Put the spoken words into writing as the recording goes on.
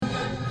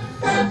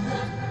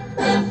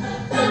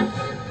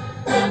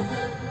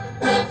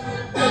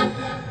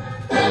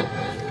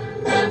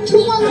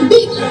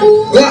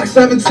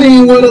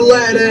17 with a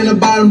ladder in the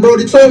bottom.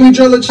 Brody told me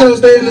drill a chill,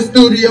 stay in the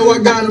studio. I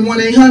got him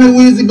 1-800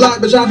 Weezy Block,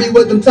 bitch. I be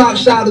with them top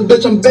shotters,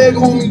 bitch. I'm big,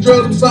 homie.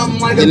 Drill them something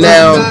like a. You're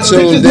now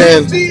tuned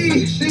in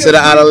to the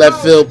Out of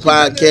Left Field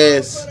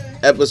podcast,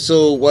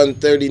 episode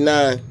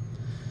 139.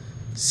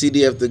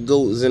 CDF the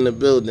GOAT is in the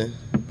building.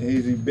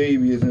 Easy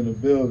Baby is in the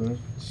building.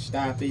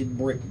 Stop it,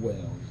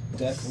 Brickwell.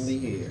 Definitely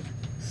here.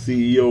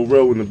 CEO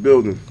Row in the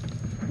building.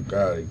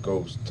 God, it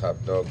goes Top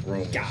Dog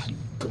Room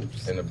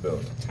in the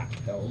building. Top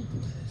Dog.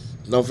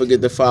 Don't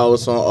forget to follow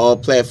us on all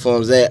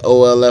platforms at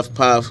OLF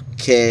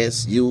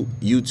Podcast,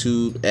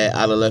 YouTube at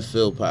Out of Left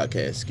Field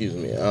Podcast. Excuse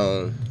me.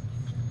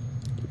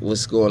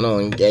 What's going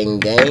on,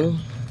 gang?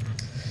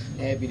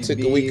 Happy to Took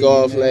be a week here,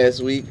 off man.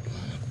 last week.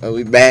 Are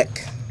we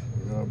back?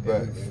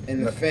 Back.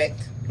 In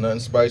effect. Nothing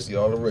spicy,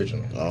 all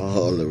original.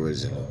 All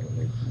original.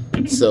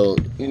 So,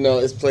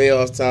 it's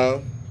playoff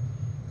time.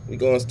 We're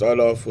going to start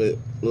off with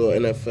a little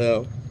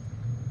NFL.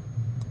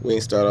 We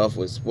ain't start off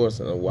with sports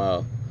in a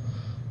while.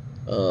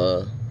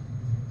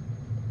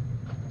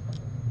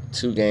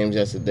 2 games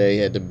yesterday.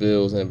 Had the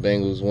Bills and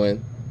Bengals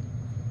win.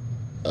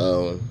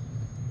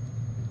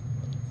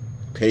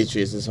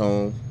 Patriots is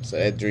home, so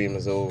that dream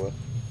is over.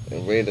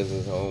 And Raiders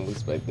is home. We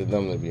expected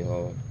them to be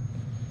home.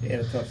 They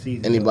had a tough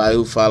season. Anybody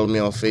who followed me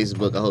on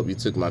Facebook, I hope you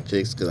took my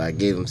pics because I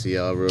gave them to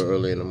y'all real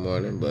early in the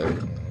morning. But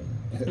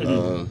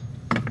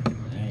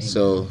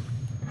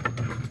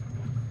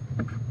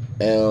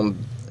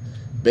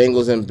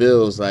Bengals and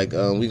Bills,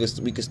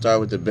 we could start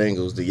with the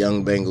Bengals, the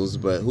young Bengals.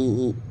 But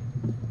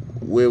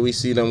where we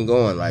see them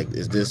going? Like,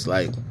 is this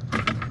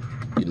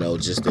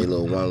just a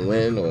little one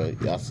win, or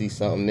y'all see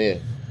something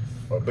there?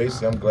 Well,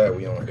 basically, I'm glad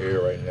we on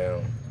air right now.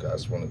 I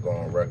just want to go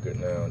on record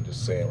now and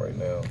just saying right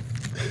now,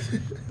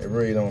 it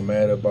really don't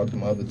matter about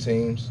them other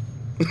teams.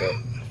 But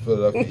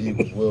Philadelphia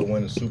Eagles will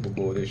win the Super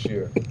Bowl this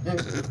year. I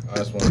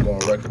just want to go on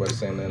record by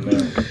saying that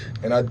now.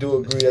 And I do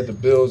agree that the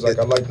Bills, I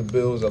like the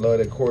Bills. I love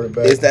their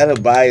quarterback. Is that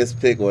a biased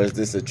pick, or is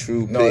this a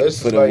true pick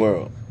for the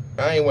world?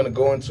 I ain't want to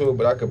go into it,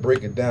 but I could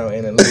break it down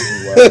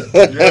analytically.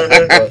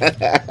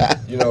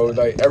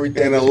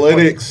 Everything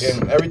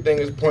analytics, everything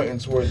is pointing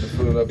towards the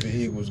Philadelphia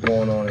Eagles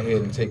going on ahead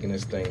and taking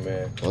this thing,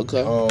 man.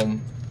 Okay.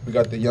 We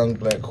got the young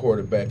black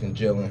quarterback, and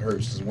Jalen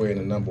Hurts is wearing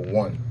the number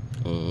 1.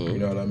 Mm-hmm. You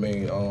know what I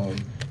mean?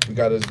 We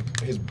got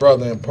his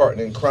brother and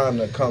partner in crime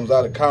that comes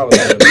out of college.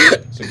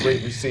 It's a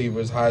great receiver,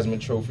 his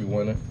Heisman Trophy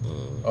winner.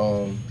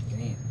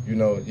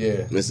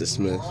 Mr.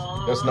 Smith.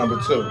 That's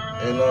number 2.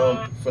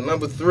 And for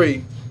number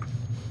 3,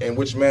 and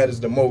which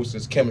matters the most,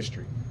 is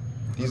chemistry.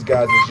 These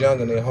guys is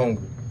young and they're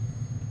hungry.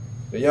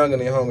 They're young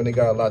and they're hungry. They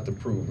got a lot to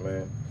prove,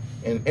 man.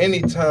 And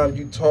anytime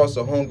you toss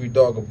a hungry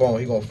dog a bone,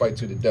 he gonna fight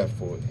to the death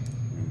for it.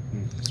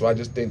 So I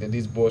just think that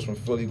these boys from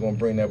Philly gonna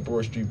bring that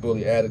Broad Street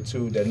Bully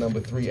attitude, that number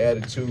 3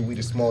 attitude. We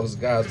the smallest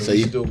guys, but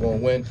we still gonna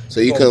win.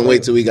 So you couldn't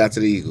wait till we got to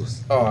the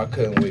Eagles? Oh, I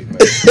couldn't wait, man.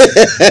 I'm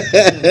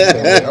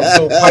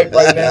so hyped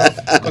right now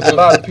because a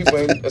lot of people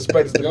ain't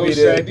expected to be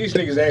there. These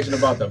niggas asking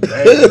about the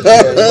Bengals.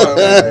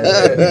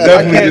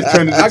 Definitely just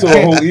turned it into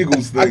a whole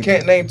Eagles thing. I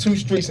can't name 2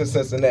 streets in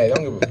Cincinnati. I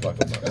don't give a fuck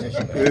about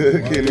that.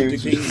 Luther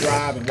King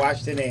Drive and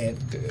Washington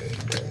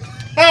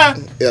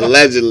Ave.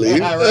 Allegedly.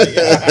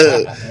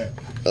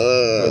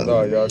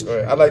 No, y'all go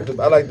ahead. I like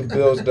the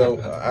Bills though.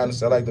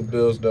 Honestly, I like the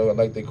Bills though. I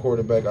like their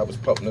quarterback. I was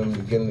pumping them in the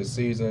beginning of the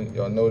season.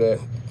 Y'all know that.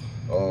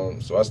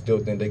 So I still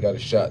think they got a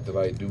shot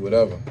to do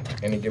whatever.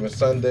 Any given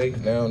Sunday,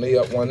 now they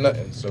up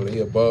 1-0, so they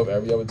above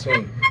every other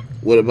team.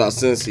 What about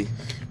Cincy?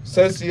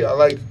 Cincy, I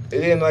like. They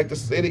didn't like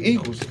they the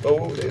Eagles.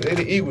 Oh, they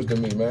the Eagles to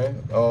me,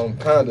 man.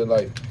 Kinda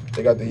like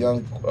they got the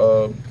young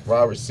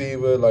wide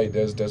receiver.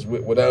 That's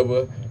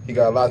whatever. He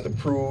got a lot to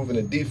prove, and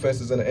the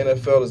defenses in the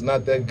NFL is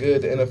not that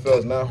good. The NFL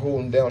is not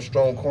holding down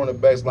strong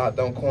cornerbacks,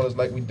 lockdown corners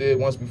like we did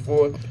once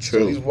before. True.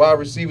 So these wide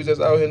receivers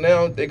that's out here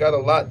now, they got a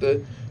lot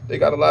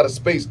of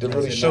space to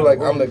really show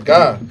I'm the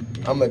guy.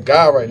 I'm the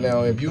guy right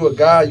now. If you a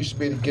guy, you should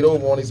be able to get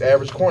over on these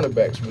average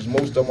cornerbacks, which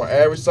most of them are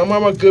average. Some of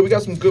them are good. We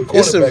got some good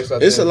cornerbacks out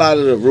there. It's a lot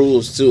of the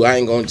rules, too. I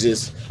ain't going to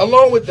just...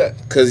 Along with that.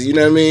 Because, you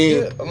know what I mean?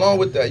 Yeah, along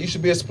with that. You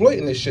should be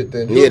exploiting this shit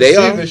then. Yeah, they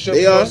are.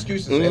 They are.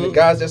 Excuses. Mm-hmm. And the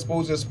guys that's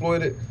supposed to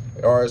exploit it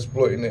are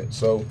exploiting it.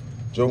 So,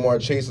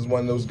 Ja'Marr Chase is one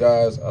of those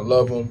guys. I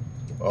love him.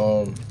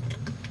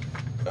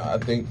 I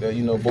think that,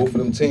 both of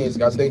them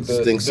teams, I think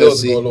the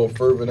Bills go a little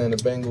further than the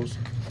Bengals.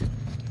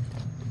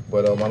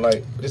 But I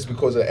like, just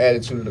because of the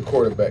attitude of the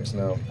quarterbacks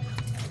now,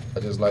 I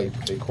just like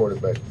their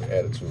quarterback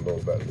attitude a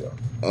little better, y'all.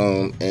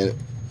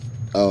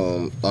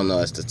 Oh no,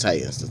 it's the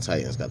Titans. The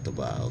Titans got the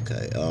bye.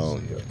 Okay.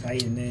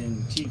 Titan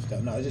and Chiefs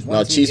though. No, it's just one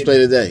no, team. Chiefs play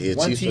today. Yeah,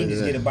 one Chiefs team play is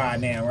today. getting a bye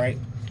now, right?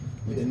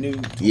 With the new.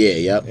 Yeah,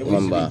 yep. It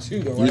One bye. used to be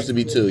 2 though, right? Used to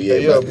be 2. Yeah.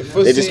 Yo,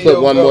 they just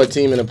put one more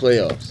team in the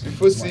playoffs.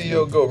 Before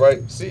CEO go,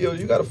 right? CEO,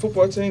 you got a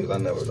football team? Cause I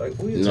never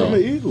who you No. I'm an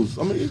Eagles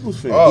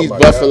fan. Oh, He's my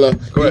Buffalo. God.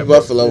 Go He's ahead,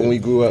 Buffalo when we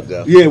grew up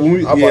though. Yeah, when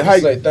we I'm about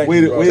to say thank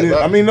you, bro.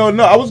 I mean, no,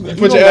 I was. You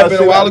put your app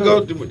in a while ago?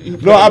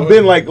 No, I've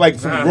been like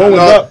from growing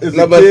up as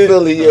a kid.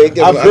 Philly,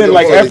 yeah, I've been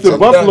like after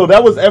Buffalo.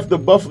 That was after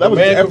Buffalo. That was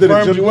man after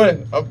the Jim. you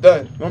win. I'm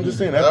done. I'm just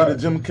saying after the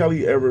Jim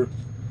Kelly era.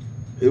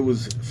 It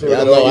was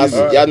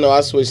Y'all know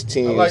I switched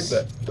teams. I like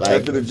that.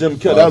 after the Jim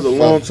Kelly. That was a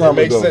long time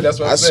Makes ago. sense. That's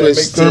what I I'm saying.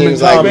 switched Makes teams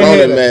sense. like Thurman Ronan,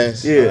 had man.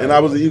 Yeah, and I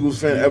was an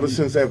Eagles fan ever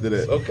since after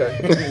that. Okay.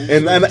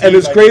 And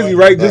it's crazy,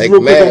 right? Just Like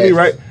real quick on mad. me,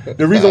 right?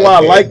 The reason why I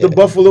like the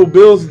Buffalo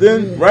Bills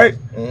then, right?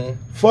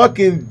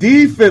 Fucking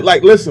defense.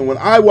 Like, listen, when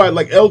I watch,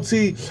 like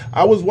LT,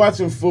 I was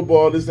watching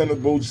football this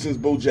and since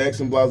Bo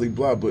Jackson, blah, blah,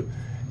 blah, but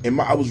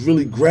I was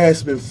really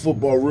grasping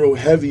football real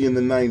heavy in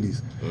the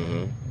 90s.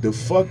 The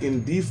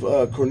fucking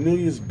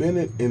Cornelius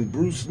Bennett and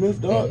Bruce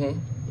Smith, dog.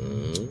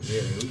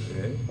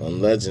 On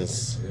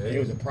Legends. It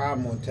was a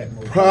problem on Tech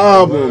Mode.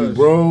 Problem,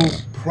 bro.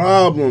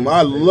 Problem.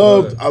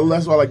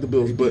 That's why I like the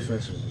Bills. But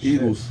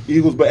Eagles.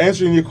 But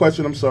answering your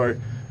question, I'm sorry.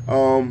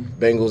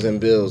 Bengals and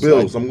Bills.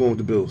 Bills. Like, I'm going with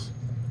the Bills.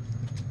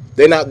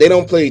 they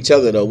don't play each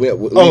other though. At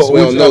least we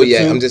don't know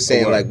yet. I'm just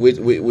saying, like,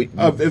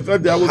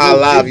 how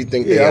live you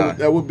think they are?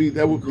 That would be.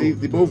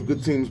 They both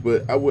good teams,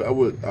 but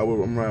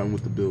I'm riding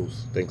with the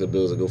Bills. Think the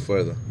Bills will go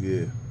further?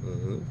 Yeah.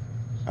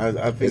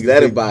 I think Is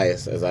that a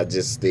bias, as I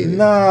just stated?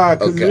 Nah,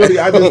 because Okay. really,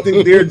 I just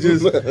think they're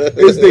just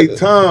it's their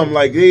time.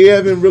 Like they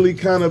haven't really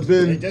kind of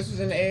They been. just was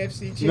in the AFC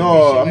championship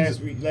No,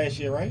 I'm last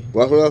year, right?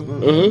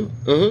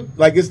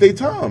 Like it's their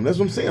time. That's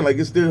what I'm saying. Like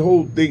it's their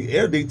whole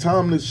they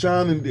time to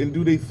shine and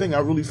do their thing. I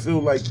really feel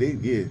like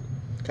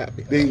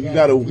Copy. you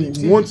gotta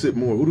who wants it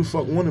more. Who the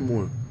fuck wanted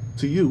more?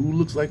 To you, who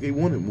looks like they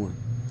wanted more?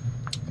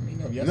 I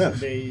mean,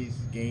 yesterday's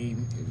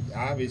game,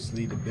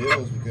 obviously the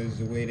Bills, because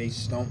the way they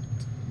stumped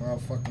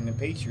motherfucking the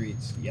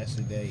Patriots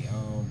yesterday.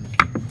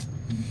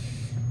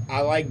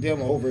 I like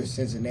them over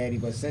Cincinnati,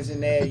 but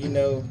Cincinnati,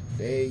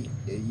 they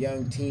a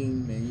young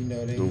team, and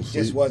they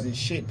just wasn't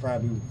shit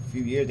probably a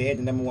few years. They had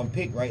the number 1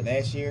 pick right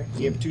last year,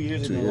 2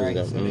 years ago, right?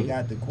 So they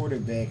got the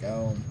quarterback.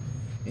 And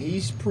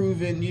he's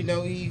proven,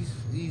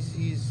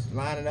 he's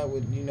lining up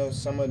with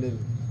some of the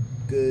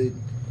good,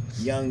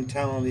 young,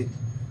 talented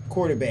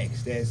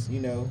quarterbacks. That's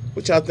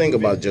What y'all think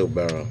about Joe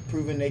Burrow?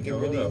 proven they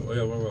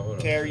can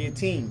carry a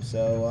team.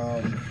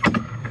 So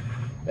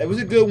it was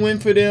a good win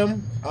for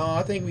them.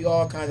 I think we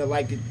all kind of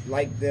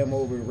liked them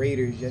over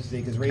Raiders yesterday,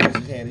 because Raiders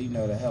has had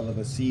the hell of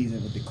a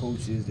season with the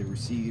coaches, the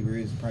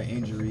receivers, probably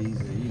injuries,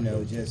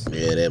 and just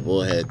That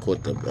boy had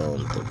caught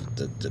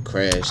the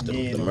crash,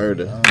 the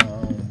murder.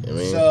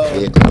 So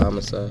vehicle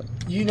homicide.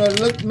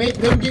 make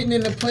them getting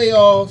in the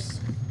playoffs.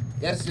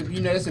 That's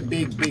a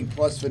big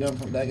plus for them.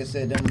 Like I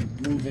said, them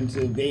moving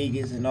to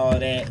Vegas and all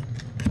that,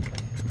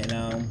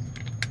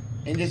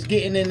 and just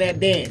getting in that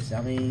dance.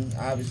 I mean,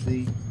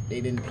 obviously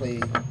they didn't play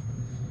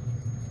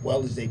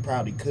well as they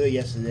probably could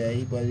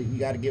yesterday, but you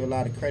got to give a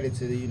lot of credit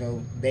to the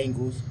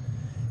Bengals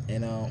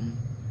and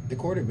the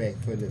quarterback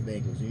for the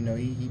Bengals.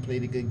 He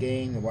played a good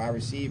game. The wide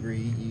receiver,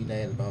 he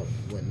had about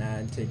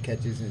 9-10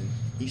 catches, and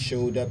he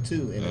showed up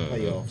too in the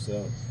playoffs.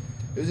 So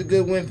it was a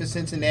good win for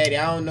Cincinnati.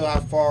 I don't know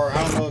how far.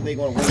 I don't know if they're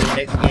going to win the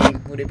next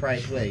game. Who they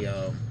probably play?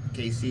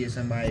 KC or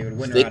somebody, or the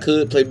winner. They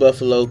could play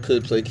Buffalo,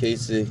 could play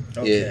KC.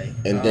 Okay.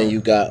 Yeah, and then you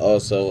got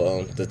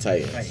also the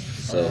Titans. Right.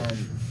 So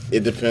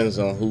it depends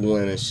on who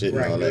win and shit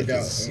and all that.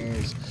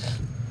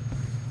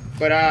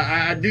 But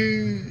I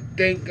do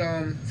think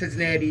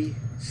Cincinnati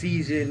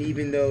season,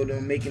 even though they're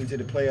making it to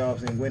the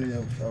playoffs and winning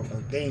a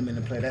game in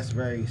the play, that's a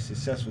very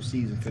successful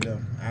season for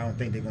them. I don't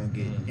think they're going to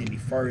get any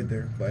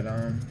further, but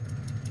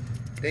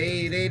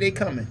they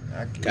coming.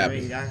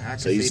 Copy. I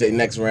So you say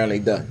next round they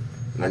done,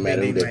 no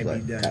matter who they play.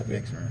 Be done Copy.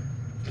 next round.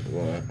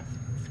 Well,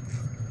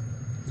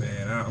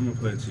 Man, I'm gonna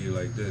play it to you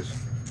like this.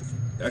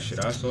 That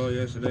shit I saw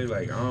yesterday,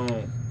 like I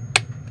don't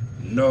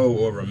know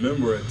or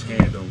remember a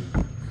tandem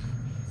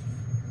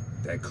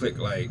that clicked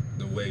like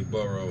the way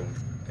Burrow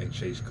and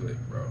Chase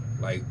clicked, bro.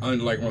 Like on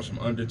some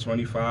under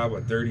 25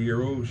 or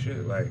 30-year-old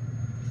shit, like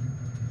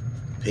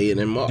Payton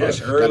and Mark. this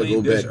Gotta early,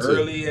 go this back to-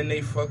 early in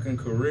their fucking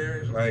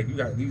careers. Like you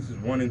got these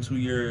 1 and 2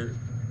 year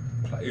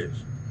players,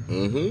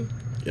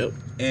 Yep.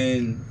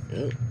 and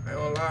Yep. I ain't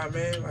gonna lie,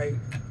 man. Like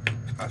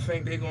I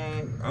think they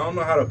gon' I don't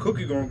know how the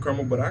cookie gonna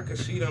crumble, but I could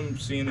see them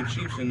seeing the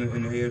Chiefs in the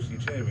AFC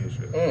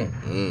Championship.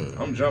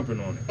 I'm jumping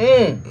on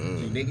it.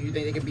 You think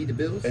they can beat the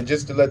Bills? And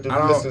just to let the I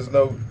don't- listeners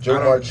know, I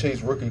don't- Jamar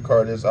Chase rookie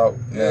card is out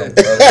now. Yeah.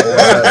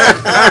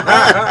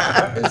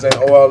 It's in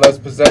OLS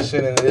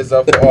possession and it is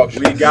up for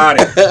auction. We got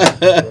it.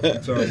 What you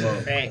talking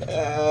about? Fact.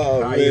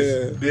 Oh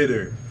Highest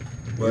bidder.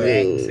 But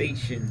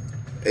Taxation.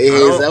 Hey, I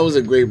don't- that was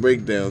a great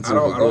breakdown too. I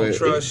but go ahead.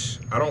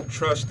 don't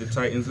trust the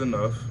Titans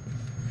enough.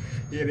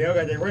 Yeah, they all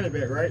got their running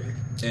back, right?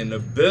 And the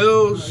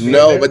Bills.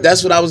 No, but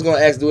that's what I was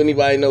gonna ask. Do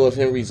anybody know if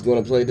Henry's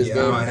gonna play this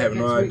game? I have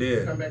no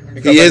idea.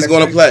 He is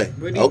gonna play.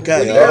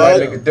 Okay, That all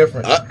make right. it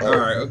different. All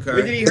right, okay.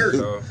 When did he hurt?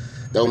 So,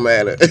 Don't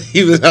matter.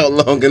 He was out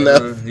long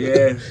enough.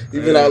 yeah. He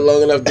been out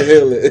long enough to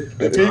heal it.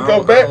 If he I come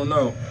don't back,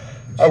 know.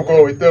 I'm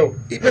going with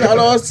them. He been out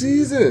all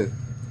season.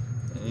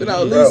 Been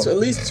out at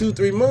least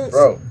 2-3 months.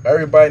 Bro,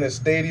 everybody in the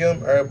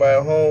stadium, everybody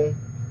at home,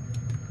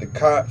 the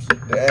cops,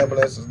 the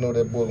ambulances know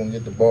that boy gonna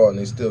get the ball and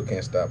they still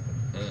can't stop him.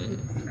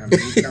 I mean,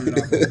 he coming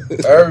off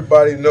of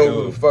Everybody know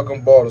who Yo. the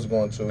fucking ball is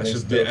going to. and That's they a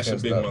still big, that's a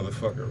can't big stop.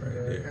 motherfucker right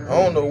there.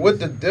 I don't know what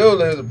the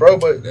deal is, bro,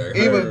 but Derrick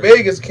even Henry.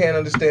 Vegas can't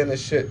understand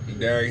this shit.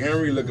 Derrick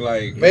Henry look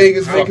like Vegas make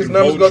his fucking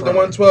numbers go up to Voltron.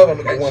 112. I'm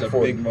gonna get That's a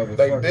 140. big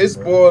motherfucker, Like this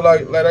bro. boy,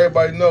 like let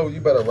everybody know you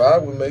better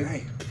ride with me.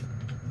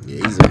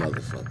 Yeah, he's a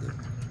motherfucker.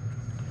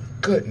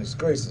 Goodness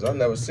gracious, I've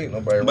never seen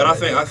nobody. But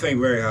ride I like think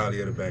very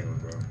highly of the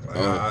Bengals, bro. Like,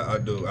 Uh-huh. I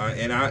do.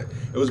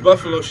 It was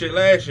Buffalo shit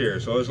last year,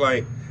 so it's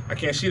like I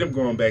can't see them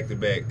going back to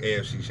back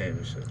AFC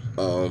championships.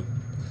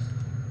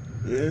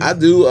 Yeah, I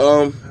do.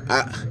 I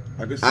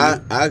can see I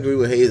it. agree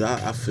with Hayes.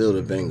 I feel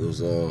the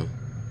Bengals.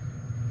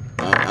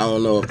 I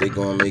don't know if they're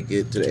gonna make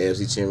it to the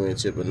AFC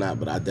Championship or not,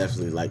 but I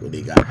definitely like what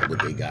they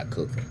got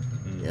cooking.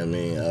 You know what I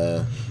mean?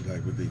 You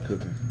like what they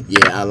cooking.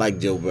 Yeah, I like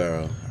Joe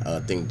Burrow. I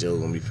think Joe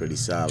gonna be pretty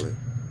solid.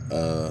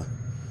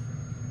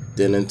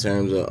 Then in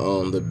terms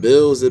of the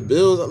Bills,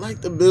 I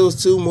like the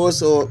Bills too, more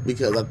so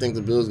because I think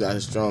the Bills got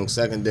a strong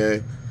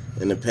secondary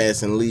in the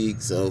passing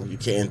league, so you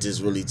can't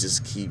just really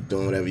just keep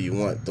doing whatever you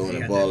want, throwing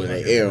the ball in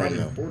the air on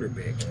them.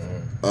 Quarterback.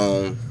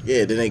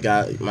 Yeah, then they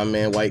got my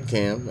man White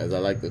Cam, as I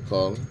like to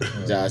call him,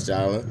 Josh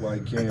Allen.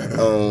 Like Cam.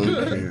 Um,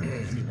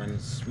 He running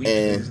sweet for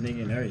And- this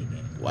nigga and everything.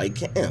 White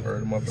Cam.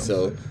 Heard him up on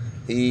So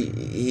the-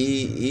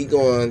 he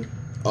going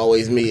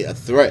always be a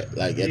threat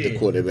like at the Yeah.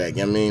 quarterback.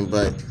 You know what I mean,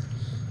 but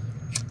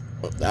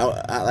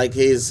I like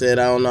Hayes said,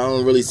 I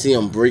don't really see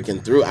them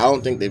breaking through. I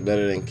don't think they're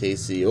better than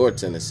KC or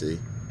Tennessee.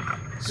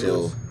 So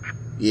Bills?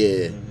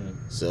 yeah,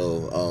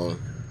 so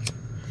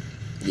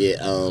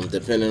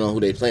depending on who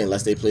they play,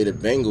 unless they play the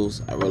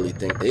Bengals, I really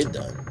think they're done.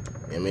 You know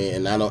what I mean,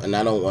 and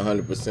I don't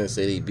 100%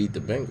 say they beat the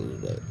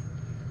Bengals, but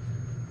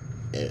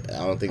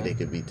I don't think they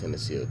could beat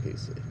Tennessee or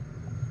KC.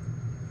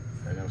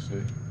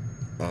 NFC.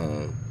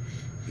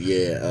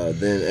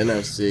 Then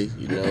NFC,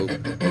 you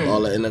know,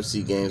 all the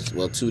NFC games.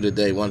 Well, 2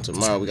 today, 1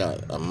 tomorrow. We got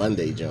a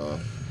Monday,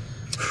 John.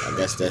 I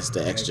guess that's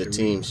the extra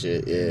team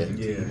shit. Yeah.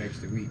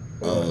 Next week.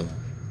 I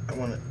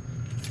want to.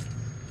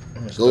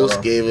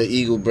 Ghost gave an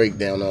Eagle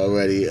breakdown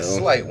already.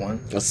 Slight one.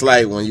 A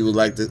slight one. You would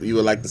like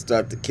to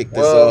start to kick this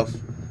Well, off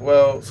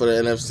Well, for the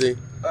NFC.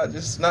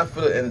 just not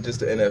for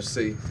just the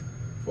NFC,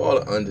 for all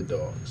the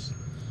underdogs.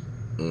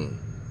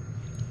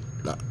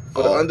 Nah,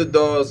 For the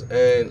underdogs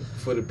and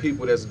for the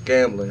people that's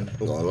gambling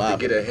I'm gonna to lie.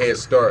 get a head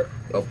start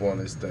up on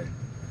this thing.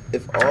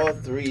 If all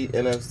 3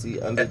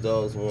 NFC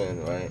underdogs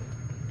win, right?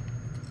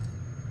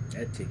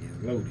 That ticket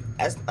is loaded.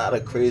 That's not a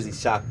crazy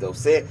shock though.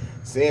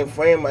 San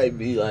Fran might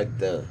be like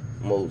the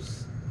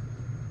most.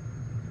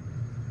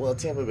 Well,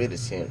 Tampa Bay the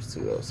champs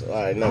too though. So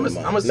all right, never I'm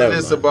mind. gonna say Never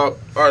this mind. about.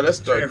 All right, let's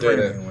start San there. Fran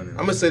Then. ain't winning.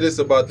 I'm gonna say this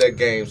about that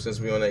game since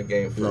we on that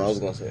game first. No, I was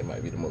gonna say it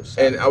might be the most.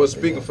 And I was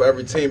shocking. speaking for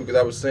every team because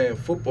I was saying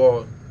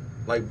football,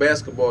 like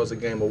basketball, is a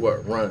game of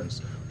what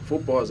runs.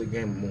 Football is a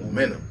game of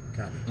momentum.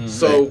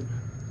 So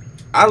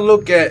I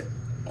look at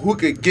who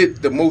could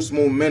get the most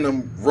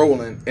momentum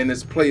rolling in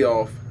this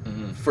playoff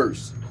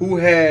first. Who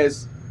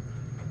has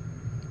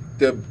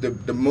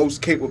the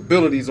most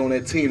capabilities on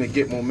that team to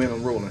get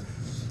momentum rolling?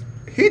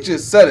 He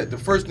just said it. The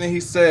first thing he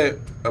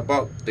said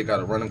about they got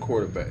a running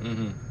quarterback.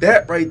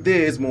 That right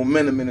there is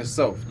momentum in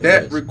itself.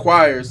 That is.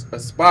 requires a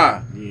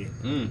spy, Yeah.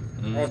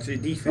 Also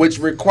defense. which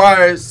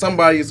requires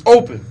somebody is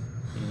open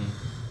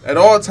at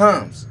all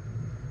times.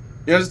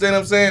 You understand what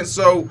I'm saying?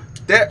 So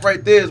that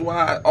right there is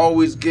why I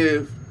always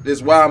give.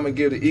 Is why I'm gonna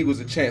give the Eagles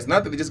a chance.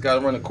 Not that they just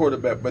gotta run a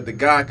quarterback, but the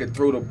guy could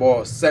throw the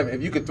ball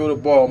If you could throw the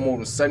ball more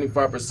than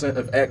 75%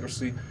 of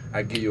accuracy,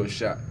 I give you a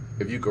shot.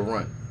 If you could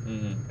run.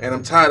 And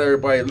I'm tired of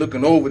everybody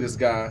looking over this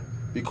guy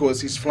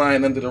because he's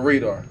flying under the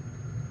radar.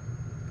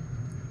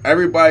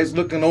 Everybody's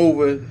looking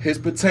over his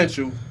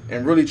potential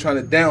and really trying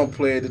to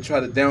downplay it, to try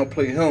to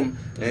downplay him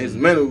and his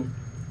mental.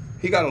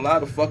 He got a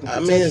lot of fucking I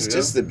potential. mean, it's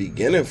just the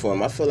beginning for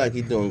him. I feel like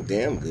he's doing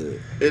damn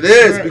good. It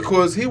is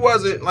because he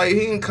wasn't like he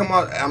didn't come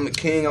out. I'm the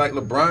king like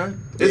LeBron.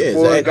 This Yeah,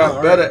 boy exactly.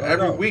 got better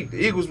every week. The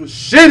Eagles was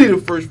shitty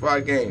the first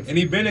 5 games. And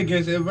he been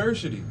against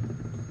adversity.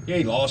 Yeah,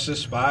 he lost his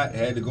spot,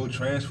 had to go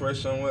transfer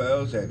somewhere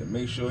else, had to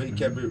make sure he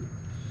kept it.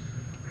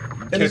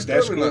 And Kept it's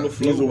that still school not.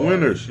 afloat. He's a all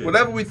winner. that shit.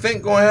 Whatever we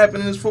think gonna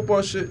happen in this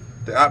football shit,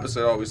 the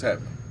opposite always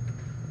happen.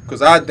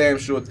 Cause I damn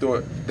sure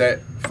thought that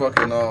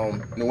fucking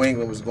New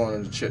England was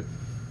going to the chip.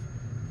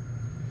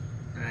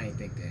 I ain't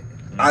think that.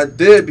 I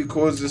did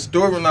because the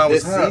storyline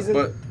was This hot, season?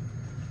 but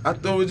I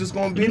thought it was just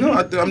gonna be no.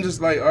 I'm just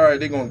like, all right,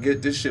 they're gonna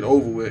get this shit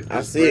over with. I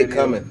This see it radio.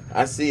 coming.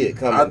 I see it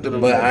coming. I thought it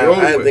was but gonna I be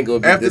over didn't with. think it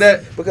would be After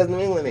this, that- because New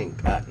England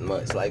ain't got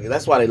much. Like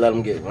that's why they let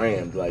them get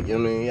rammed. Like you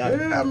know what I mean?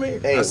 Yeah, I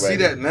mean, they I ain't see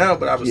ready. that now,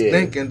 but I was Yeah.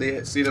 thinking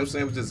they see them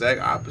saying it was the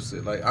exact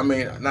opposite. Like, I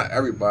mean, not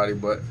everybody,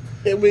 but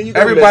Yeah, but you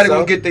everybody miss gonna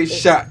some. get their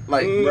shot.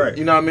 Like, Right.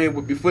 you know what I mean?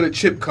 But before the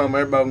chip come,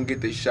 everybody gonna get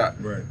their shot.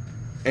 Right.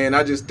 And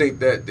I just think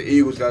that the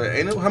Eagles got it.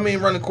 Ain't how many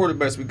running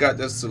quarterbacks we got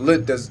that's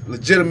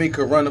legitimately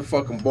could run the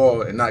fucking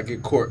ball and not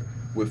get caught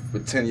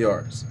with 10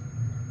 yards.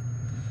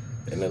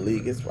 in the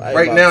league. It's probably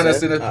Right about now, 10.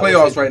 that's in the I would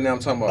playoffs say- right now. I'm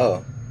talking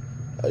about.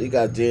 Oh, you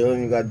got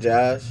Jalen, you got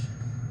Josh,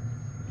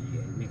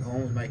 Yeah, Nick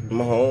Holmes might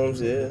Mahomes,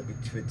 yeah.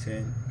 for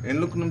 10.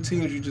 And look at them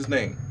teams you just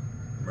named.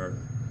 Murder.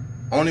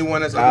 Only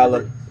one that's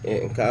Kyler.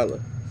 and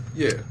Kyler.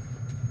 Yeah.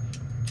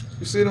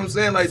 You see what I'm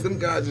saying? Like, them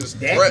guys just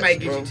Dak threats, might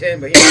get bro. you 10,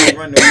 but he ain't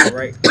run the ball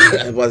right. I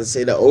was about to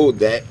say the old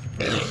Dak.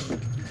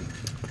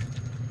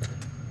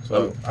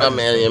 So, I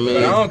mean, But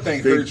I don't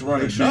think Hurts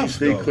run enough.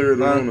 Stay though. clear of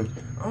the runner.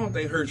 I don't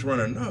think Hurts run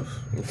enough.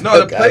 No, the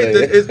Fuck play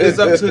outta here. it's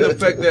up to the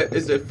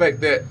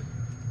fact that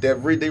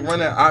they run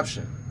that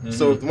option.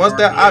 So once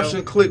that RPO.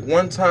 option click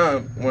one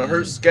time, when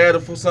Hurts scatter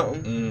for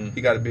something,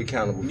 he got to be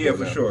accountable. Yeah, for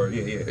for that. sure.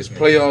 Yeah. It's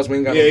playoffs. We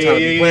ain't got no time to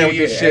be playing with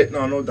this shit.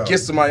 No doubt. Get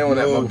somebody on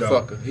No that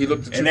doubt. motherfucker. He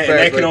looked at you And fast.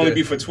 that can right only there.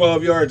 be for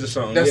 12 yards or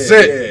something. That's yeah,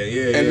 it.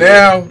 Yeah. And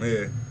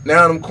yeah.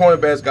 now them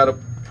cornerbacks got a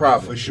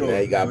problem. For sure. Now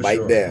you gotta for bite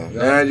sure. down.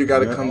 Yeah. Now you got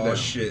to come Oh down.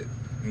 shit.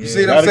 You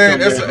see what I'm saying?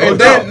 Gotta That's come down. and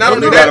No then doubt. not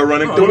only You that, gotta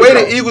run it the through way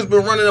the the Eagles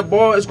been running the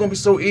ball, it's gonna be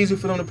so easy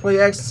for them to play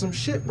action some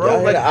shit, bro. Y'all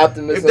hear Like, the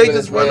optimism if they in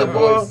just this run the man's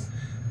ball, voice?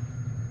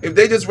 if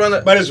they just run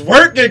it. But it's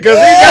working because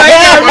he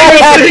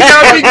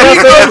got me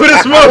geeked over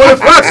this on the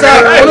flip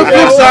side, on the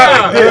flip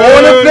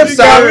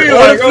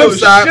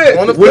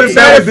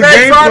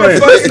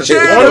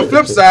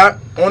side,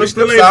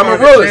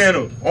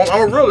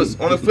 I'm a realist.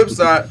 On the flip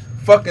side,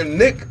 fucking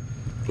Nick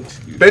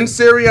Ben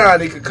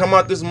Sirianni could come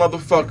out this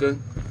motherfucker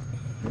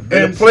in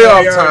the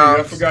playoff I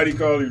times forgot he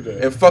called you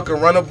that. and fucking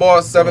run the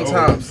ball 7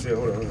 times, Shit,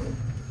 hold on.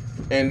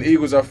 and the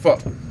Eagles are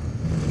fucked.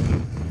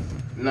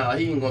 Nah,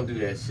 he ain't gonna do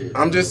that shit.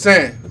 I'm just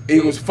saying,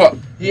 Eagles fucked.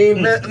 He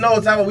ain't been, no,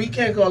 Tyler, we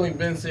can't call him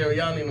Ben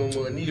Sirianni no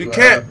more. Neither, You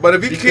can't, but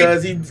if you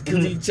because keep,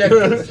 he checked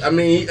us. I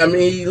mean,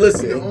 he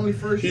listened. only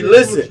first He year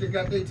listened. coach that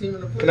got their team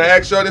in the can I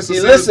ask y'all this a He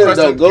serious listened,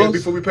 question? though, Ghost.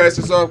 Before we pass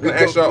this off, can I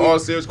We ask y'all go- all a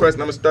serious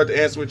question? I'm gonna start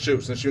the answer with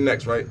you since you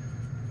next, right?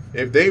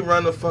 If they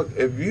run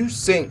if you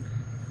sink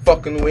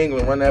fucking New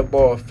England, run that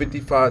ball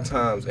 55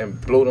 times and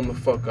blow them the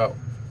fuck out,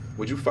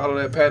 would you follow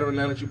that pattern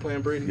now that you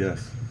playing Brady?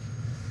 Yes.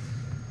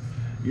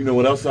 You know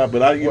what else?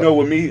 You know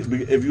what me?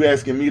 If you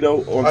asking me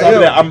though, on I top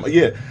am. of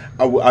that,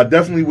 I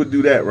definitely would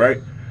do that, right?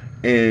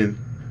 And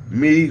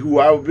me, who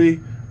I would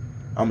be,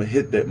 I'm gonna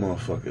hit that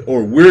motherfucker,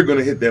 or we're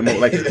gonna hit that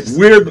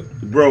motherfucker.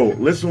 Like bro.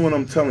 Listen, what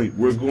I'm telling you,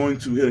 we're going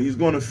to hit. He's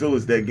going to feel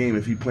us that game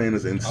if he playing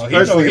us, and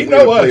especially he if we're in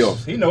know the us.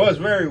 playoffs. He know us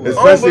very well.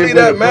 I don't Especially believe if we're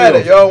in that the mad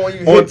at playoffs. y'all when you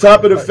On hit.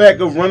 top of the fact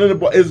of running the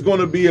ball, it's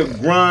going to be a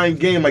grind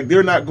game. Like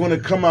they're not going to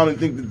come out and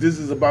think that this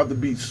is about to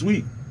be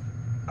sweet.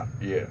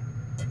 Yeah,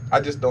 I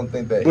just don't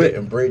think that But-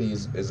 hitting Brady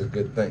is a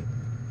good thing.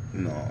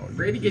 No,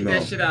 Brady get no.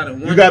 that shit out of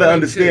one. You gotta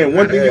understand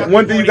one thing.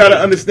 One thing you gotta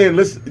understand.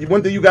 Listen,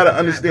 one thing you gotta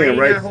understand,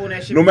 right?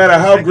 No matter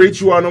how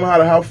great you are, no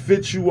matter how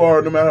fit you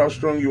are, no matter how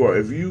strong you are,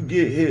 if you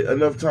get hit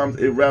enough times,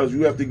 it rattles.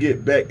 You have to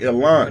get back in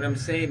line. What I'm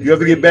saying is You have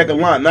to get Brady- back in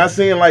line. Not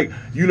saying like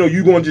you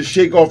gonna just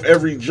shake off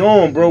every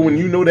joint, bro. When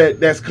you know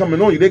that's coming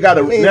on you, they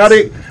gotta now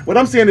they. What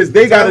I'm saying is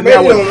they gotta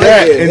now Brady don't like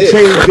adapt getting and hit.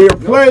 change their No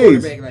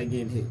plays. quarterback like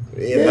getting hit.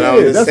 Yeah, but Yeah, I'm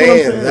just that's what I'm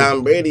saying, saying.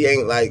 Tom Brady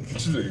ain't like.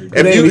 Man,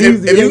 If he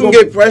you gonna- can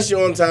get pressure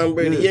on Tom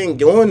Brady, Yeah. he ain't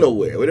going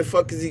nowhere. Where the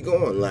fuck is he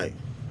going? Like,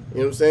 you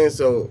know what I'm saying?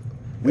 So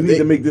We if need they-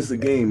 to make this a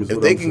game. Is if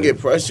what they I'm can saying. get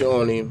pressure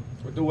on him,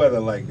 What the weather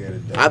like there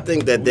today? I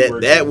think that We working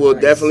that will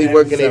like definitely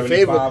work in their 75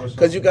 favor or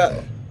because you got.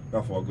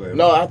 My fault, go ahead.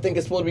 No, I think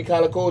it's supposed to be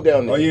kind of cold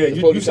down there. Oh yeah, It's you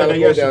supposed to said that be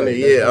kinda cold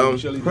yesterday. down there.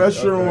 Chilly.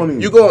 pressure Okay. on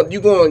him. You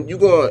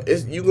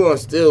going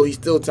still. He's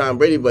still Tom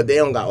Brady, but they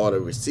don't got all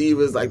the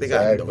receivers. Like they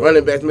got the Exactly.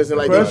 running backs missing.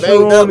 Like Pressure they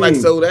banged up. on Like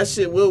him. so that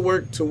shit will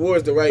work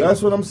towards the right.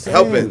 That's what I'm saying.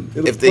 Helping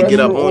It'll if they get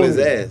up pressure on his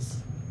him. ass.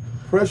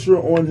 Pressure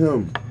on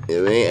him You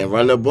know what I mean? And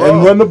run the ball.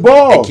 and run the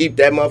ball. And keep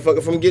that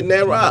motherfucker from getting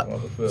that rock.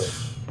 On the field.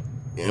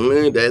 You know what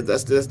I mean?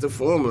 That's the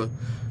formula.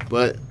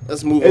 But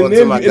let's move And on then,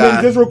 to my and then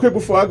guy. just real quick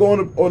before I go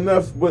on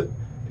Neff, but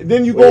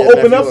then you Well, gonna yeah,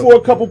 open Neff, up you for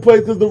a couple plays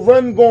because the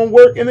run gonna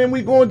work, and then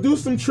we gonna do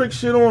some trick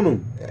shit on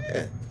them.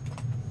 Yeah.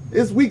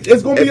 It's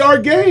gonna be If- our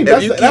game.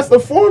 if you That's the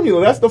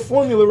formula. That's the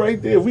formula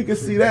right there. If we can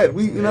see that,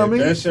 you know what I mean?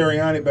 Ben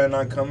Sirianni better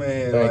not come in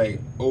here Thank like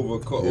There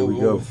we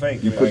go.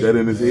 overthinking. You put that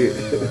in his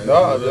head.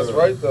 No, that's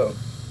right though.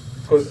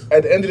 Because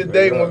at the end of the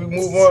day, when we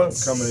move on,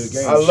 Coming to the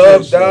game, I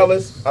love shit,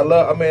 Dallas.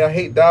 I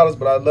hate Dallas,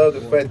 but I love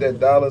the fact that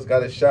Dallas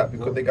got a shot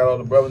because they got all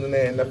the brothers in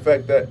there, and the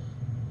fact that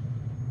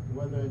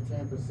Weather in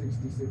Tampa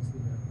 60-60.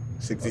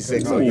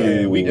 66. Oh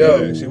Okay. yeah, we Yo.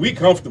 good. See, we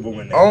comfortable in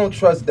I that. don't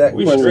trust Dak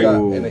We Prescott straight.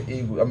 in the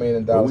Eagles.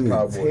 In Dallas we in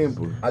Cowboys.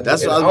 Tampa.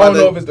 That's what I was I about don't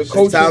know to. if it's the It's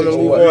coaches time to or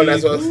move what. on.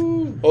 That's what.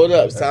 Hold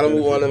up. It's time to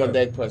That's move on to my good.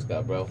 Dak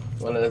Prescott, bro.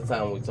 One at a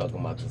time we talking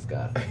about this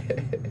guy.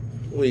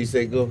 What do you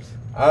say, Ghost?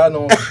 I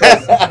don't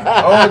trust.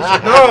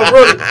 No,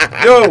 really.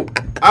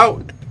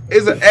 Yo,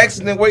 it's an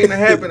accident waiting to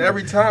happen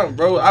every time,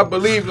 bro. I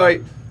believe,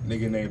 like,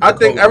 Nigga named I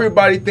think Jacoby.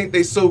 everybody think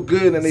they so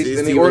good in See, the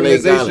Stephen A.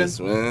 organization. Dallas,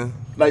 man.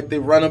 Like the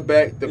running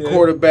back, the Yeah.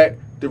 quarterback,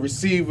 the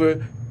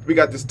receiver. We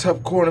got this tough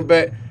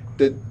cornerback.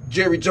 The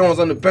Jerry Jones,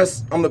 I'm the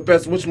best. I'm the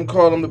best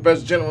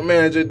general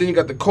manager. Then you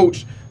got the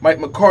coach, Mike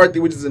McCarthy,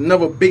 which is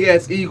another big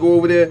ass ego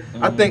over there.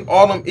 I think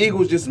all them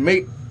Eagles just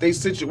make their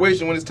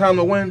situation when it's time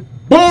to win.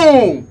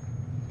 Boom!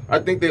 I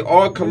think they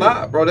all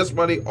collide, bro. That's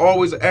why they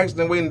always an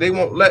accident waiting. They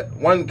won't let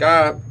one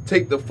guy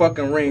take the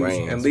fucking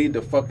reins and lead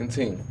the fucking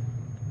team.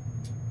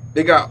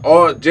 They got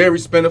all Jerry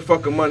spending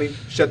fucking money.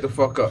 Shut the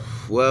fuck up.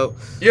 Well,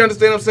 You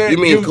understand what I'm saying? you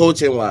mean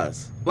coaching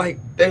wise? Like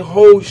that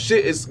whole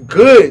shit is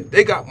good.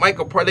 They got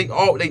Michael Pratt. They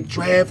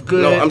draft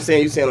good. No, I'm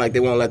saying you saying like they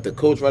won't let the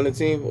coach run the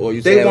team, or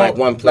you They saying want like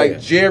one player?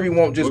 Like Jerry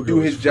won't just do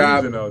his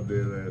job. Out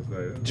there last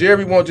night.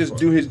 Jerry won't just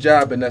do his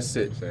job and that's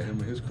it. Him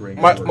and his career.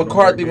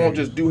 McCarthy won't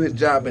just do his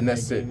job and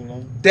that's it.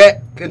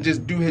 Dak can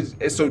just do his.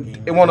 So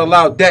it won't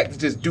allow Dak to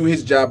just do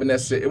his job and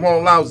that's it. It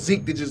won't allow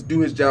Zeke to just do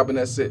his job and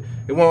that's it.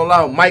 It won't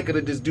allow Micah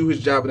to just do his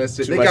job and that's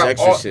it. Too much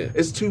extra shit.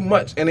 It's too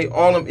much, and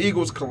all them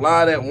Eagles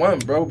collide at one,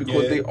 bro,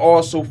 because they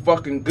all so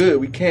fucking good.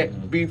 We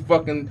can't be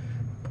fucking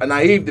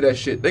naive to that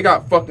shit. They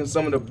got fucking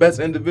some of the best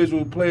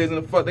individual players in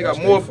the fuck. They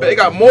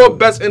got more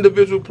best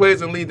individual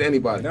players in the league than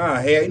anybody.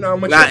 Nah, hey, you know how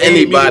much? Not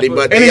anybody,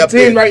 but Any they up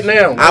team there. right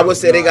now. I would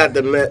say they got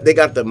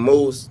the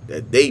most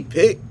that they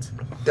picked.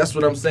 That's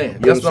what I'm saying. You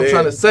know That's what what I'm I'm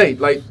trying to say.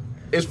 Like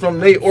it's from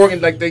they organ.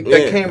 Like they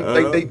came. uh-huh.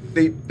 Like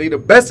they the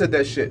best at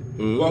that shit.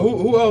 Mhm. Well,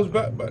 who else?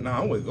 But nah,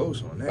 I'm with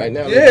Ghost on that. Right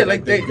now, Yeah,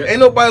 like they ain't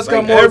nobody's got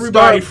Like more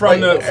everybody stars.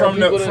 from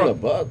Like, the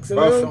Bucks. And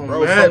Bro, them.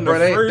 from man, the bro,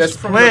 they- first, that's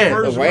from planned. the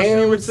first The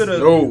receiver Rams? to the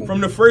No.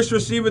 from the first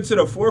receiver to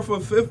the fourth or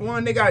fifth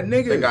one, they got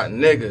niggas. They got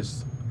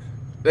niggas.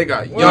 They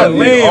got Well, young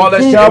Lamb, all that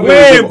Cooper, shit. Cowboys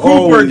Lamb, have Cooper,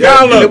 always-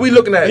 Gallup. And we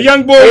looking at The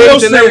young boy age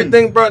Wilson. and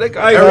everything, bro. They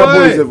got Like, Cowboys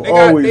what? have They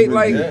got- always they been.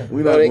 like-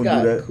 We're Bro, not they gonna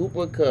got do that.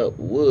 Cooper Kupp,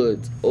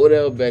 Woods,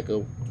 Odell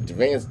Beckham,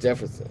 Vance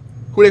Jefferson,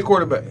 who they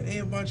quarterback. They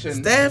a bunch of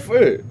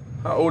Stafford.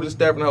 How old is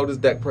Stafford and how old is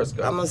Dak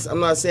Prescott? I'm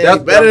not saying That's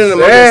he's better than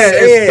them. I'm just It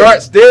saying.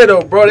 starts there though,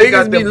 bro. They Niggas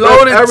got be the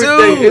loaded, best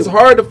everything. too. It's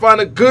hard to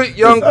find a good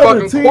young This other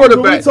fucking team,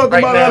 quarterback We talking right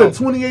about now. out of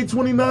 28,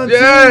 29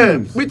 Yeah,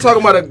 teams. we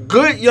talking about a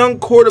good young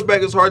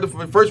quarterback. It's hard to.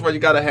 First of all, you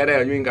gotta have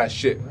that. You ain't got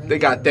shit. They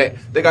got that.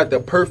 They got the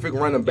perfect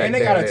running back. And they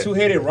got down a there.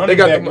 two-headed They running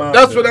got back. the, monster.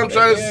 that's what I'm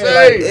trying to Yeah,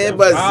 say. Yeah,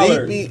 but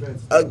Pollard. Zeke be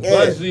But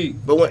again. Zeke.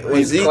 But when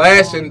He's Zeke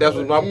clashing. That's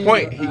what my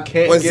point. He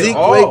can't when get Zeke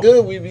all. play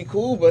good, we be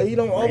cool. But he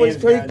don't always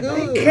play He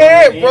good.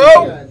 can't,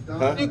 bro.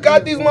 Huh? You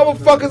got these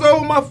motherfuckers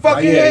over my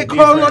fucking yeah, head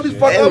calling all these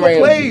defense, fucking and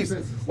other Ramsey.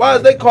 plays. Why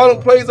is they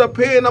calling plays up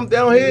here and I'm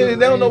down here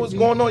and they don't know what's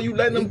going on? You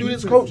letting them do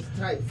this, coach?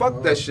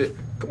 Fuck that shit.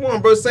 Come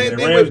on, bro. Same Yeah,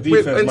 thing Rams with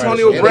defense might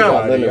Antonio have Brown.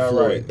 solidified it. Leonard Yeah,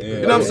 Floyd. right. You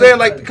know what I'm saying?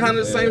 Like kind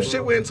of the same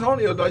shit with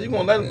Antonio, dog. You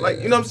gonna let him,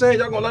 like, you know what I'm saying?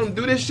 Y'all gonna let him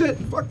do this shit?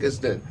 Fuck this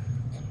then.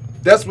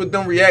 That's what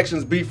them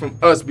reactions be from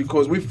us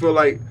because we feel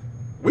like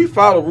we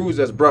follow rules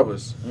as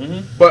brothers.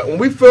 But when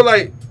we feel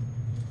like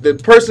the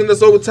person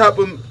that's over top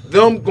of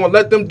them gonna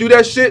let them do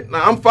that shit,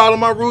 now I'm following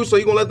my rules, so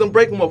you gonna let them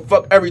break them, well,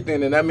 fuck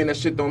everything, and that mean that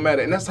shit don't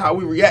matter. And that's how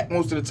we react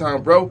most of the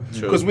time, bro.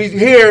 Because we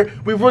here,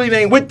 we really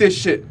ain't with this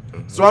shit.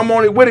 So I'm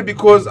only with it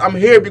because I'm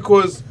here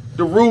because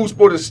the rules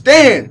supposed to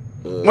stand.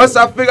 Once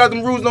I figure out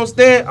them rules don't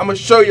stand, I'm gonna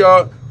show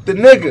y'all the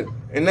nigga.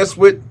 And that's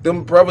what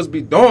them brothers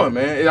be doing,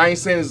 man. And I ain't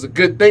saying it's a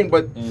good thing,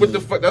 but what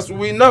the fuck, that's what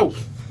we know.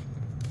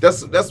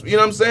 That's you know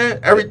what I'm saying?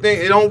 Everything,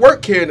 it don't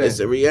work here then. It's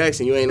a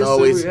reaction. You ain't It's a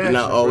always you're reaction,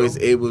 not always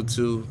bro. able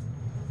to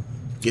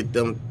get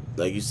them,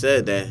 like you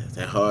said, that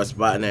hard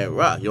spot in that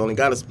rock. You only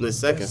got a split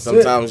second. That's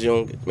Sometimes you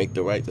don't make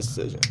the right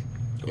decision.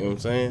 You know what I'm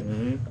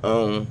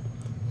saying?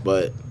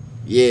 But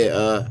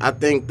yeah, I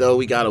think though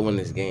we gotta win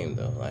this game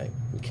though. Like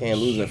we can't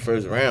lose in the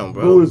first round,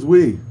 bro. Who is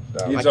we? You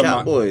My talking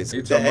Cowboys. About,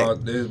 you talking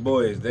about these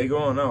boys? They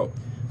going out.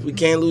 We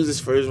can't lose this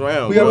first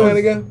round. We got bro. playing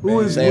again? Who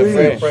is San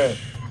we? Fran.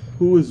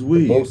 Who is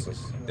we?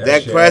 Moses. That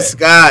Dak shit-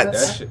 Prescott.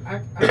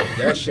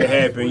 That shit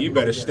happen. You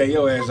better stay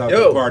your ass out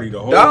Yo, the party the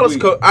whole Dallas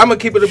week. I'm gonna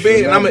keep it a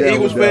beat, and I'm an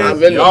Eagles fan. I've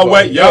been-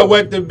 Y'all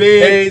wet the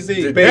bed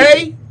Hazy,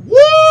 today. Woo!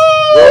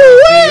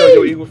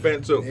 Yo, Eagle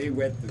fan too. They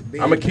wet the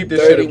beat. I'm gonna keep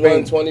this shit a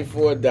bean.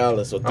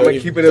 $31.24. So I'ma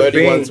keep it a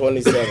bean.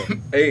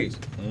 $31.27. Hey,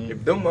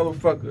 if them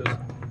motherfuckers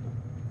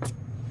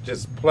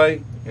just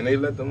play and they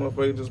let them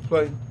motherfuckers just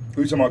play,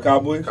 Who you talking about,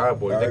 Cowboys?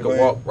 Cowboys, they can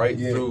walk right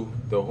through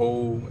the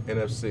whole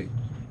NFC.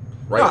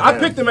 Right No, I now.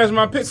 picked them as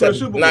my pick for the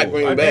Super Bowl. not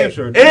Green I Bay. damn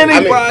sure did.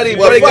 Anybody, I mean,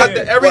 bro, they well, got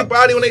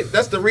everybody on they.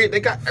 That's the real. They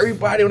got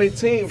everybody on their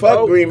team. Fuck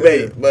bro. Green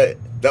Bay. But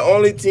the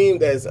only team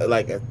that's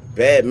like a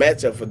bad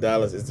matchup for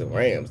Dallas is the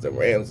Rams. The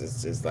Rams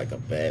is just like a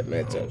bad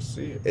I don't matchup.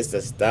 see it. It's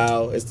the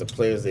style. It's the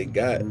players they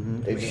got.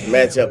 They just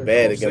match up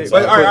bad against.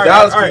 But all right,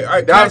 Dallas, all right. Dallas Can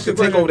I can ask take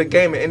you a over the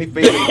game in any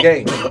phase of the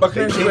game. But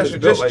can I ask you a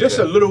question? Just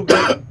a little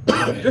bit.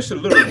 Just a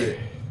little bit.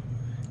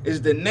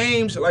 Is the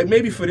names, like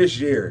maybe for this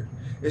year,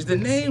 is the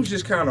names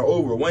just kind of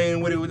overweighing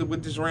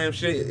with this Ram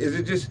shit? Is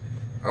it just,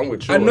 I'm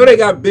with you. I know they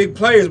got big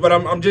players, but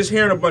I'm just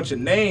hearing a bunch of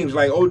names.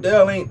 Like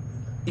Odell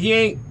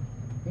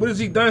what has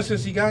he done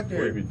since he got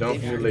there? Maybe done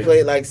for you We later.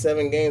 played like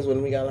 7 games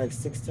when we got like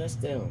 6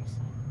 touchdowns.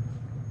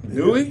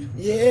 Do we?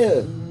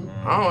 Yeah.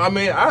 I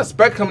mean, I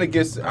expect him to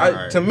get.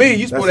 Alright. To me,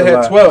 you supposed That's to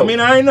a have lot. 12. I mean,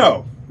 I ain't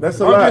know. That's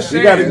a I'm lot. just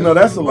You got to saying, know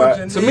that's a lot.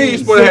 bunch of to me, you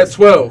names. supposed to have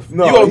 12.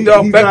 No, you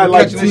Odell he's Beckham not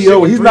like catching this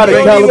T.O. shit He's for not three a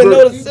You days. don't even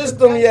caliber. know the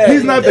system yet.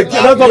 He's not the. It's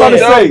That's what I'm about to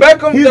Odell say.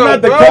 Beckham, He's though,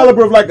 not the bro.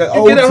 caliber of like an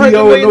You get $100 OTO and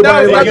million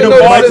nobody like like you a know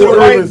Michael this is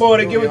right Irvin. for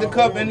to give it the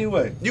cup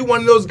anyway. You one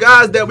of those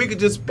guys that we could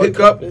just pick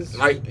up.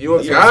 Like you're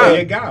a Yeah, so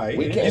your guy. guy.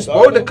 We yeah. can't You're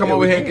supposed to Yeah, come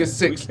over here and get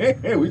 6. We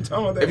talking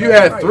about that. If you last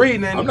had night. 3,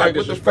 then I'm like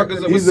not what the fuck is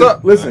disrespecting it? He's What's a,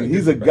 up? listen,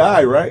 he's a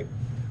guy, right?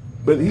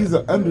 But he's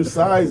an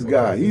undersized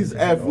guy. He's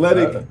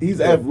athletic.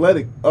 He's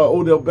athletic.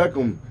 Odell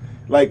Beckham.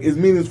 Like, it's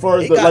mean as far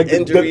as He the got like the,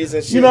 injuries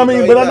and shit. you know what I You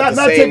mean? know, But he's I'm not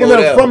not the same taking that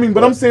Odell, from him.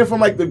 But but- I'm saying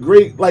from like the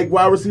great like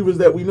wide receivers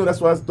that we know.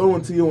 That's why I was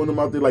throwing T.O. and them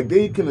out there. Like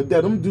they can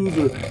adapt. Them dudes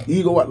are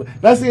ego.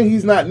 Not saying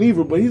he's not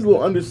neither, but he's a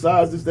little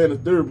undersized, this, that, and the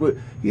third. But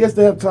he has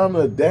to have time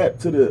to adapt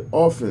to the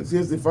offense. He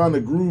has to find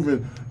the groove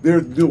and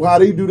how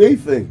they do their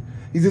thing.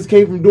 He just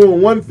came from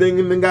doing one thing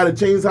and then got to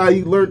change how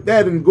he learned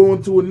that and go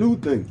into a new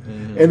thing.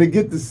 And to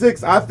get the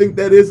 6, I think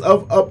that is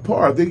up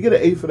par. They get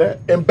an 8 for that.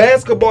 In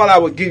basketball, I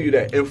would give you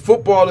that. In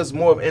football, it's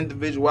more of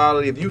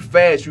individuality. If you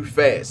fast, you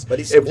fast. But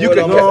if you scored could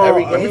almost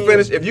every let me game.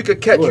 finish. If you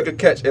could catch, you What? could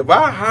catch. If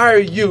I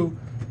hire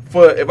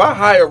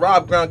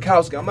Rob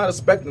Gronkowski, I'm not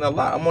expecting a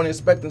lot. I'm only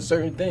expecting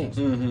certain things.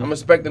 I'm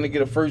expecting to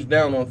get a first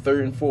down on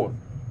 3rd and 4.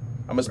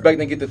 I'm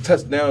expecting to get the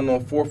touchdown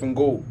on 4th and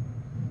goal.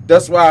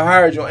 That's why I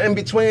hired you. In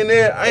between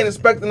there, I ain't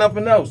expecting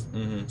nothing else.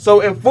 So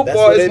in That's football,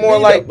 what it's it more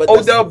be, like though, but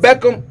Odell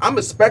Beckham. I'm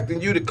expecting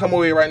you to come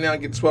over here right now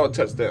and get 12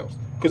 touchdowns.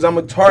 Because I'm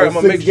a target. I'm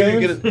Those going to make 6 sure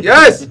you games? get it.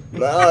 Yes.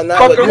 No, not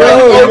Fuck with around.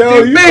 Cubs.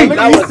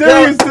 ODB. He's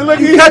serious. Look,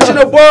 He catching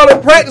the ball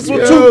in practice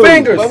with 2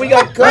 fingers. But we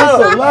got That's a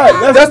Cubs.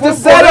 lot. That's the football.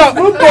 setup.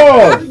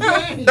 That's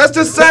football. That's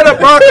the setup,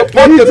 bro.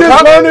 He just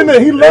learning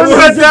it. He learning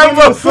What it. that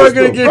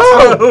motherfucker to get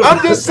Bro,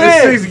 I'm just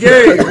saying. 6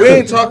 games. We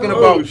ain't talking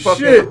about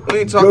fucking. shit. We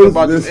ain't talking Goes,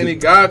 about just listen. any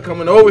guy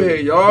coming over here,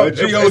 y'all. But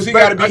G.O.'s, he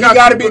gotta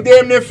be people-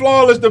 damn near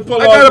flawless to pull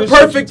I off got a this shit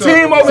perfect you talking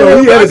team about. over So here.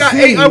 he had I a got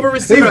C. 8 other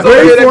His receivers over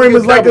here grade that for can him get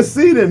is like a double.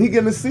 C. Then he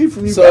getting a C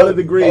from you So- out of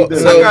the grade. oh,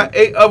 then. I got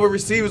 8 other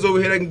receivers over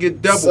here that can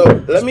get double. So,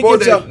 let me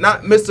Supposed get y'all- to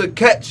not miss a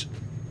catch.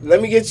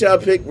 Let me get y'all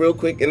pick real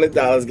quick in the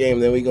Dallas game,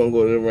 then we gonna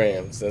go to the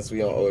Rams since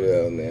we on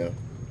Odell now.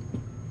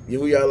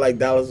 Who y'all like,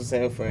 Dallas or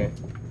San Fran?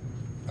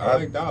 I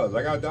like Dallas.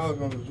 I got Dallas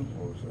on the Super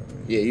Bowl. So.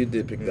 Yeah, you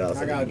did pick Dallas.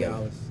 I got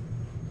Dallas.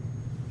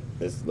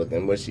 It's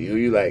looking mushy. Who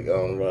you like,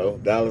 bro?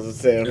 Dallas or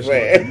San It's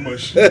Fran? looking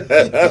mushy.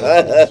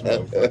 This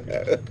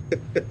motherfucker.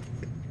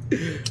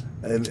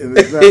 And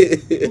it's not.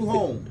 Who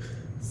home?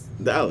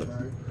 Dallas.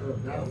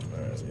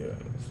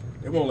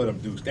 They won't let them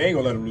do. They ain't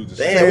gonna let them lose the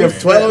Damn, San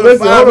it's Fran. 12 Listen, and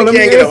 5. hold on, We let me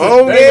can't get a answer.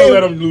 home They ain't gonna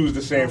let game. them lose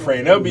to San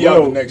Fran. They'll be Bro,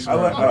 out the next I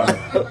like- round.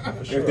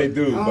 If they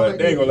do, but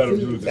they ain't gonna let them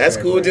lose. To That's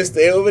San cool. Fran. Just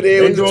stay over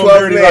there They with the doing 12th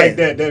dirty man. like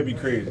that. That'd be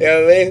crazy. You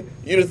know what I mean?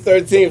 You the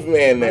 13th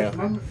man now.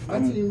 My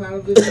team out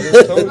of this.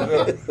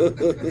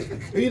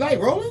 You like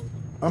rolling?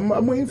 I'm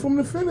waiting for him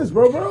to finish,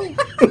 bro. The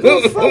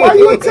fuck, why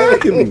you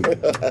attacking me?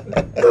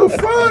 The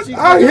fuck?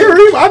 I hear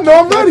him. I know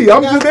I'm ready.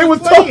 They was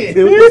talking.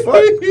 What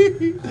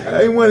the fuck?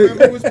 I ain't want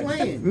Who was it.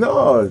 playing?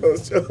 No,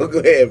 Go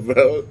ahead,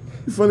 bro.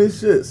 funny as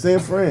shit. San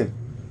Fran.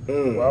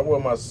 Well, I wore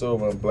my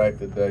silver and black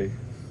today.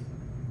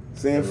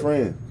 San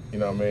Fran. You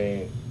know what I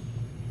mean?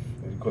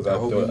 Because I I,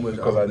 hope thought, you win.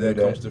 because I I hope knew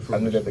that comes to that I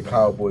knew that the fruition,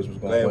 Cowboys was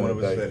going Glad to one win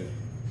of us said today. it.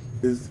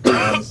 It's,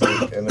 Honestly,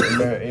 and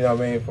you know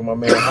what I mean, for my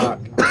man Hawk.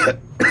 You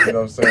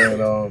know what I'm saying?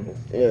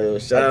 Yeah,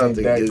 shout out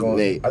to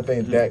Nate. I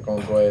think Dak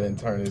gonna go ahead and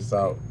turn this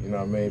out. You know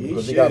what I mean? He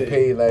Because he got should.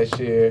 paid last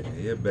year.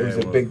 Yeah, There was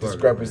a big motherfucker,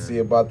 discrepancy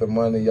man. about the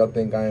money. Y'all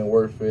think I ain't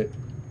worth it?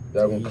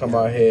 Y'all gonna come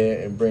out here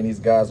and bring these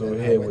guys over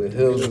here where the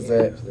hills is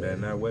at. Man,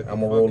 not wet the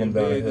I'ma roll them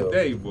fucking down the bed hill.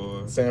 today,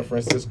 boy. San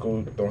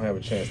Francisco don't have a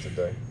chance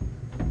today.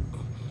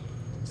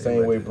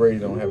 Same way Brady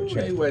don't have a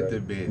chance They wet the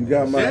today. bed. you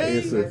got my Today?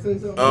 answer.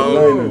 Um,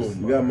 Niners.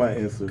 You got my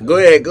answer. Go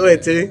ahead,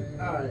 T.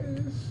 Alright,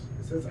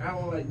 since I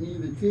don't like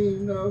neither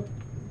team, though,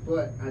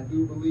 but I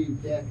do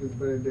believe Dak is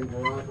better than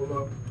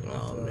Garoppolo.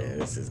 Oh man,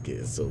 this is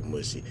getting so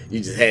mushy.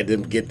 You just had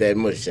them get that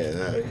mush in,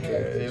 huh?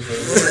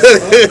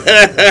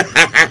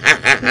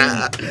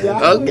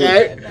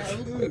 Okay.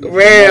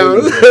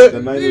 Rams.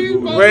 The Niners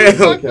will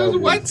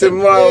Rams.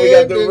 Tomorrow we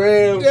got the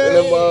Rams and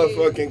the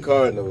motherfucking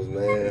Cardinals,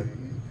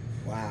 man.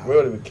 Wow.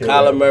 Really would kill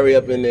Kyler that. Murray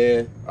up in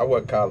there. I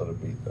want Kyler to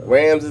beat that.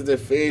 Rams is the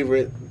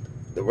favorite.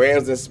 The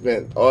Rams have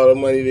spent all the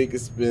money they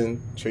could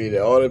spend, traded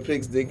all the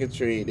picks they could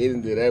trade. They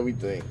done did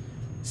everything.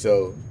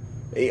 So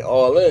they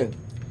all in.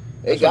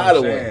 They That's what gotta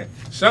I'm win. saying.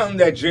 Something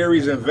that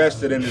Jerry's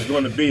invested in is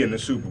going to be in the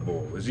Super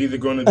Bowl. It's either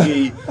going to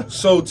be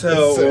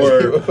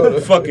Sotel or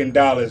fucking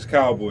Dallas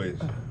Cowboys.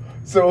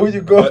 So who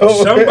you going But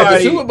over?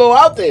 somebody- The Super Bowl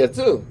out there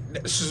too.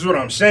 This is what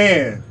I'm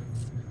saying.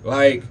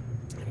 Like,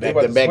 They Back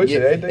about to to back switch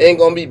years. it, ain't It they? ain't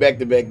gonna be back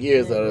to back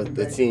years of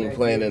the team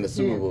playing in the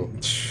Super Bowl.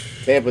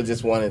 Tampa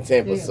just won in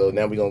Tampa, so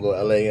now we gonna go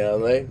LA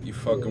and LA. you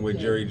fucking with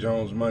Jerry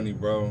Jones' money,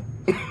 bro.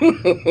 You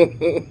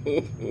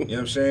know what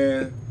I'm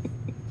saying?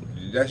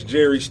 That's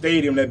Jerry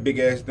Stadium, that big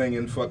ass thing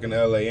in fucking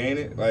LA, ain't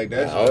it? Like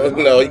that's. I don't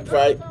know.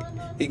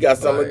 He got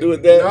something to do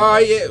with that. Nah,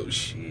 yeah.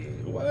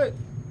 Shit. What?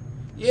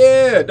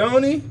 Yeah,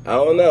 don't he? I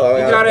don't know.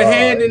 He got a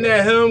hand in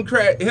that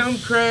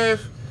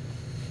Helmcraft.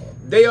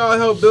 They all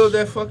helped build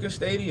that fucking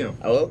stadium.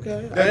 Oh, okay.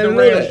 I That the didn't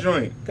know Rams that.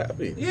 joint.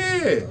 Copy.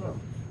 Yeah.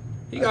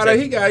 He got a I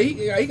mean,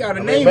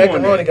 name on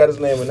Macaroni that. got his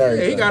name in Yeah,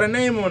 everything. he got a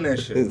name on that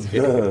shit. We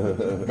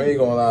ain't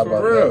gonna lie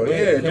about For real, that.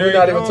 yeah, Can we Jerry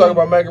not even Jones. talk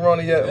about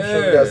macaroni yet? I'm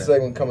sure we got a Yeah.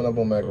 segment coming up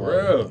on For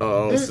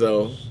macaroni. real.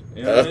 So,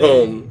 You know what I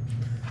mean?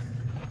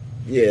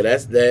 yeah,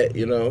 that's that.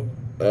 You know,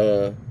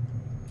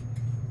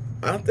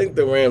 I think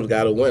the Rams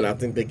gotta win. I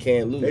think they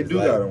can't lose. They do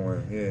Like, gotta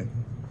win. Yeah,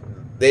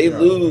 They Yeah.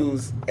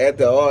 lose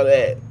after all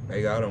that.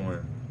 they gotta win.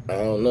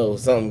 I don't know.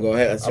 Something gonna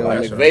happen. Sean like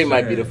McVay what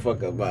might I'm be the saying.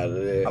 fuck up out of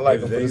there. I like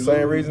him If for they the same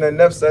lose- reason that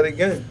Neff said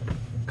again.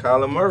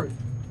 Kyler Murray.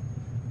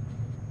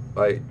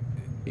 Like,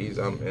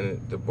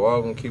 and the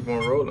ball gonna keep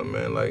on rolling,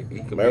 man. Like, he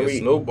could be a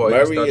snowball. He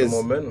can start the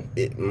momentum.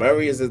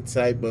 Murray is a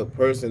type of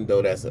person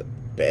though that's a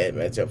bad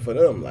matchup for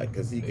them. Like,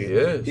 cause he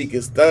Yes.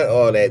 can stunt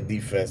all that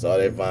defense, all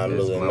that Von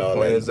That's Miller and my all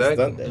point that.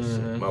 exactly. He can stunt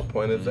that Mhm. shit. My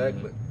point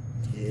exactly.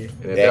 Yeah. And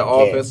if That that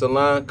can't. offensive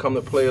line come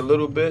to play a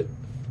little bit,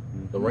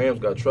 the Rams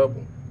got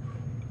trouble.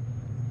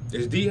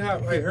 Is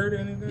D-Hop like hurt or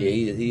anything? Yeah,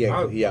 he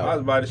I was out.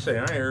 about to say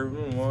I ain't heard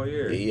from him all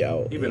year. Yeah, he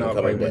out. He been He out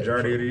coming like back.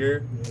 majority of the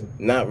year.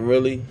 Not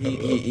really.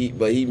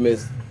 But he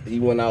missed. He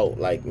went out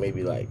like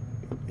maybe like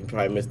he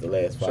probably missed the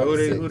last 5 So or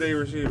 6. who they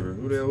receiver?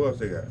 Who else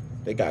they got?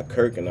 They got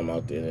Kirk and them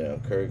out there now.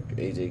 Kirk,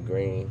 AJ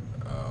Green.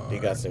 They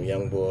got some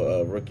young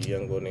boy, rookie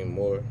young boy named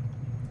Moore.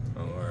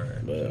 Oh, all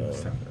right.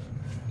 But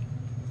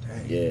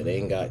Dang. yeah, they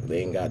ain't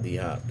got D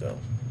Hop though.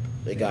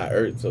 They got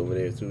Ertz over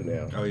there too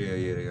now. Oh yeah,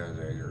 they got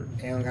Zach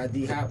Ertz. They don't got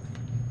D-Hop.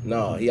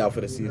 No, he out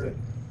for the season.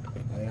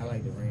 I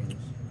like the Rams.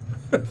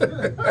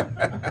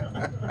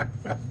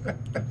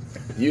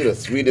 You the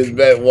sweetest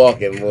bet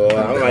walking, boy.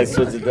 I might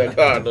switch to the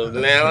Cardinals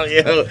now,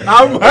 yo.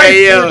 I might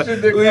Hey, yo. switch to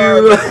the Who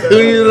Cardinals.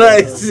 you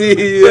like,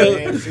 see,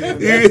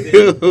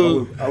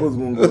 yo? I was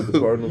gonna go with the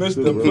Cardinals.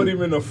 Mister too, bro. put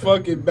him in the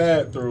fucking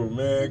bathroom,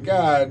 man.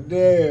 God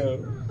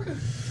damn.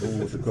 Going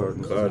with the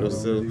Cardinals.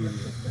 Cardinals too.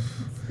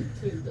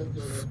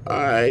 All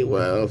right,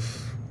 well,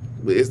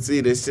 we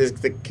see this shit's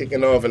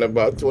kicking off in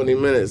about 20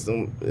 minutes.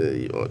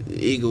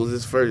 Eagles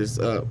is first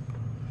up.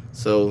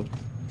 So,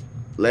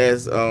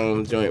 last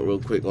joint real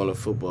quick on the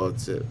football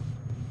tip.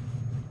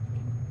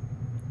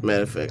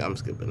 Matter of fact, I'm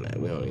skipping that.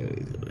 We don't even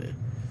need to do that.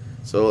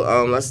 So,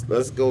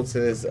 let's go to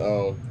this.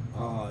 Oh,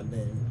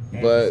 then.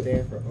 But-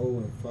 Stanford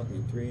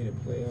 0-3 in the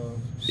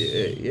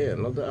playoffs. Yeah,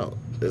 no doubt.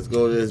 Let's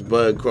go to this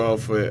Bud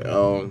Crawford.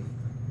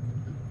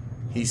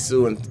 He's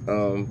suing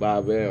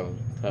Bob Arum,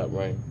 Top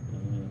Rank,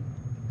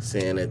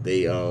 saying that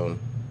they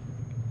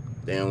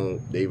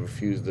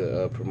refuse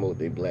to promote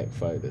their black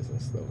fighters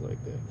and stuff like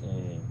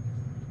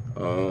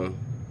that.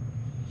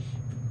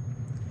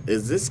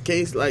 Is this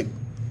case like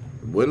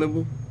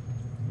winnable?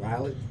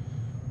 Violent.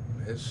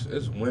 It's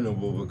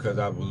winnable because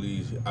I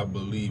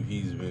believe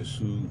he's been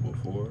sued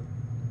before.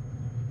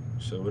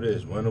 So it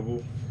is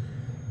winnable.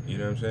 You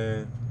know what I'm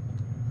saying?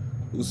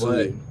 Who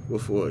sued him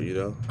before, you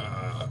know?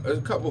 There's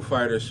a couple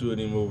fighters sued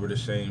him over the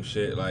same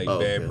shit, like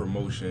bad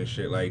promotion and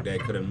shit like that.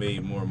 Could have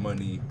made more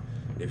money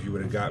if you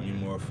would have got me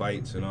more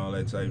fights and all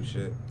that type of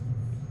shit.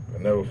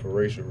 And never for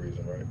racial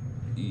reason, right?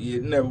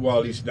 You never, well,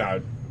 at least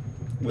not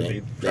what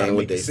they trying to what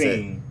make they it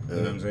seem. You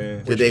know what I'm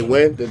saying? Did they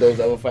win? Did those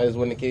other fighters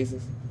win the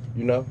cases?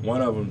 You know?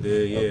 One of them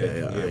did, yeah.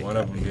 Okay, all right, one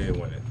of them did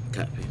win it.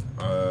 Copy.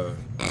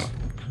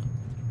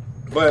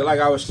 But like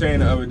I was saying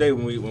the other day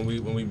when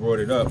we brought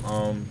it up,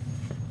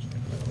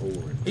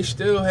 he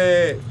still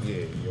had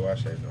you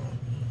watch that dog.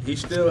 He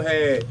still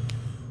had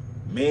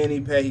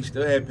Manny Pacquiao. He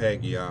still had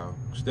Pacquiao.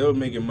 Still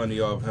making money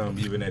off him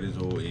even at his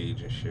old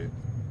age and shit.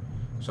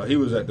 So he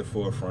was at the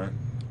forefront.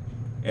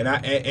 And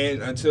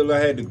and until I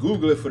had to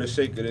Google it for the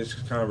sake of this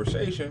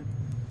conversation,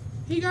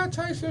 he got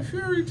Tyson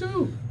Fury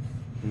too.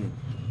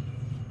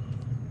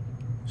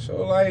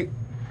 So like,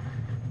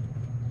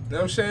 you know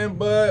what I'm saying,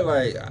 bud?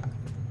 Like,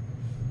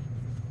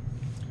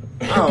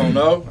 I don't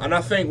know. And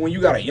I think when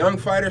you got a young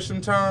fighter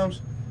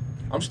sometimes,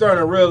 I'm starting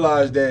to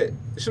realize that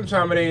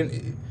sometimes it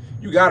ain't,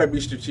 you got to be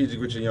strategic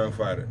with your young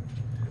fighter.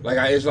 Like,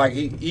 it's like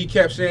he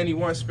kept saying he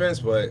wants Spence,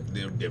 but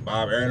did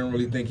Bob Arum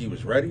really think he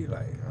was ready?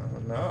 Like, I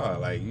don't know.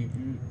 Like, you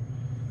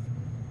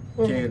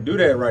can't do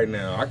that right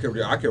now. I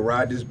could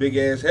ride this big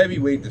ass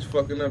heavyweight that's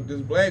fucking up this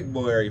black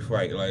boy every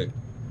fight. Like,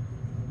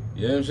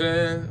 you know what I'm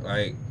saying?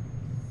 Like,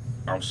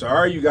 I'm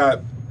sorry you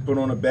got put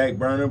on a back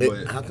burner,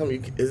 but How come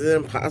is it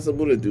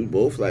impossible to do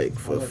both? Like,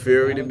 for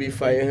Fury to be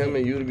fighting him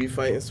and you to be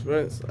fighting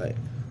Spence? Like,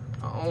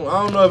 I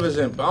don't know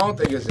if I don't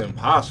think it's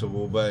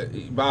impossible, but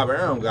Bob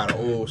Arum got an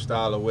old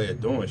style of way of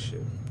doing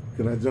shit.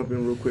 Can I jump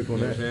in real quick on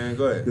You know what I'm that? saying?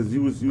 Go ahead. Because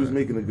you was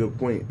making a good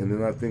point, and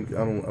then I think I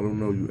don't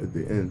know you at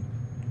the end,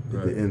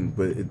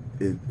 but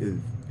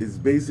it's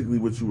basically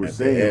what you were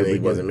saying. and he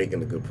like, wasn't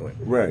making a good point.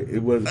 right.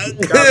 It was.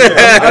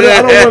 I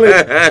don't want to.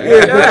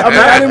 Yeah,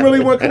 I didn't really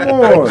want. Come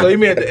on. So you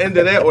mean at the end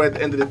of that or at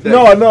the end of the day?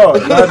 No, not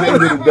at the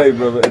end of the day,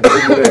 brother. At the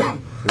end of that.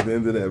 At the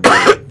end of that,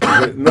 brother.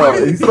 But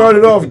no, he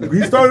started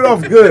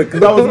off good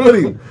because I was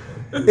with him.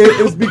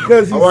 It's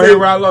because he I want to said, hear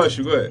where I lost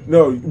you. Go ahead.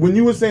 no, when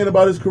you were saying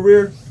about his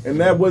career, and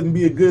that wouldn't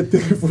be a good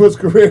thing for his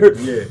career,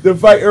 Yeah. to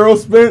fight Errol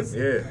Spence,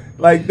 Yeah.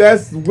 like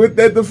that's what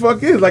that the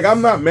fuck is. Like,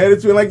 I'm not mad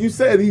at you. And like you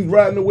said, he's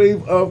riding the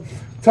wave of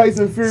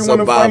Tyson Fury So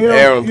want to Bob fight him.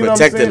 Arum You know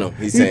what I'm protecting saying? him,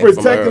 he's He's saying, from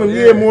protecting him,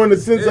 Errol. yeah, Yeah. more in the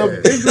sense of Yeah.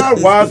 it's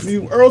not wise for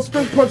you. Errol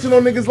Spence punching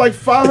on niggas like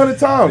 500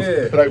 times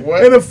Yeah. Like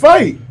what? in a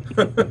fight.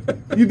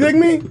 You dig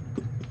me?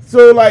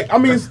 So like, I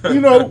mean,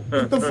 you know,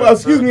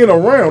 excuse me, in a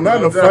round, not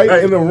in a fight,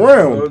 in a No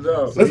round.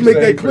 doubt. Let's you make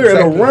saying that clear. In a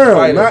protecting the round,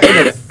 fighter. not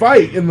in a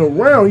fight. In the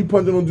round, he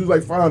punching on dudes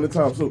like 500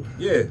 times. So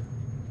Yeah.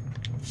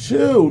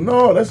 Chill.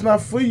 No, that's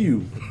not for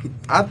you.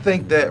 I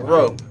think that,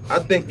 bro. I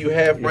think you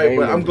have right,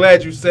 but aiming. I'm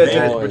glad you said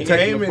that. Oh, Protecting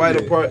the aiming fighter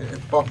it.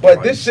 part.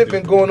 But this shit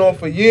been going on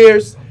for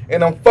years.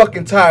 And I'm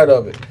fucking tired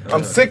of it.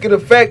 I'm sick of the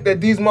fact that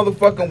these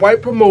motherfucking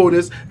white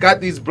promoters got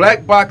these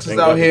black boxers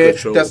Ain't out got the here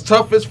control. that's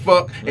tough as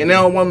fuck, and they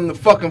don't want them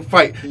to fucking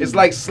fight. It's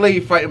like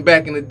slave fighting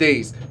back in the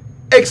days.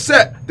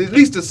 Except, at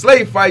least the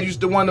slave fight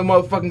used to want to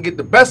motherfucking get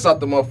the best out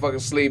the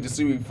motherfucking slave to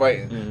see who he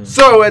fighting.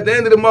 So, at the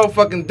end of the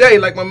motherfucking day,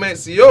 like my man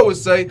CEO would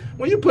say,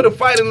 when you put a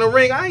fight in the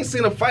ring, I ain't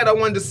seen a fight I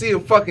wanted to see in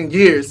fucking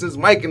years since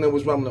Mike and them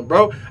was rumbling,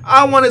 bro.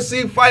 I want to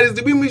see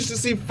fighters. We used to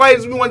see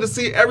fighters. We wanted to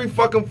see every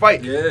fucking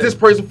fight. Yeah. This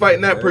person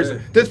fighting that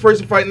person. This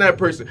person fighting that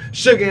person.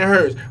 Sugar and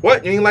hers.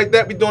 What? You ain't like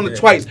that? We doing it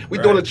twice. We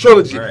doing a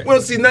trilogy. Right. We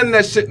don't see none of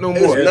that shit no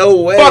There's more.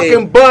 no way.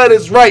 Fucking Bud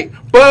is right.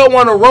 Bud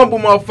want to rumble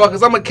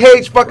motherfuckers. I'm a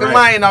cage fucking Right.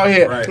 lion out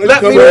here. Right.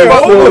 Let me So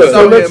fuck with us so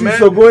out let here, you- man.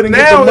 so go ahead and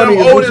get Now the money, I'm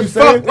is what old you as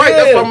fuck. saying? Right,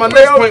 that's what my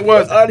next point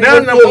was. Already Now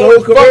I'm went through a old as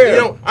whole fuck. career.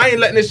 You know, I ain't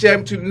letting this shit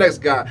happen to the next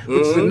guy,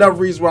 which is another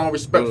reason why I don't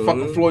respect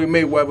fucking Floyd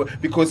Mayweather,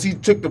 because he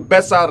took the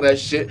best out of that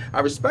shit. I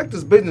respect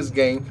his business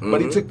game,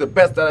 but he took the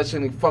best out of that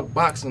shit and he fucked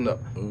boxing up.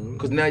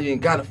 Because now you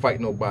ain't got to fight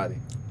nobody.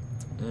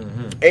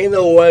 Ain't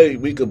no way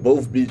we could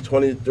both be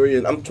 23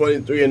 and I'm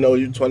 23 and 0,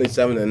 you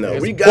 27 and 0.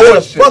 It's We gotta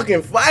bullshit.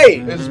 fucking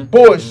fight. It's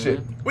bullshit.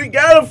 We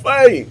gotta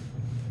fight.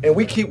 And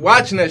we keep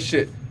watching that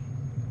shit.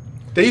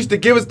 They used to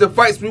give us the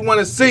fights we want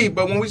to see,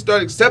 but when we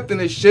start accepting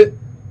this shit,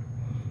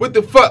 what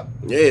the fuck?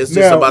 Yeah, it's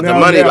just about the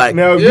money. Like,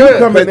 now yeah, you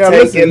coming, now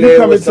Tank listen, in you there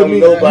coming with to some me,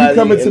 nobody, you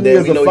coming to and me then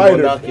as we a know you fighter.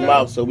 gonna knock him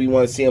out, so we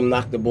want to see him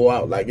knock the ball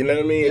out. Like, you know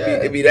what I mean?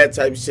 It be that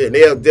type of shit.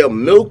 They'll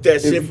milk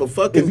that shit for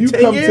fucking If you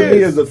 10 come years. to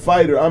me as a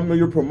fighter, I'm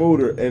your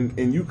promoter,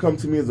 and you come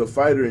to me as a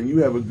fighter, and you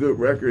have a good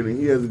record, and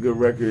he has a good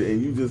record,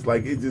 and you just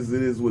like it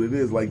is what it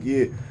is. Like,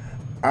 yeah,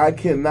 I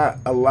cannot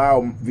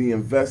allow the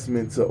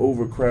investment to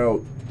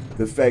overcrowd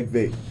the fact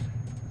that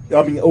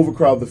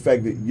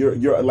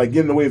you're like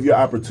getting in the way of your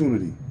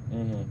opportunity.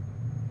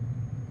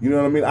 You know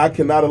what I mean? I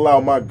cannot allow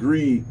my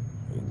greed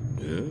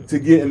to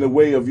get in the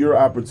way of your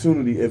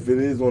opportunity if it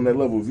is on that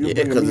level. If you're Yeah,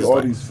 bringing 'cause me it's all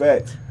like- these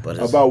facts but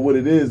it's- about what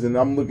it is, and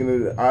I'm looking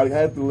at it, I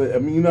have to let. I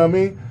mean, you know what I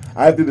mean?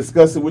 I have to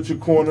discuss it with your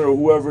corner or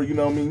whoever. You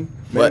know what I mean?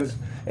 But-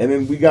 And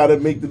then we got to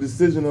make the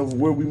decision of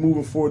where we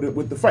moving forward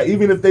with the fight.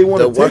 Even if they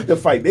want The to what? take the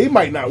fight, they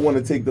might not want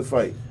to take the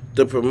fight.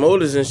 The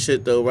promoters and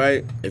shit though,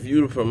 right? If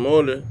you the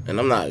promoter, and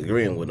I'm not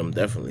agreeing with them,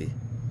 definitely.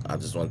 I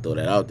just want to throw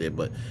that out there.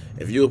 But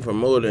if you're a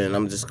promoter, and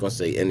I'm just gonna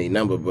say any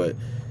number, but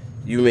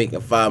you making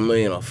 $5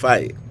 million a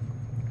fight,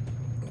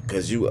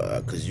 cause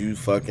you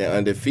fucking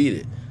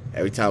undefeated.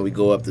 Every time we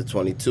go up to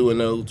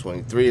 22-0,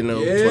 23-0,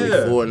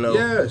 24-0,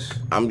 Yes.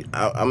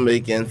 I'm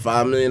making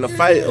 $5 million a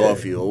fight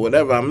off you, or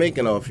whatever I'm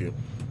making off you.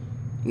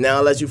 Now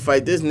unless you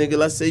fight this nigga,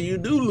 let's say you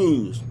do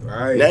lose.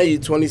 Right. Now you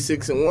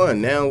 26-1.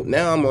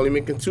 Now I'm only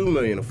making $2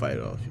 million a fight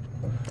off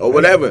you, or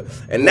whatever.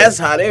 And that's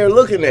how they're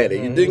looking at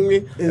it. You dig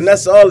me? And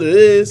that's all it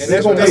is. And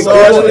that's what That's they- all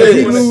that's it what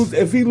is.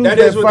 If he loses That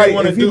that is what fight, they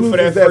want to if he do for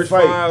that loses that first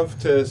fight, 5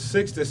 to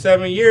 6 to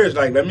 7 years.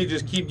 Like, let me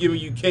just keep giving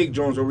you cake,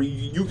 Jones, or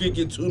you can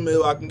get 2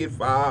 mil, I can get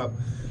 5.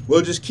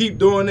 We'll just keep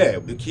doing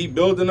that. We keep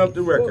building up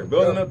the record,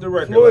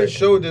 Floyd Like,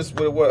 showed this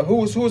with what?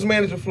 Who's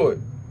managing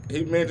Floyd?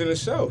 he managing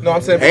himself. No,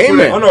 I'm saying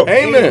Heyman. Oh no,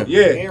 Heyman.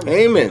 Yeah.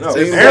 Heyman. No,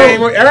 Say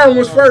Aaron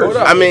was first. Hold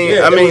up. I mean, Yeah,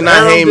 I it mean, was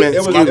not Aaron, Heyman. It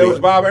Excuse was me.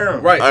 Bob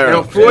Aaron. Right. Aaron.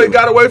 Now Floyd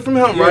got away from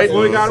him, Yeah, right?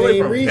 Floyd got away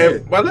from him.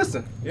 And, well,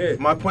 listen. Yeah.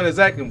 My point is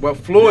exactly. Well,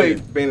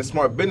 Floyd, being a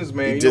smart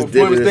businessman, He you know, just Floyd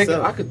did was it thinking,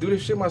 himself. I could do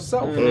this shit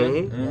myself.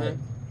 Mhm.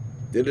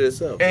 Did it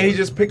itself. And he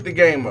just picked the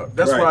game up.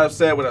 That's Right. why I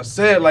said what I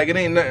said. Like, it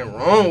ain't nothing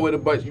wrong with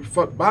it, but you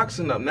fuck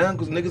boxing up now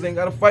because niggas ain't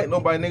got to fight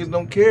nobody. Niggas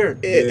don't care.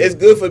 It's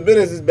good for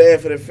business. It's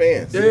bad for the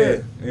fans. Yeah.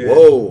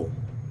 Whoa.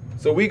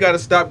 So we got to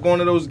stop going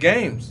to those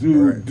games.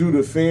 do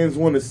the fans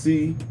want to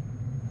see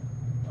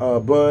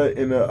Bud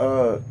in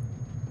a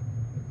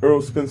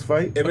Earl Spence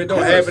fight? If it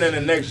don't happen in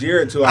the next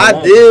year or two, I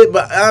won't. did,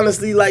 but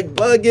honestly, like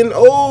Bud getting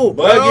old,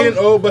 bro. Bud getting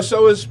old, but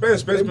so is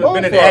Spence. Spence both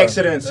been in are.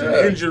 accidents and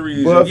Yeah.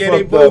 injuries. Bud And yeah, they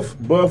fucked both.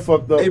 up. Bud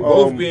fucked up. they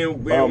both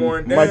being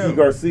worn down. Mikey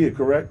Garcia,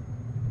 correct?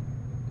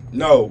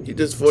 No, He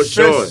just for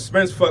Sean.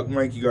 Spence fucked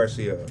Mikey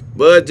Garcia.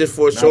 Bud just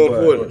for Sean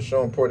Bud. Porter.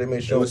 Sean Porter, they made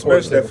It Sean was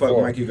Porter Spence that take a fucked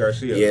fall. Mikey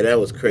Garcia. Yeah, that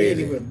was He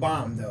crazy. was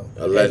bomb though.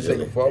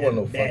 Allegedly. I wasn't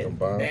no fucking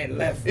bomb. That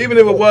left. Even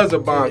if it was a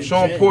bomb,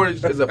 Sean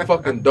Porter is a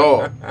fucking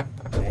dog.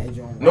 that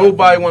joint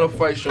Nobody want to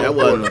fight Sean That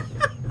Porter. wasn't.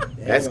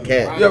 That's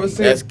cat. You ever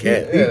seen? That's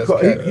cat. Yeah, that's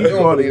caught- cat. he You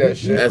don't caught believe it. that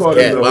He shit. That's caught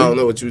cat. it, Well, I though. don't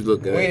know what you was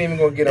looking We ain't at. even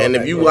gonna get on And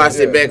that if you yet. watch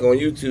Yeah. it back on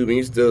YouTube and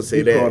you still say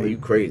He that, caught it. you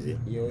crazy.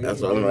 That's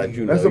what I'm like.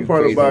 You That's know, a you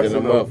part of crazy than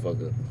a boxing, though.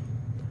 motherfucker.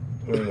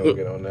 We ain't gonna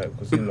get on that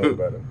because he know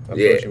better. I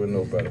Yeah. thought you would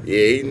know better.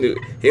 Yeah, he knew.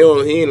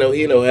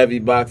 He no heavy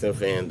boxing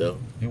fan though.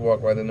 You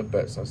walk right in the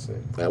bets, I say.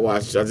 I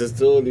just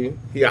told you.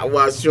 I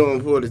watched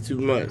Sean Porter too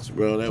much,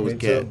 bro. That was Me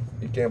cat. too.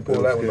 You can't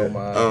pull that one on my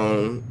eye.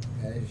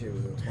 That shit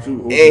was a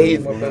Too old.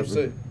 And What I'm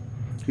saying?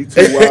 He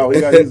too wild.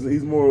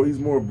 He's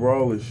more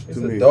brawlish He's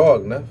to a me.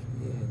 dog, Neff.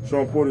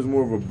 Sean Porter's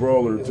more of a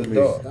brawler to me.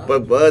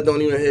 But Bud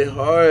don't even hit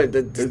hard to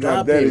It's not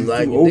stop that him. he's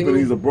Like, too you open. think-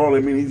 He's a brawler.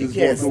 I mean, he You just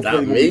can't wants to stop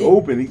play to me. be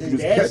open. He His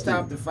was dad catching.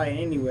 stopped the fight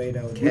anyway,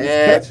 though. He was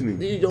catching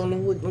him. You don't know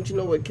what? Don't you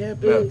know what cap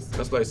Yeah, is?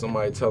 that's like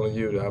somebody telling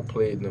you that I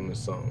played them in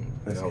something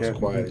and That's I was capping,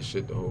 quiet man. as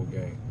shit the whole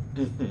game.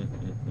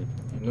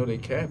 You know they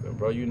capping,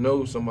 bro. You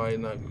know somebody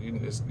not.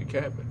 It's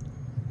capping.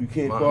 You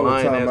can't My call a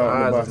lying ass timeout in a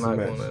eyes is boxing not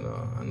match.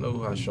 gonna. I know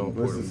how Sean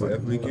Porter Unless fight.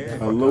 Definitely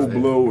can. a low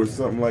blow or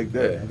something like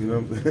that. You know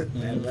what I'm saying?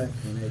 That left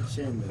and that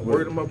chin. though.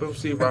 Word him up and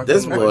see if I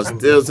This can- boy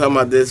still talking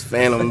about this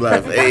Phantom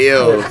left. Hey It's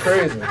yo,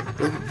 crazy.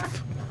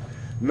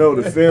 No,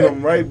 the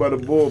Phantom right by the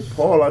boy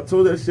Paul. I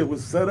told that shit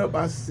was set up.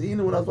 I seen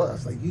it when I was watching. I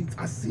was like,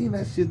 I seen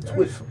that shit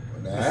twitch.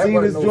 I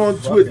seen this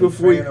joint twitch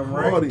before he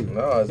caught him.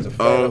 No, it's the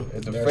Phantom.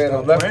 It's the That's Phantom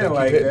not left playing that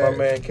like hit my that.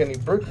 man Kenny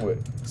Brick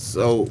with.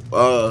 so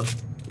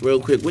real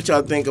quick, what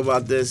y'all think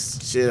about this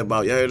shit?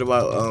 About y'all heard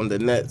about the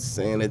Nets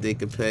saying that they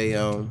could pay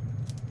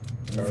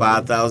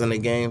 $5,000 a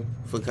game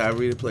for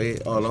Kyrie to play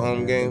all the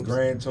home The games?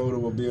 grand total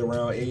will be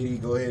around 80.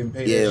 Go ahead and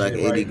pay Yeah, that like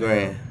shit 80 right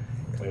grand.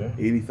 Yeah.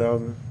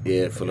 80,000.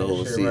 Yeah, for the That whole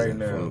shit season right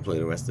now. for him to play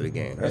the rest of the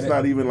game. That's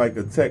not even like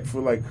a tech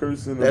for like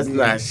cursing. or That's being-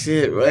 not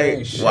shit, right?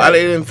 ain't shit. Why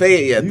they didn't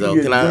pay it yet You though?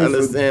 get Can I done for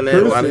understand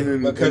that? Why cursing they,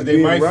 and- Because and they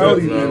being might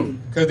rowdy, feel man.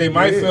 because they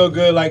might Yeah. feel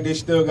good like they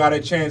still got a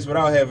chance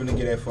without having to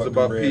get that It's fucking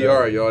about bread PR,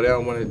 up. y'all. They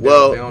don't want to.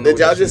 well, did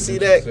y'all just see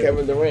that?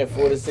 Kevin Durant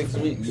 4 to 6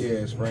 weeks.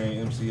 Yeah,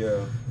 sprain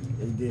MCL.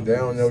 They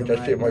don't know what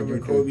that shit might do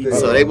to the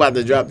So they about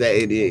to drop that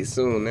 88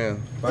 soon now.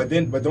 But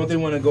don't they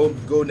want to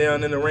go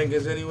down in the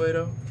rankings anyway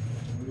though?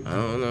 I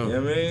don't know. You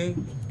know what I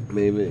mean?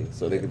 Maybe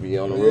so they could be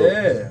on the road.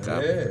 Yeah,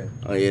 Top. yeah.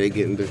 Oh yeah, they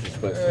getting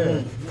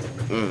disrespectful.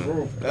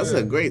 Yeah. That's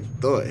a great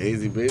thought,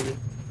 Hazy baby.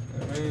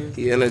 I mean,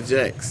 He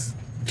interjects.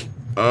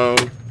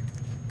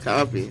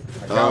 Copy.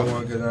 I got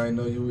one because I didn't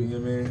know you. You know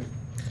what I mean?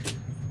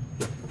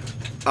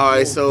 All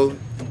right, so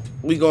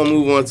we gonna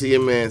move on to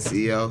your man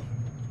CEO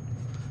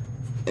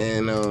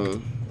and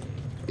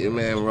your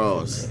man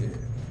Ross.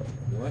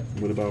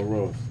 What about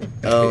Ross?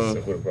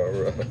 What about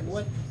Ross?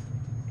 What?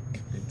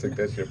 He took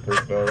that shit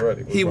personal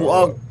already. What He about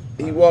walked.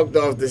 He walked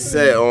off the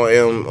set on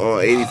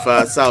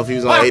 85 South. He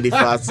was on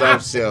 85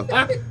 South show.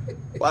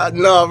 Why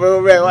no,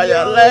 real rap? Why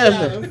y'all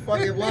laughing? I'm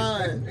fucking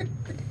lying.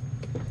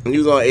 He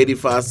was on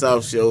 85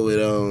 South show with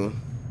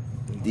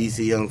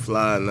DC Young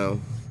Fly now.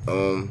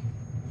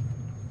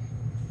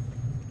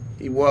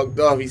 He walked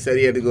off. He said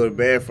he had to go to the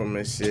bathroom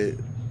and shit.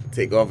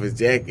 Take off his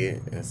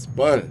jacket and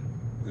spun.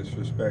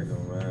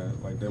 Disrespectful,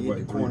 man. Like that Eat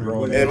wasn't the three corner,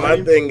 grown. but- And ass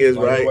my thing is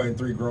like, right. There wasn't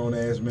three grown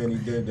ass men. He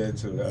did that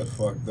too. That's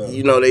fucked up.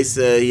 You know, they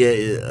said he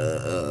had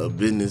a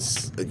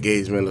business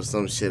engagement or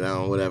some shit. I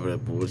don't know, whatever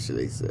that bullshit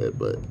they said.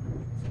 But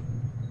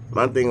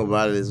my thing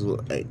about it is,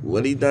 like,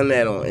 would he done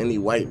that on any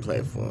white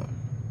platform?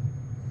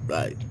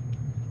 Like,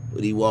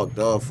 would he walked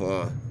off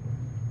on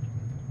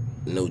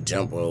no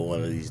jumper or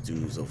one of these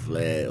dudes or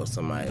flag or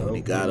somebody? When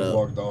he got up,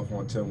 walked off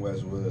on Tim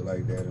Westwood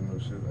like that and no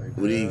shit like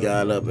that. when he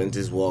got up and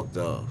just walked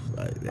off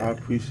like I that.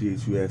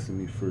 appreciate you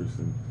asking me first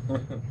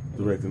and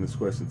directing this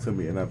question to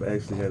me, and I've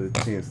actually had a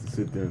chance to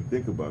sit there and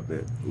think about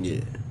that.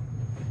 Yeah.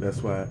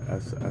 That's why I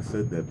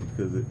said that,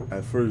 because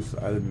at first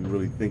I didn't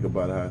really think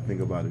about how I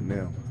think about it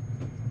now.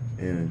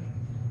 And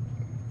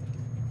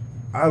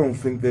I don't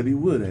think that he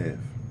would have.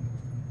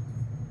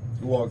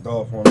 He walked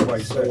off on the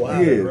right side.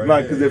 Yeah,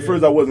 like, because at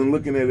first I wasn't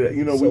looking at it,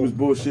 you know, we was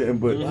bullshitting,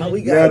 but Why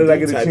we now gotta that I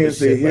do get a type chance of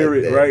to shit hear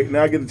like it, that? right?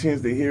 Now I get a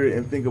chance to hear it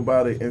and think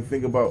about it and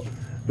think about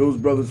those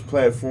brothers'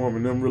 platform,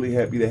 and I'm really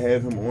happy to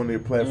have him on their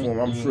platform.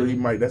 I'm sure he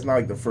might, that's not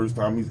like the first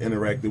time he's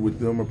interacted with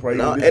them or probably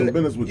No, even did some and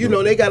business with you them.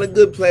 know they got a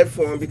good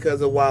platform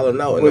because of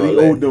Wildin' Out and But all he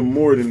that. owed them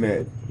more than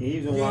that. He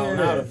even wilding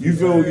out a You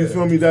few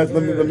feel me? That's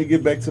let me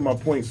get back to my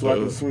point so I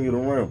can Mhm. swing it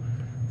around.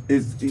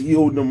 He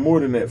owed them more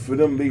than that. For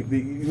them, they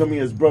you know what I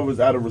mean, as brothers,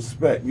 out of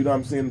respect. You know what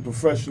I'm saying?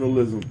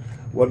 Professionalism.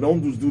 Well,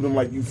 don't just do them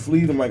like you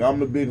flee them like I'm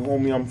the big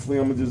homie. I'm flee.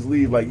 I'm gonna just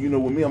leave. Like, you know,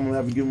 with me, I'm gonna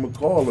have to give him a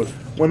call. Or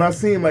when I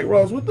see him, like,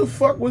 Ross, what the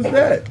fuck was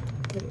that?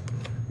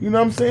 You know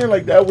what I'm saying?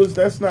 Like,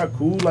 that's not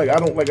cool. Like, I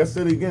don't, like I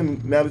said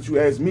again, now that you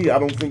asked me, I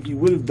don't think he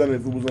would have done it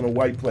if it was on a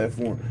white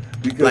platform.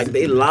 Because Like,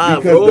 they live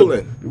because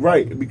rolling.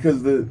 right,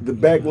 because the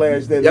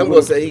backlash that Young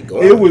boy say he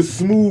going. it was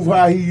smooth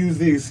how he used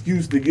the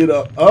excuse to get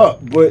up,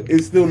 but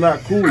it's still not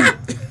cool.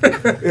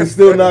 It's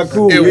still not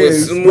cool. It yeah,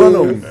 was he spun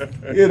smooth.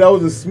 him. Yeah, that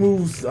was a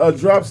smooth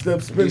drop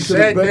step spin He to the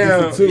sat back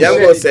down. too. Young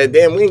boy said,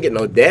 "Damn, we ain't get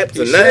no daps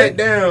He or sat nothing."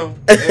 down.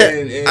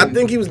 And I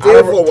think he was I there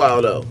don't- for a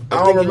while though. I I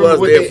don't think he remember was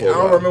what there they. for I a don't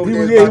while. remember what He they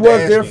was- was yeah, about he to was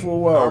ask there him. for a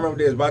while. I don't remember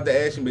they was about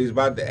to ask him, but he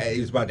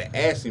was about to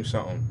ask him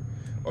something,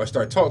 or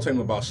start talking to him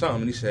about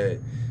something. And he said,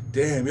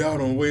 "Damn, y'all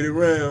don't wait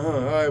around, huh?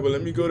 All right, well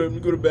let me go to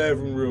the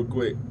bathroom real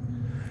quick."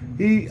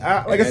 Like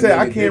I And said,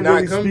 I nigga did can't not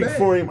really come speak back.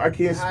 for him. I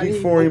can't How speak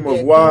he for him booked of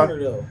that why. corner,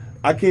 though?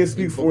 I can't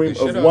speak booked for the him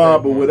shit of out why, that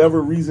but corner.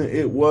 whatever reason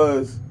it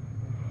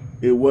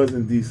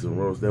wasn't decent,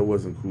 Rose. That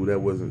wasn't cool. That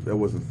wasn't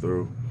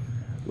thorough.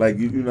 Like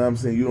you know what I'm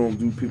saying? You don't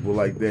do people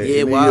like that.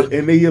 Yeah, and why?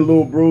 They your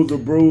little bros or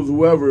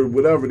whoever,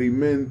 whatever. They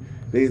men,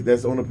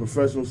 that's on the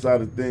professional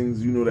side of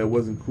things. You know that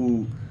wasn't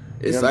cool.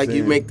 It's what like I'm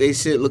you saying? make they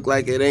shit look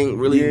like it ain't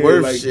really Yeah,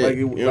 worth like, shit. Like,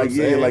 you know what I'm yeah,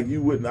 saying? like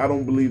you wouldn't. I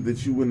don't believe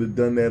that you wouldn't have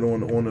done that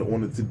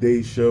on the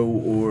Today Show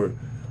or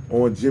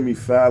on Jimmy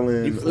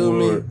Fallon You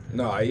feel or me?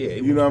 No, yeah.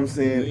 you know what I'm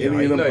saying. Yeah, Any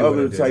you of them know he other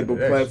wouldn't have type did of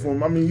that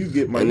platform. I mean, you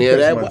get my And you yeah, catch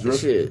that my wa- drift.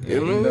 shit. Yeah,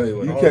 You you know? know he You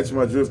wouldn't. catch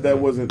my drift. That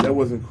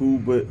wasn't cool.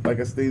 But like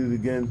I stated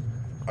again,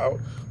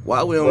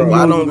 Why we Bro, don't? Why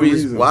those are don't the we?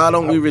 reasons. Why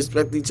don't we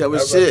respect each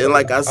other's I was shit? And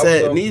like I about to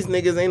said, say, and these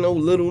niggas ain't no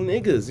little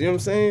niggas. You know what I'm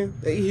saying?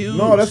 They huge.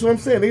 no, that's what I'm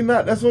saying. They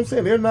not. That's what I'm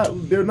saying. They're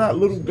not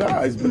little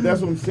guys. But that's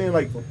what I'm saying.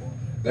 Like,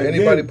 Did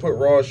anybody put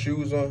Raw's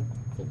shoes on?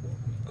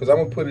 Because I'm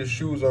going to put his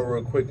shoes on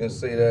real quick and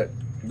say that.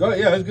 Go ahead.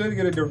 Yeah, it's good to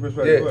get a different Yeah,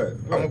 perspective. Go I'm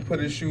ahead. going to put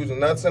his shoes on.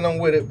 Not saying I'm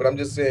with it, but I'm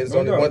just saying it's No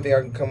only doubt. one thing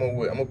I can come up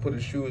with. I'm going to put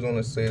his shoes on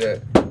and say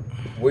that.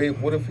 Wait,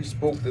 what if he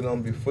spoke to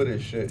them before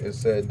this shit and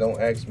said,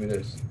 don't ask me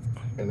this?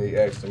 And they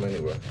asked him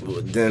anyway.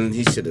 Well, then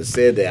he should have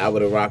said that. I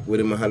would have rocked with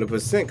him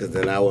 100% because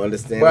then I would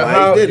understand But why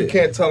how he did you it.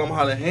 can't tell them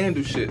how to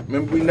handle shit.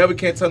 Remember, we never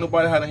can't tell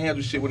nobody how to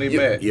handle shit when they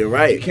mad. You're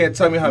right. You can't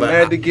tell me how But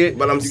mad to get.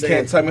 but I'm you saying-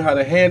 can't tell me how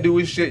to handle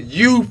this shit.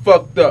 You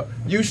fucked up.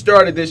 You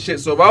started this shit.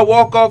 So if I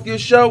walk off your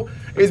show,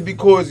 it's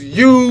because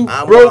you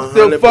I'm broke the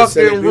 100%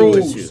 fucking agree with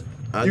rules. you.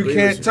 I You agree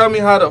can't with you. tell me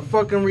how to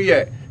fucking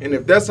react. And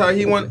if that's how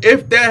he want,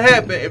 if that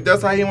happened, if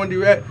that's how he want to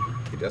react,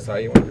 if that's how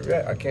he want to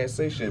react, I can't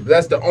say shit. But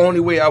that's the only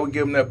way I would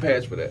give him that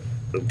pass for that.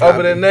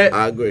 Other than that,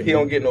 I agree. he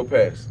don't get no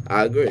pass.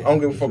 I agree. I don't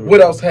give a fuck what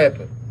else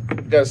happened. You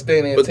gotta stay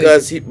there and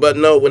Because take it. but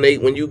no, when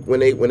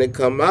it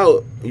come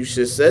out, you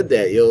should said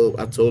that. Yo,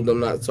 I told them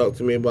not to talk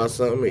to me about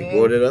something. He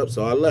brought it up,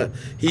 so I left.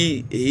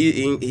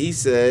 He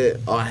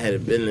said, oh, I had a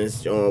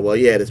business joint. Well,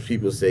 he had his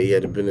people say he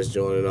had a business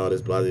joint and all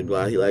this blah blah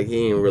blah.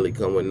 He ain't really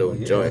come with no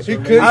joint. He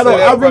could I say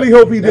that, really but-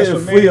 hope he That's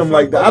didn't what free made him it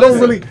like that. fuck I don't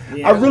up. really,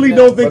 Yeah, I really but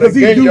don't think but because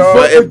he again, do y'all-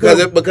 fuck with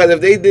them. Because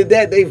if they did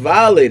that, they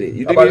violated.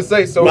 You I'm about to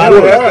say, so he Right.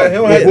 don't have to, he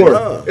don't have Before.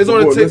 to, it's on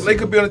the Before, tip, listen. they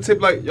could be on the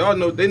tip like, y'all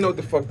know, they know what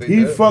the fuck they He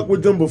did. fucked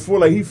with them before,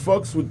 like he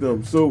fucks with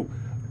them. So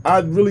I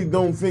really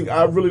don't think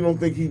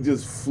he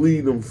just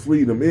fleed them.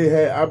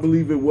 I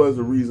believe it was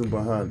a reason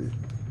behind it.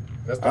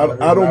 That's the I only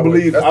don't reason would-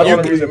 believe- That's I the don't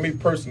only reason, believe- me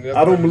personally. that's I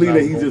the don't only believe that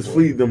reason he I would just vote for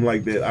it. fleed them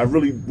like that. I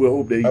really would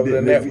hope that he Other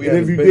didn't. than that, we had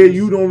And if you his did,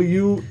 business. only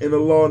you and the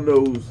law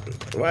knows.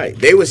 Right.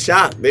 They was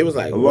shocked. They was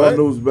like, The law what?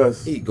 knows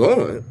best. He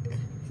going.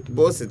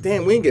 Boy said,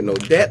 damn, we ain't get no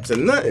depths or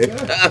nothing.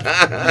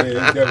 Yeah, he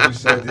definitely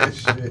said this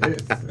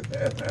shit.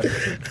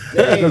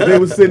 Because they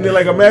was sitting there,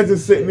 like, imagine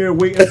sitting there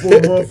waiting for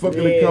a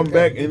motherfucker to come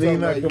back and they they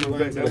not coming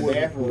back. That wasn't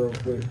bathroom cool. real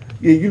quick.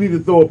 Yeah, you need to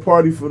throw a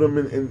party for them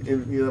and you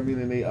know what I mean,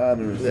 in their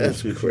honor and some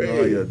That's shit. crazy. You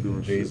know how y'all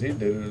doing shit. Jay-Z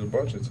did it a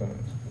bunch of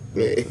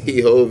times.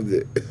 He hoved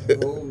it.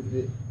 Hold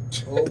it.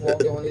 Hold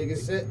walk on niggas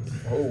set.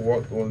 Whole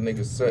walked on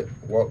niggas set,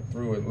 walked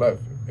through and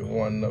left. There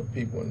wasn't enough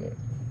people in there.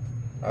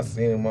 I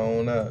seen it in my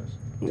own eyes.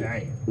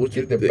 Damn. What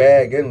you Get the think?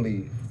 bag and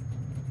leave.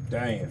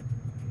 Damn.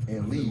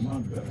 And leave.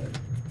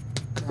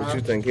 What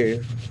you think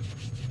here?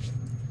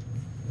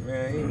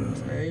 Man,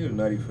 he was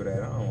nutty for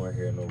that. I don't want to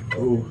hear no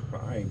Ooh.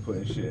 fucking. I ain't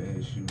putting shit in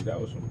his shoes. That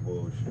was some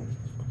bullshit.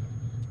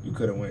 You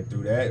could have went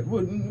through that.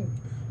 You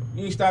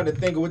ain't started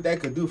to think of what that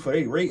could do for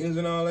their ratings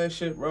and all that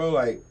shit, bro.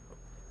 Like,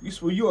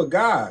 you a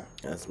guy.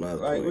 That's my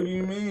Like, point. what do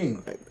you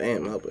mean? Like,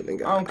 damn, help it.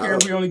 Nigga. I don't care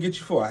if we only get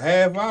you for a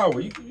half hour.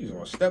 You just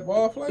gonna step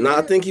off like No, I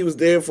that? think he was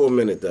there for a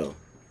minute though.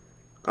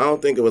 I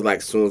don't think it was like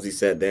as soon as he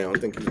sat down. I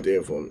think he was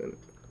there for a minute.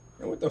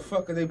 And what the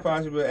fuck could they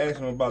possibly ask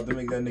him about to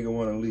make that nigga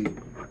want to leave?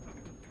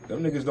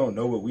 Them niggas don't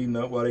know what we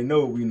know. Well, they know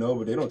what we know,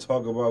 but they don't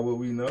talk about what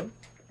we know.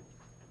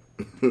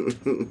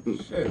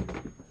 Shit,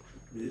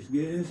 It's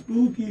getting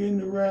spooky in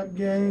the rap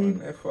game.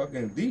 that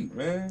fucking deep,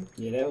 man.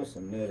 Yeah, that was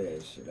some nut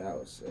ass shit. I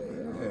would say.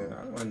 Yeah,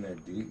 I wasn't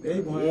that deep. They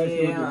gonna ask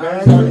you what the Yeah, I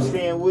bag don't is.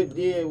 understand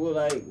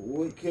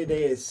what could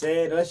they have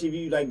said. Unless if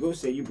you like go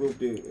say you broke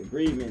the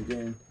agreement,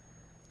 then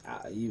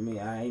I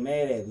ain't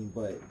mad at him.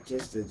 But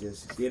just to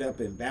get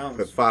up and Put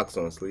bounce Fox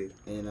on sleeve.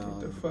 and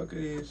What the fuck it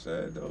is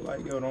said though?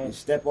 Like, yo, and don't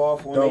step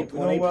off on Don't-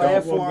 they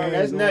platform.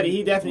 That's nutty.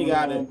 He definitely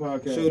gotta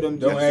show them.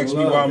 ask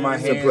me why my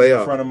It's a hands playoff.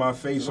 in front of my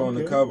face on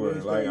the Okay, cover.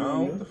 yeah, Like, I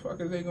don't. yeah. What the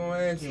fuck is they gonna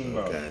ask me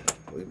about? Okay.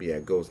 We'll be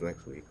at Ghost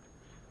next week.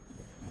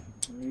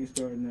 We ain't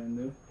starting nothing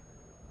new.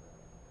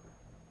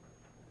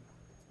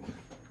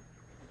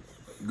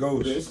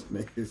 Ghost,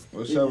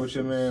 what's up with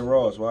your man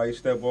Ross? Why he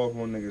step off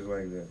on niggas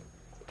like that?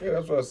 Yeah,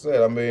 that's what I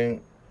said. I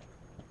mean,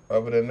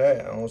 other than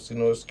that, I don't see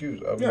no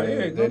excuse. I mean,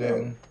 they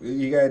didn't.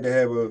 You got to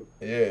have a.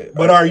 Yeah.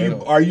 But are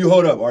you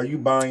hold up? Are you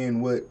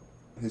buying what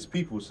his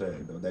people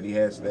said though? That he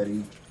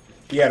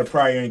had a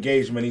prior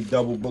engagement, he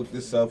double booked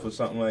himself or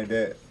something like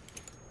that.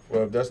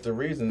 Well, if that's the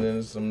reason, then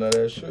it's some nut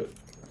ass shit.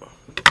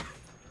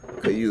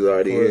 Cause you was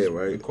already Because- here,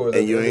 right? because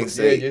And you of- ain't yeah,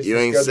 say your you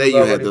ain't schedule's say you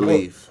had already to booked.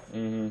 leave.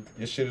 Mm-hmm.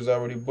 Your shit is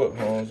already booked,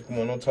 Holmes. Come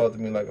on, don't talk to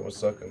me like I'm a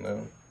sucker now.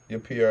 Your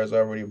PR is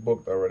already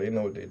booked already. They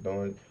know what they're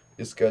doing.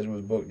 Your schedule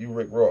is booked. You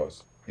Rick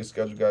Ross. Your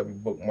schedule got to be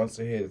booked months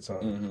ahead of time.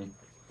 Mm-hmm. You know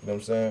what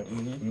I'm saying?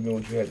 Mhm. You knew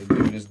what you had to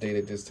do this date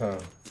at this time.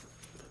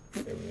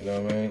 You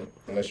know what I mean?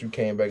 Unless you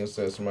came back and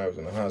said somebody was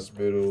in the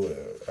hospital,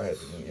 I had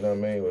to, you know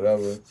what I mean?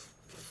 Whatever.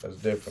 That's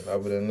different.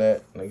 Other than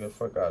that, nigga,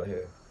 fuck out of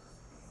here.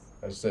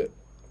 That's it.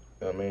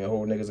 You know what I mean?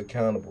 Hold niggas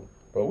accountable.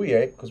 But we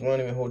ain't, because we don't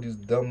even hold these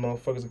dumb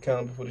motherfuckers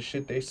accountable for the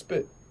shit they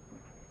spit.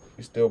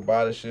 We still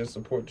buy the shit and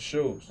support the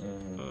shows.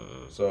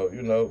 So,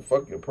 you know,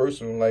 fuck your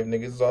personal life,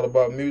 niggas. It's all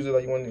about music.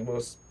 Like, you want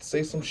to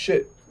say some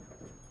shit.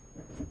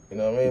 You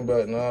know what I mean?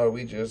 But, nah,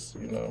 we just,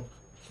 you know,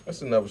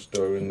 that's another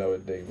story, another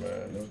day,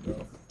 man. No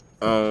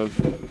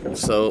doubt.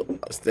 So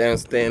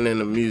staying in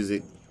the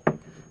music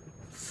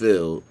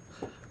field,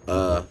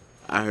 I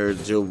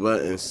heard Joe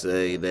Budden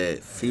say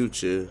that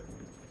Future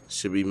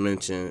should be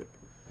mentioned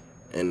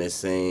in the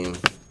same,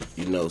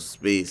 you know,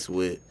 space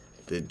with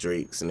the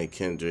Drakes and the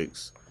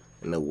Kendricks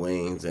and the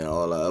Waynes and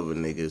all the other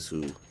niggas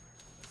who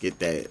get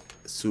that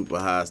super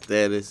high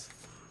status.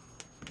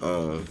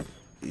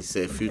 He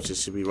said Future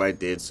should be right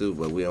there too,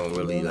 but we don't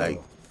really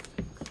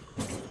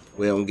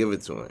we don't give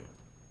it to him.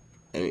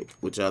 And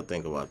what y'all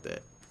think about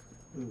that?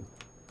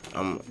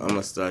 I'm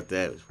gonna start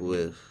that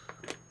with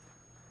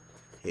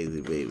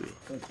Haley Baby.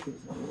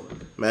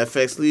 Matter of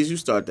fact, Sleaze, you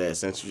start that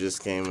since you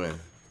just came in.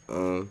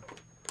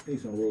 Hey,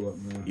 some roll up,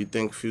 man. You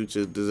think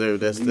Future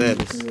deserved that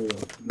status?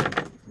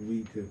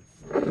 Weed too.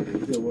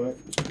 You said what?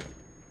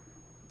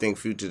 Think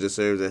Future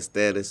deserves that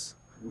status?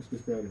 What's the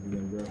status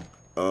again,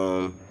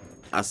 bro?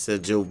 I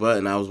said Joe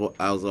Budden. I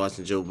was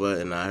watching Joe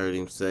Budden. And I heard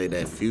him say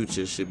that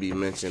Future should be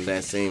mentioned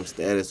that same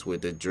status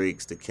with the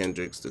Drakes, the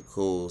Kendricks, the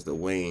Coles, the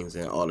Waynes,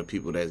 and all the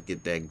people that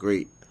get that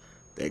great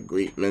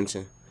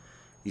mention.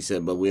 He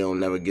said, but we don't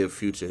never give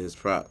Future his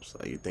props.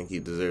 Like, you think he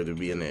deserved to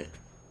be in there?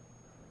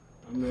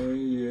 I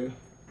mean, yeah.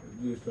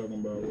 You just talking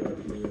about what,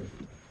 yeah.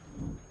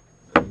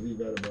 'Cause he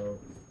got about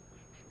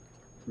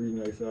 3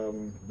 nice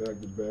albums, back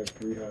to back,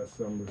 3 hot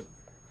summers.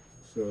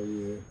 So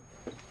yeah,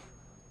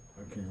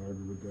 I can't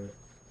argue with that.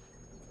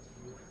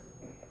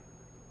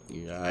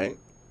 You alright?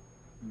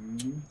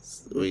 Mm-hmm.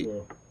 Sweet.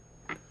 Well,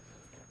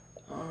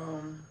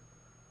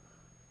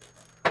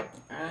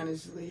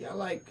 Honestly, I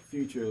like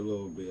Future a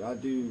little bit. I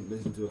do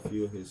listen to a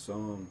few of his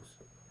songs,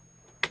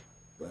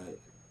 but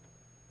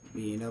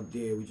being up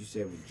there, what you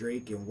said with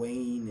Drake and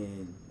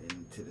Wayne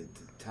and to the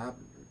top,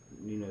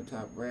 you know,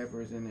 top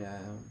rappers in there.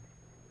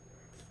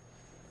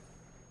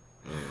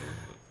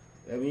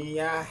 I mean,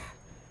 I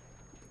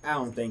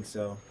don't think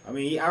so. I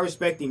mean, I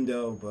respect him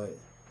though, but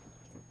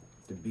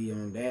to be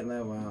on that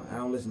level, I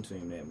don't listen to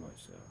him that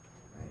much, so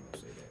I ain't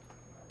gonna say that.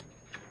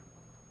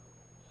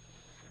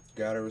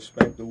 Gotta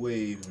respect the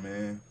wave,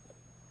 man.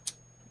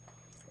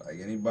 Like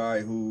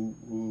anybody who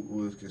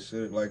is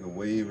considered like a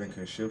wave and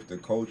can shift the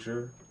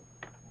culture,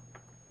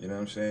 you know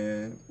what I'm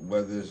saying?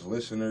 Whether it's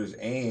listeners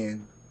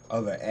and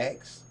other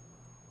acts,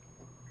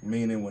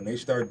 meaning when they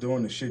start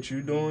doing the shit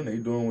you doing, they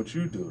doing what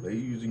you do. They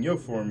using your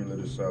formula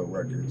to sell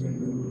records,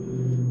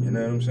 and you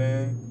know what I'm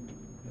saying?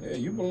 Yeah,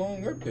 you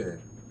belong up there.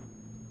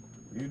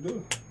 You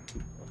do.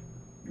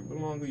 You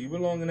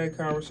belong in that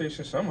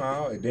conversation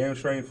somehow. A damn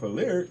straight for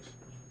lyrics.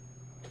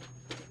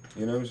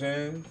 You know what I'm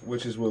saying?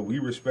 Which is what we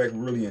respect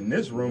really in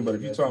this room. But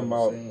if you're talking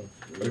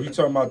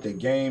about the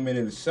game in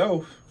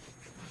itself,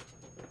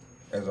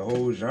 as a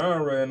whole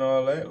genre and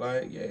all that,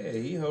 like, yeah,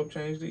 he helped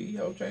change the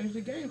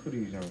game for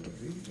these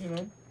youngsters. You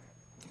know,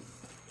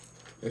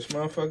 this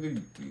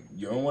motherfucker,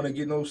 you don't want to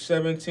get no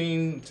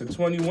 17 to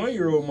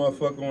 21-year-old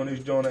motherfucker on this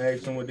joint and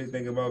ask them what they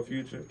think about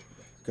Future,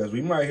 because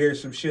we might hear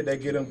some shit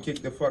that get them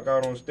kicked the fuck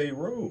out on State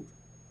Road.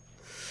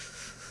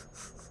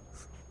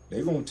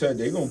 They gonna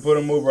put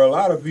him over a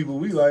lot of people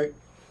we like,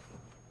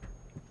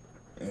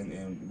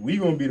 and we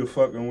gonna be the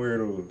fucking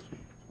weirdos.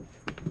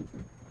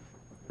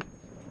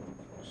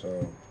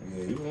 So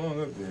yeah, he belong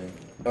up there.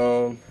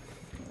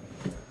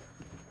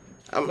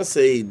 I'm gonna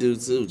say he do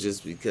too,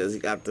 just because he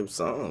got them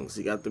songs,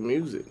 he got the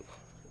music.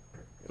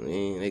 I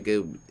mean, they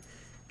could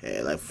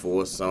had like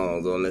 4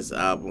 songs on this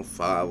album,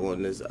 5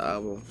 on this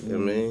album. You know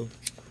what I mean?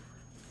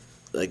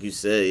 Like you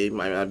said, he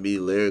might not be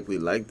lyrically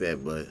like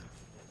that, but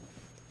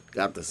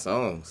got the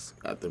songs,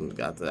 got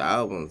the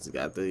albums,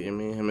 got the, I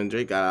mean, him and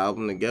Drake got an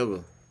album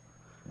together.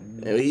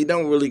 And he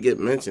don't really get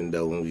mentioned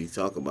though when we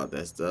talk about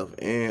that stuff.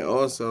 And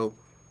also,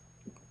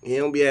 he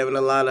don't be having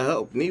a lot of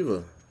help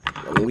neither.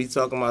 Like, when we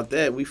talking about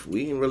that, we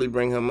didn't really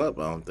bring him up,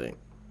 I don't think.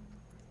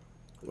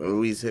 When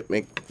we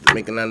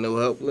making our no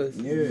help list,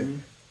 Yeah.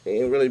 he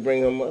didn't really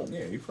bring him up.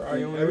 Yeah, he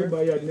probably on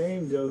everybody I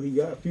named though, he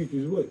got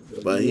Futures with.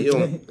 So But he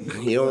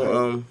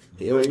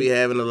don't be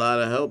having a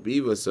lot of help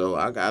either. So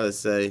I gotta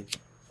say,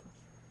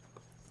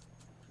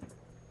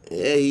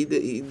 yeah,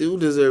 he do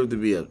deserve to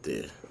be up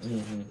there.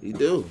 Mm-hmm. He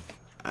do.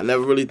 I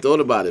never really thought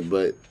about it,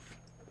 but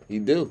he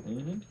do.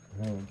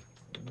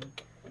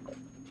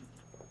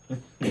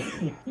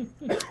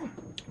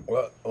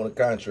 Well, on the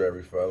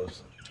contrary,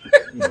 fellas.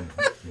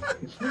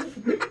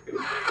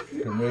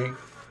 To me,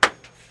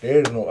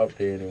 there is no up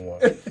there anymore.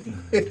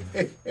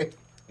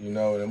 You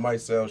know, it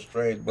might sound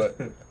strange, but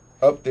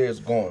up there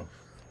is gone.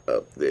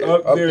 Up there.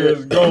 Up there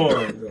is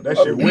gone. That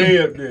shit way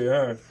up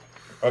there,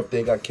 huh? Up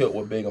there got killed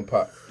with Big and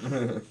Pop.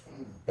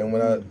 And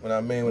when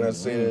I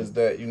say is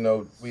that, you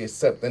know, we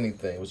accept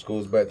anything, which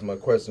goes back to my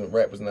question,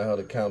 rappers not held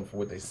accountable for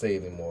what they say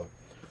anymore.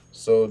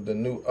 So the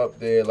new up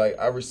there, like,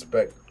 I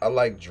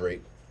like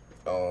Drake.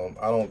 I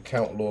don't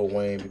count Lil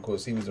Wayne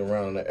because he was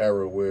around in the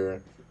era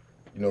where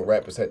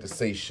rappers had to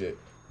say shit.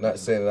 Not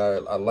saying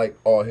that I like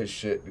all his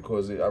shit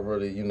because I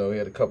really, he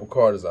had a couple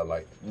Carters I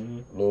liked.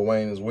 Lil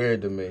Wayne is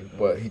weird to me,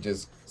 but he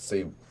just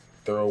say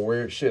thorough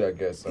weird shit, I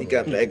guess. He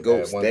got that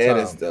GOAT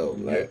status though.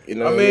 Like, you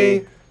know what I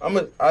mean?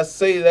 I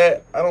say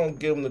that. I don't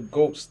give him the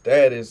GOAT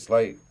status.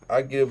 Like,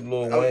 I give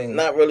Lil Wayne.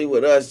 Not really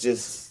with us,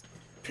 just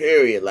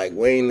period. Like,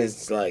 Wayne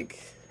is like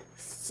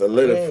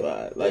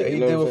solidified. Like, he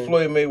did what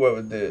Floyd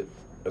Mayweather did.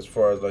 As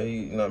far as like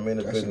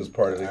the business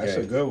part of the game. That's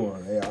a good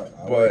one. Yeah,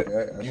 I but like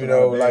that.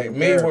 like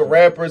me with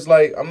rappers,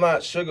 like I'm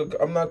not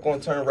gonna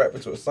turn rap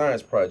into a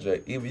science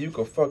project. Either you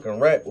can fucking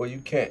rap or you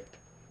can't.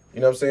 You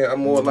know what I'm saying?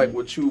 I'm more like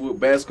with you with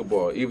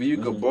basketball. Either you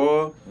can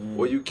ball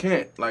or you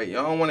can't. Like I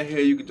don't want to hear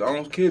I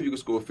don't care if you can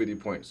score 50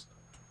 points.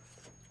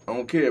 I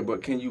don't care,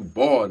 but can you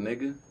ball,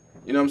 nigga?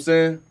 You know what I'm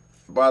saying?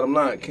 Bottom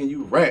line, can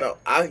you rap? No,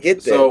 I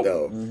get that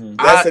though.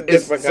 That's a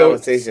different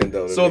conversation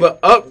though. So the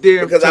up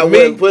there because I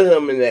wouldn't put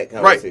him in that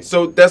conversation. Right.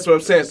 So that's what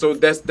I'm saying. So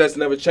that's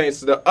never changed.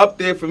 So the up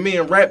there for me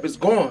in rap is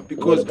gone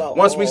because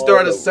once we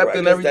start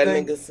accepting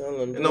everything,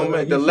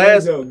 man,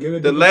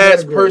 the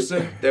last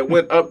person that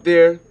went up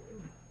there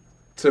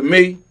to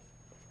me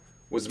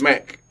was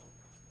Mac,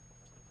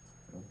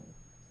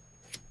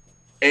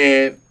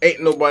 and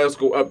ain't nobody else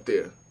go up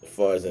there. As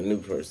far as a new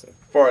person.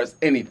 As far as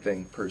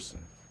anything person.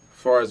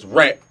 As far as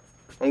rap.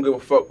 I don't give a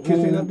fuck who.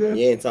 Kissing up there?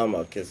 You ain't talking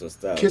about Kiss or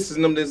Style.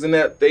 Kissing them, that's in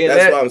that. They in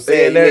that's that. What I'm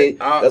saying.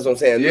 That's what I'm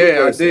saying.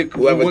 Yeah, I did.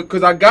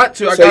 Because I got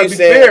to. I got to be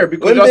fair.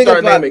 Because y'all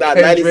started naming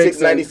Kendrick. 96,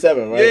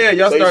 97, right? Yeah,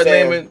 y'all started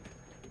naming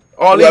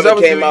all these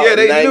other came out. Yeah,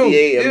 they knew.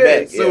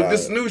 Yeah. So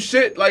this new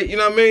shit, like, you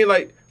know what I mean?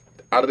 Like,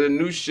 out of the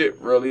new shit,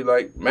 really,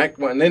 like, Mac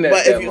wasn't in that.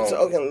 But if you're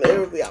talking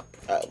lyrically, I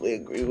probably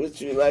agree with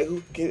you. Like,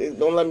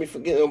 don't let me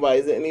forget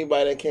nobody. Is there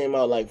anybody that came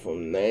out, like,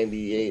 from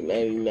 98,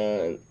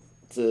 99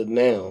 to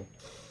now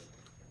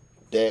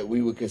that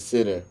we would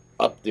consider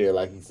up there,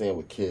 like he's saying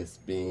with Kiss,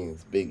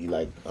 Beans, Biggie,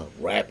 like a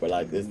rapper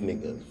like this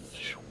nigga?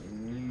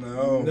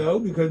 No,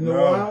 because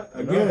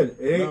again,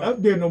 it ain't up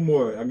there no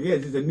more. Again,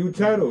 it's just a new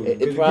title.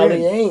 It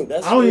probably ain't.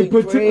 That's I don't even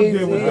put Tip up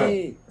there with that.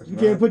 You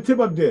can't put Tip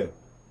up there.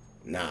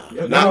 Nah,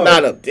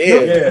 not up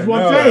there. That's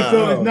what I'm saying.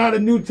 So it's not a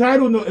new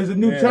title. No, it's a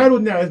new title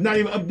now. It's not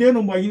even up there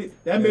no more.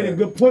 That made a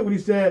good point when he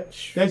said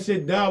that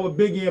shit died with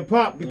Biggie and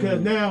Pop because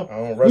now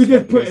we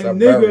just putting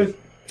niggas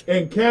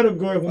in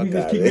categories when we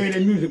just keep making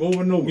their music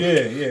over and over.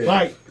 Yeah.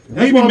 Like,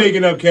 we be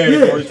making up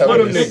categories for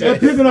them niggas. That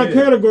picking up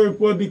categories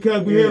for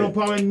because we heard on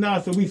Power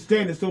 99, so we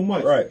stand it so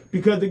much. Right.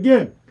 Because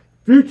again,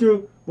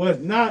 Future was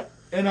not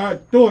in our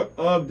thought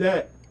of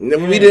that. No,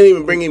 we didn't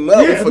even bring him up.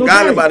 We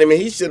forgot about him, and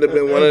he should have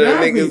been one of the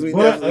niggas.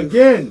 But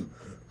again,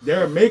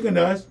 they're making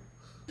us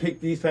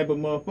pick these type of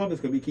motherfuckers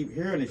because we keep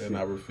hearing this shit.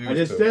 I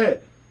just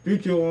said,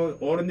 Future on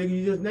all the niggas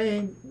you just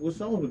named was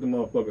songs with the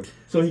motherfuckers.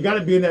 So he got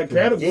to be in that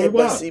category. Yeah,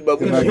 but see, but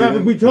the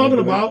rappers we talking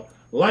about,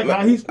 like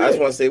how he's. I just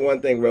want to say one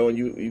thing, bro, and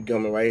you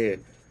coming right here,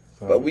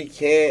 but we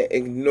can't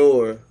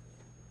ignore.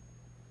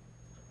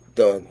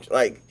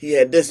 Like he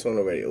had this on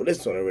the radio,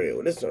 this on the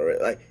radio, this on the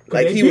radio.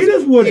 Like he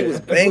was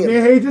banging.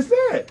 Man, Hayes just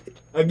said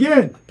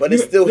again. But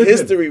it's still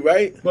history,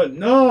 right? But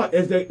no,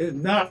 it's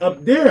not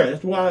up there.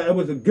 That's why it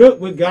was a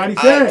good what Gotti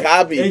said.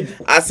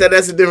 I said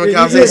that's a different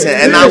conversation,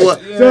 and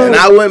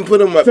I wouldn't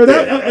put him up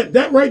there.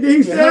 That right there,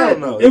 he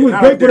said it was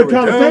great for the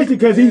conversation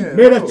because he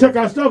made us check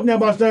our stuff now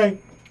by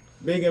saying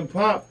Big and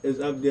Pop is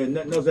up there.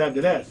 Nothing else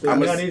after that. So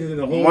now these in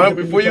the whole.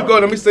 Before you go,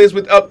 let me say this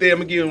with up there. I'm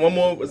gonna give you one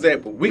more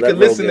example. We could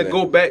listen and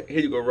go back.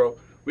 Here you go, Ro.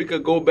 We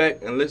could go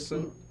back and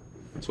listen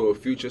to a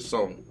Future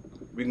song.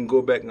 We can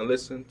go back and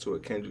listen to a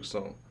Kendrick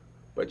song.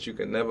 But you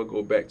can never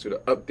go back to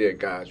the up there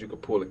guys. You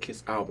could pull a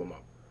Kiss album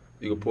out.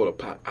 You could pull a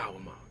Pop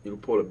album out. You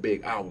could pull a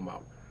Big album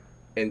out.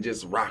 And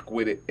just rock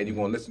with it. And you're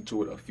going to listen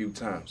to it a few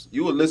times.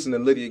 You will listen to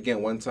Liddy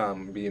again one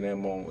time and be in that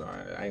moment.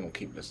 I ain't going to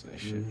keep listening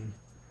to shit.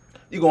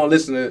 You're going to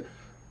listen to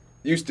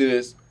Used to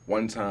This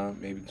one time,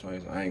 maybe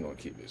twice. I ain't going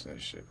to keep listening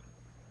to shit.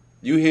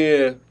 You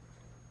hear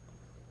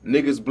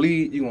Niggas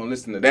Bleed, you gonna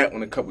listen to that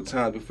one a couple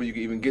times before you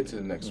can even get to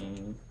the next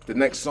one. The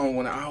next song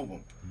on the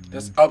album.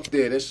 That's up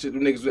there. That shit,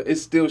 niggas,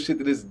 it's still shit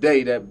to this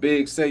day. That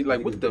Big say,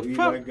 like, what the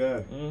fuck?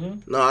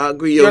 No, I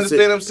agree. You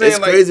understand what I'm saying? It's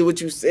crazy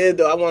what you said,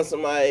 though. I want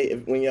somebody,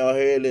 when y'all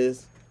hear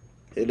this,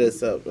 hit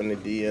us up in the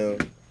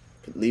DM,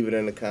 leave it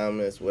in the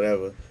comments,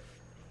 whatever.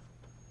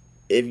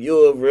 If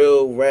you're a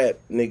real rap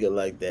nigga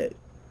like that,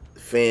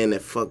 fan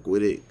that fuck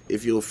with it,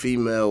 if you're a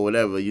female,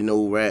 whatever, you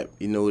know rap,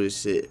 you know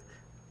this shit.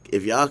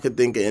 If y'all could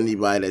think of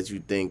anybody that you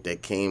think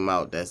that came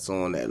out that's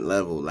on that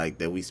level, like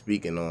that we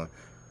speaking on,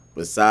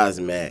 besides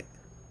Mac,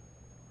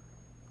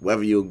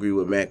 whether you agree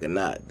with Mac or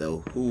not, though,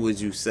 who would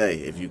you say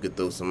if you could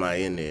throw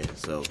somebody in there?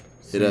 So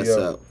hit us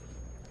up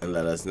and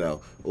let us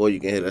know. Or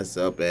you can hit us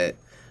up at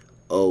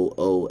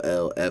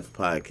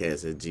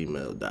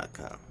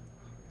oolfpodcast@gmail.com.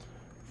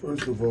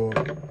 First of all,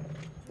 let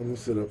me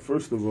sit up.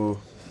 First of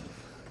all,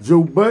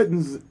 Joe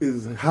Buttons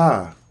is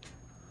high.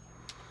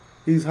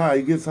 He's high.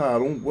 He gets high. I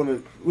don't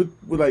want to.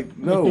 Like,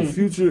 no.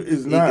 Future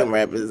is He not. can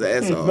rap his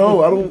ass off.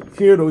 No, I don't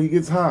care though. He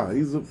gets high.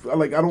 He's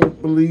like, I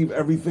don't believe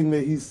everything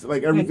that he's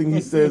like. Everything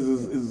he says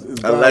is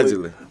valid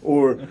Allegedly.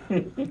 or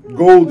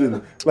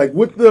golden. Like,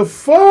 what the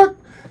fuck?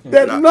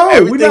 That No, no, we're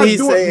everything not he's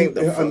doing. saying,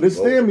 the fuck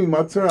Understand me?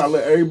 My turn. I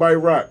let everybody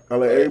rock.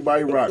 Go ahead,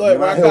 Man,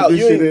 rock I held out. this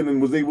You shit ain't- in and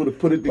was able to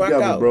put it Rock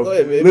together, out. bro. Go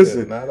ahead, baby.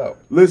 Listen, Not out.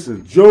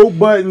 listen. Joe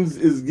Buttons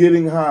is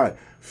getting high.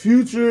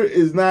 Future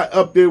is not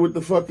up there with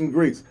the fucking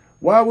greats.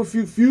 Why would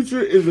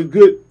Future is a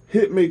good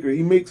hit maker?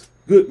 He makes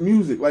good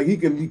music. Like he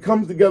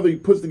comes together. He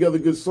puts together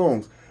good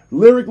songs.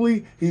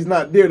 Lyrically, he's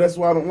not there. That's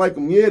why I don't like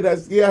him.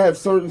 I have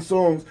certain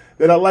songs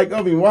that I like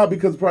of him. Why?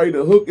 Because probably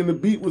the hook and the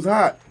beat was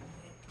hot.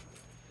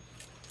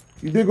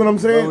 You dig what I'm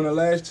Bro, in saying? the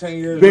last 10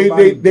 years, They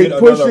nobody push did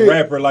another it.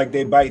 rapper like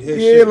they bite his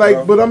Yeah, shit, like,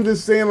 bro. but I'm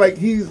just saying, like,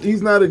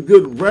 he's not a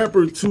good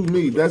rapper to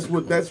me. That's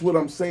what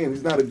I'm saying.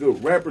 He's not a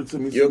good rapper to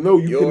me. So You're- no,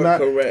 you you're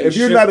cannot. correct. If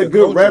you're Shift not a the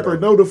good culture, rapper,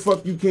 though. no, the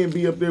fuck you can't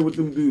be up there with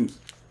them dudes.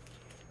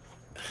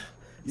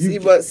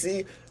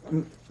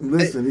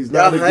 Listen, he's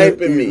y'all not a hyping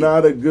good. me. He's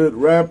not a good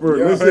rapper.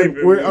 Y'all Listen,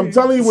 hyping me. I'm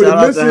telling you where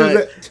Shout the out miss to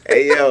is. Hype.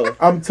 Hey, yo.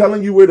 I'm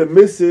telling you where the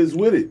miss is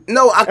with it.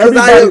 No, because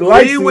I Everybody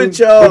likes agree him, with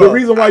y'all. but the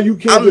reason why you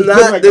can't I'm just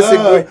not put like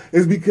disagreeing.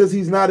 is because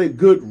he's not a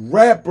good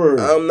rapper.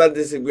 I'm not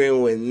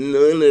disagreeing with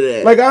none of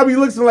that. Like I be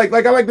listening, like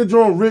I like the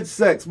drawing Rich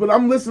Sex, but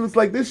I'm listening. It's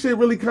like this shit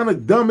really kind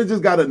of dumb. It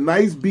just got a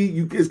nice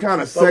beat. It's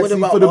kind of But what sexy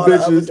about for the all the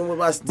other bitches. thing? What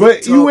about stick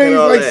But you talk and ain't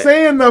all like that?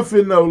 saying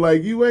nothing though.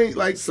 Like you ain't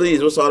like.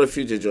 Sleaze, what's all the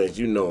Future joints?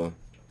 You know him.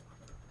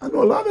 I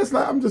know a lot. That's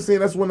not. I'm just saying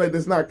that's one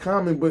that's not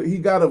common. But he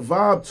got a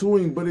vibe to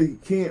him, but he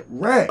can't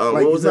rap. Like,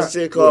 What was he's that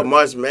shit called?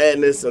 March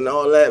Madness and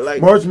all that? Like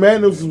March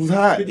Madness was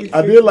hot.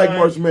 I did like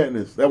March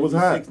Madness. That was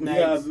hot. You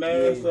got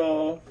Mad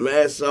Saw.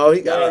 Mad Saw,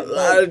 he got a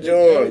lot of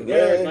joints,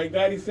 man. Like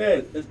Daddy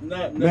said, it's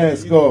not Mad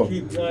nothing you Saw. can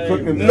keep playing.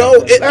 Fucking- No,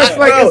 That's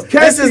like bro, it's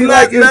catchy, this is not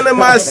like it's- none of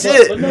my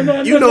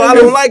shit. You know I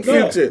don't like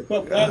Future.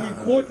 But why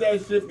we quote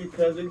that shit?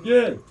 Because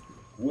again,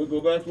 we'll go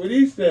back to what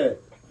he said.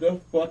 The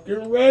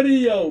fucking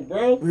radio,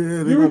 bro. Yeah, they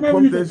You gonna remember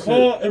pump you that could shit.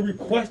 call and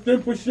request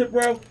them for shit,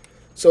 bro?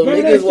 So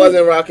Remember that niggas shit?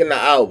 wasn't rocking the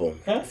album,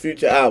 Huh?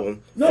 Future album.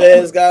 No.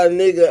 Feds got a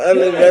nigga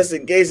under No.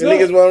 investigation. No.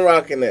 Niggas wasn't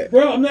rocking that.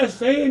 Bro, I'm not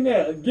saying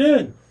that.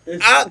 Again,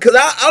 it's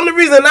Only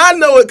reason I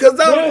know it, cause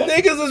them No.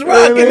 niggas is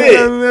rocking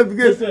it.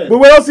 Listen. But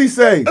what else he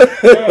say?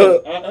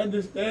 bro, I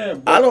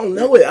understand. But I don't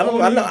know it. I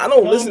don't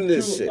only listen to come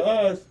this shit.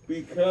 Us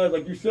because,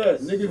 like you said,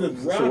 niggas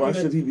is rocking why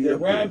should he be it.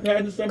 up Ryan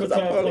Patton, Cause I'm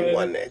summertime only playing.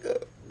 one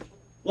nigga.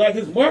 Like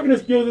his marketing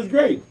skills is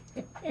great.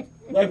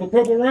 Like for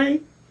Purple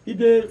Rain, he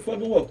did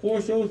fucking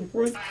 4 shows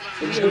for free.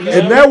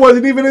 And that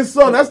wasn't even his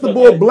song. That's the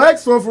boy Black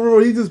song for real.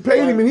 He just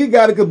paid him and he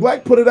got it because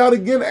Black put it out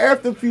again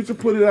after Future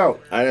put it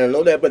out. I didn't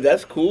know that, but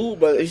that's cool.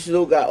 But he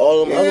still got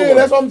all them other Yeah, ones.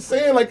 that's what I'm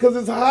saying. Like, because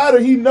it's hotter.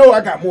 He know I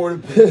got more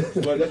than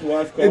But that's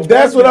why it's called. And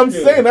that's what I'm marketing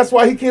saying. skills. That's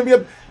why he can't be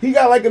up. He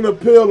got like an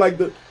appeal, like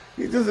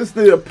it's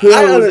the appeal.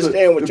 I it's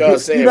understand what y'all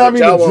saying, You know what I but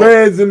mean? y'all The won't-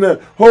 dreads and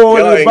the whole Y'all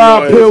and the ain't vibe,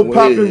 knowing pill his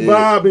popping ways.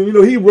 vibe,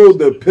 and he rode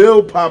the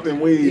pill popping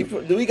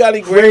wave. Do we got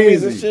any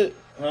Crazy. Grammys and shit?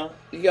 Huh?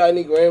 You got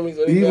any Grammys?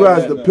 Or He anything rides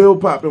like the that? pill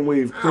popping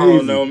wave. I Crazy.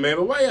 don't know, man.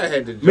 But why y'all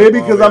had to jump Maybe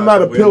all 'cause the way I'm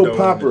not out a the pill window on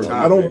the popper.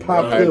 I don't topic,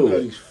 pop bro? pills.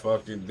 These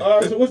fucking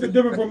Alright, so what's the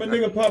difference from a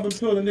nigga popping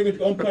pills and niggas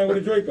gonna play with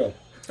a Draco?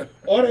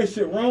 All that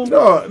shit wrong?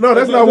 No,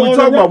 that's not what we all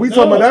talking the- about. We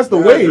talking about that's the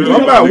No. wave. No.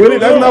 I'm not with it.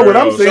 That's not what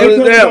I'm Shoulders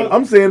saying. down.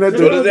 I'm saying that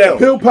Shoulders the down.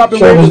 pill popping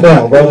Shoulders wave.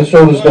 down, brother.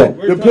 Shoulders down.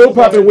 We're The talking pill about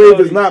popping the wave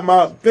body. is not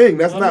my thing.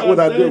 That's I'm not what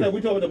I saying do. that. We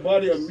talking about the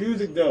body of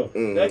music though.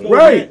 That goes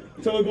Right. hand,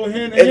 so it go hand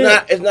in It's hand.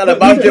 not. It's not Look,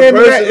 about you your It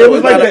person.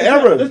 was like the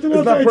era. Listen It's to what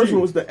I'm not saying to personal.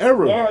 you. It's the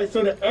era. All right,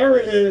 so the era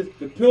is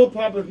the pill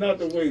pop is not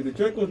the way, the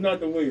Draco's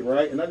not the way,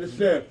 right? And I just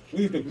said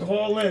we used to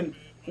call in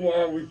for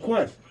our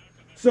request.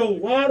 So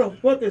why the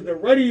fuck is the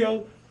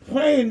radio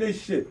playing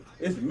this shit?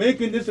 It's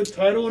making this a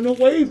title and a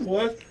wave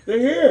for us to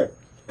hear.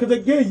 Because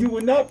again, you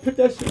would not put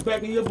that shit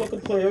back in your book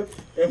of player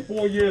in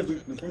 4 years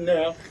from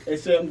now and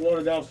say I'm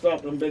going down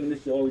south and I'm making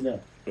this shit all the way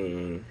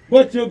down.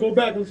 But you'll go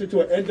back and listen to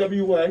an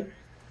NWA.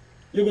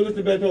 You'll go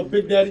listen back to a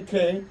Big Daddy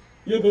Kane.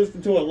 You'll go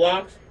listen to a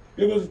Lox.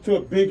 You'll go listen to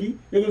a Biggie.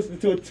 You'll go listen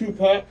to a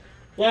Tupac.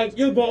 Like,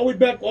 you'll go all the way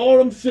back all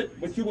them shit,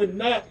 but you would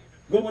not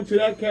go into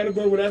that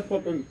category with that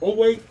fucking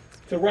 08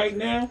 to right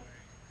now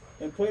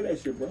and play that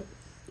shit, bro.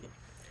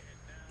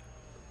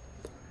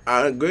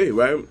 I agree,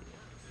 right?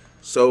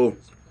 So,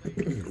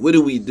 what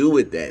do we do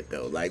with that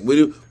though? Like, what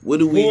do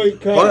we?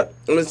 Boycott. What?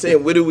 I'm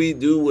saying, what do we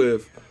do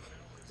with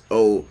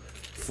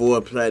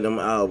 4 platinum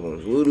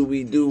albums? What do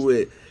we do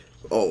with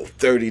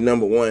 30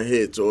 #1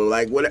 hits or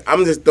like what?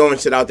 I'm just throwing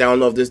shit out there. I don't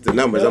know if this is the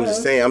numbers. I'm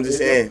just saying. It's a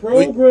saying.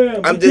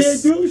 program. I'm You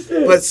just. can't do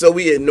shit. But so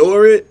we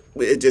ignore it.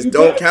 It just You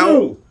don't got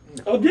count.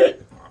 to.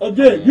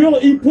 Again, you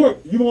don't eat pork.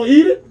 You gonna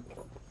eat it?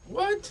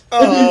 What?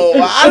 Oh,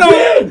 I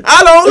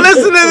don't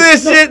listen to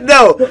this shit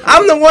though.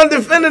 I'm the one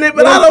defending it,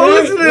 but I don't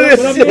listen to this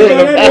shit.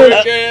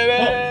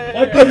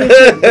 My thing is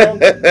this, bro.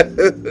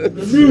 The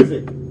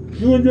music,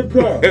 you in your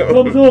car,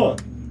 comes on.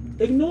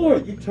 Ignore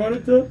it. You turn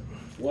it to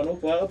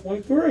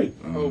 105.3.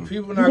 Oh,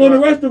 people You not go to a gonna.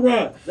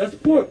 restaurant. That's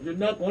pork. You're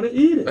not going to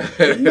eat it.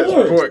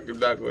 Ignore it. Pork, you're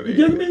not gonna You eat.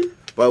 get me?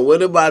 But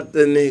what about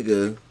the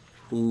nigga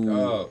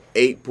who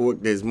ate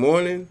pork this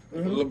morning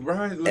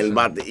LeBron, and listen,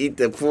 about to eat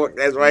the pork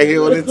that's right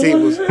here on the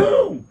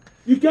table.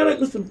 You gotta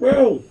listen,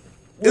 bro.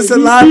 It's a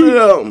lot of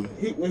them.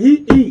 When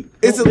he eat,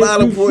 It's a don't lot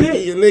make of you pork shit.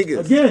 eating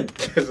niggas. Again,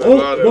 a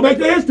lot of go back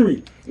to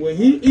history. When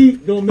he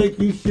eat, don't make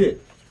you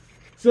shit.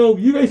 So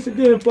you ain't sit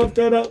there and fuck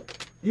that up.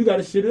 You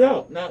gotta shit it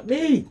out, not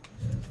me.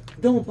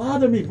 Don't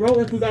bother me, bro.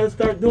 That's what we gotta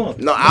start doing.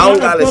 No, I don't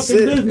Mind our gotta fucking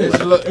sit.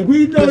 business. Look, If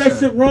we know that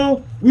listen. shit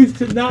wrong, we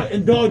should not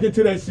indulge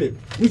into that shit.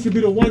 We should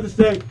be the ones to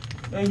say,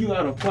 man, you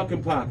out of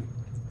fucking pocket.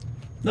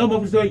 No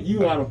motherfucker say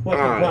you out of fucking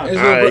pocket.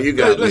 All right, you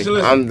got Listen, me.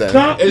 listen. I'm done.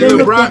 Stop Is living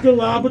the LeBron- fucking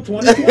lie for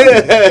 2020.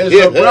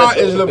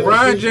 Is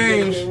LeBron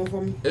James?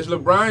 Is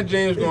LeBron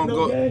James There's gonna no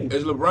go? game.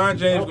 Is LeBron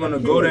James gonna I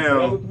go can't.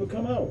 down? Will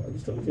come out. I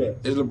just told you that.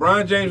 Is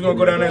LeBron James gonna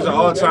go down as an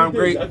all-time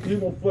great? You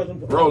gonna fuss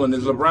him. Roland,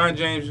 is LeBron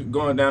James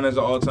going down as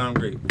an all-time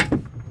great?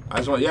 I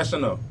just want yes or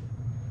no.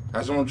 I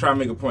just want to try to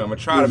make a point. I'm gonna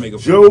try to make a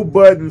point. Joe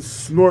Budden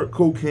snort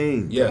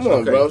cocaine. Yes, Come on,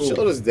 okay, bro. cool.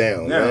 Shoulders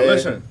down, Now man.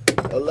 listen.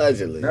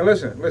 Allegedly. Now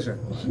listen.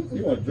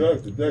 You on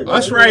drugs today?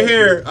 Us right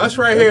here. I'm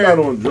not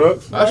on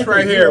drugs. Us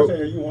right here.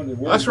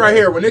 Us right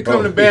here. When it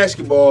comes to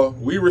basketball,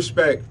 we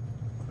respect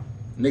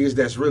niggas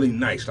that's really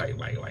nice.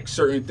 Like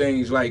certain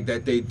things like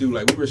that they do.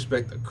 Like we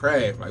respect the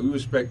craft. Like we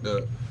respect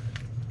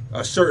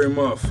a certain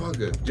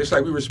motherfucker. Just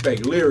like we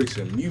respect lyrics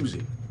and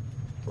music.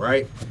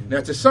 Right?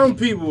 Now to some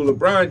people,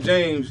 LeBron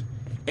James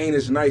ain't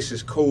as nice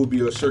as Kobe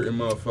or certain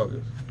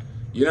motherfuckers.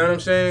 You know what I'm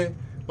saying?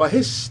 But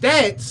his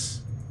stats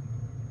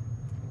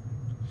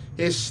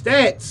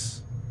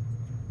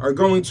are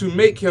going to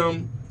make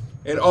him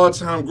an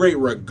all-time great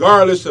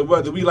regardless of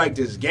whether we like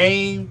this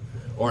game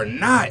or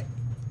not.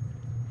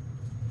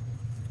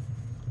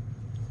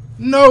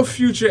 No,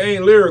 Future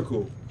ain't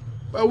lyrical.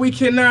 But we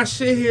cannot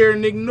sit here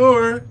and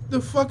ignore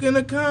the fucking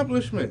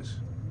accomplishments.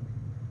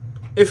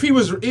 If he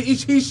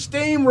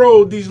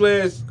steamrolled these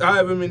last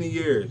however many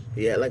years.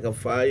 He had like a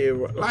 5-year.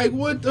 Like,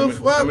 what the Let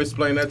fuck? me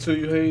explain that to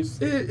you, Hayes.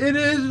 It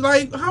is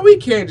like, how we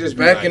can't just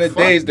be Back like, in the fuck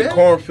days, the that?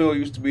 cornfield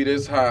used to be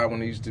this high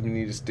when they used to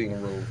need a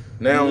steamroll.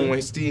 Now when he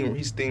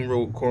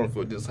steamrolled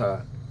cornfield this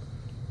high.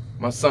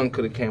 My son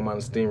could have came out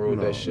and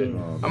steamrolled that shit.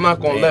 I'm not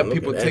gonna Man, let look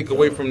people at that, take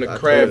away dog. from the I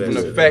craft told and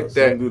that the shit, fact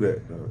Don't that do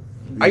that. dog.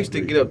 I used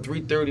to get up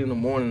 3:30 in the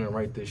morning and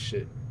write this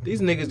shit. These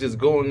niggas just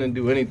go in and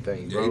do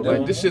anything, bro. Yeah, they like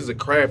do. this shit's a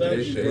craft. Thank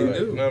This you, shit, bro.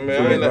 you know what I mean?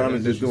 So I ain't LeBron letting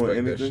is them just doing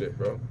disrespect that anything? shit,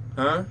 bro.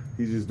 Huh?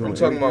 He's just doing I'm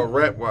talking anything. about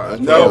rap wise.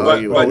 Yeah, No, oh,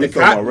 you- but we the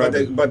talking about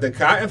cotton, but the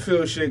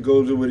Cottonfield shit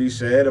goes with what he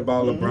said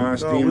about LeBron No,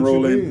 what you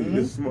steamrolling. mean?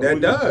 It's smart. That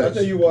What does. I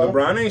tell you what.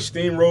 LeBron ain't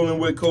steamrolling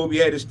what Kobe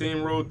had to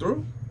steamroll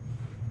through.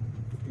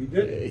 He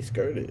Yeah, did. he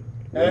skirted.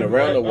 And- Went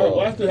around the wall.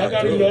 Watch this. I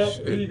got it, Oh, y'all.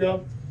 shit. Here you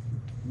go.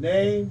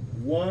 Name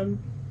one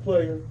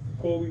player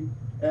Kobe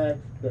asked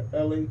the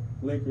LA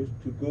Lakers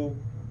to go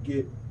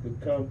get to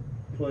come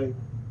play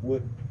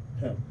with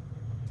him.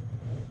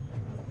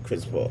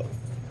 Chris Paul.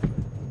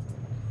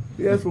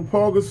 He asked for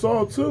Paul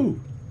Gasol too.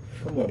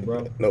 Come on,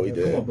 bro. No, he Come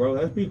didn't. on, bro.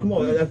 Let's be. Come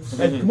on.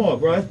 Come on,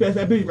 bro.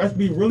 Let's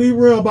be really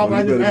real about what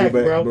I You just better asked,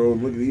 go back, bro.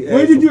 Look, he When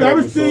asked did for you Paul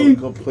ever Gasol see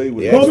to come play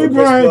with Yeah, him. that's Kobe what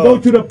Chris Bryant Paul-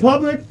 go to the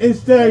public and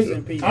say,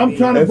 "I'm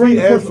trying to If bring he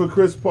the asked person." for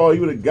Chris Paul, he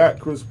would have got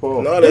Chris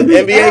Paul. No, the If he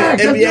NBA asked,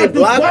 that's NBA not the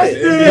blocked question.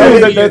 it. That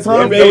was at that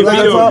time. NBA That was at that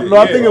vetoed time. it, No,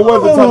 I think it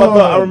was the time. Oh.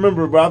 I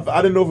remember, but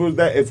I didn't know if it was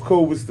that. If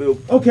Cole was still.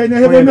 Okay, now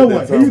here Playing another at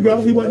one. that Here you time.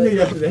 go. He wasn't there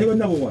yesterday. Here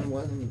another one.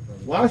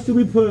 Why should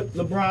we put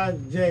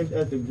LeBron James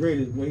as the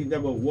greatest when he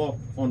never walked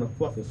on the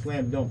fucking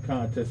slam dunk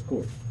contest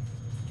court?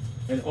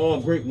 And all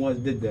great ones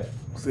did that.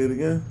 Say it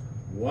again.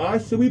 Why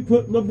should we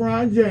put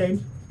LeBron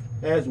James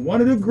as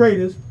one of the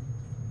greatest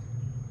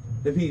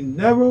if he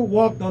never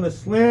walked on a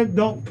slam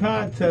dunk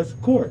contest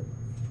court?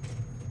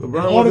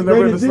 LeBron all the wasn't never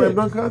in the greatest slam did.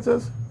 dunk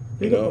contest.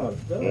 Think No. about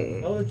it. dog.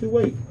 Mm-mm. I'll let you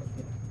wait.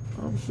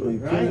 I'm sure he I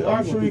could. ain't I'm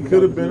arguing sure he with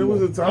could have you been. It about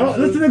was a I time. don't,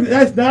 listen,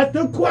 that's not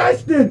the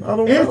question. I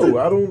don't Answer- know.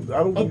 I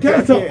don't. Okay,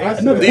 I so can't I-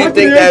 answer no, that. Do you What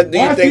think is- that? Do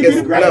you why think should he it's be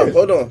the no? greatest?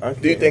 Hold I on.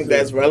 can't Do you think answer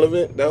that's that.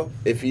 relevant though?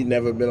 If he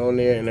never been on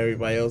there and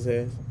everybody else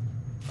has.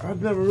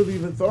 I've never really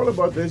even thought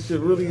about that shit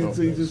really don't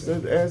until you think just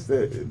so. asked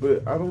that.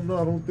 But I don't know.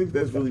 I don't think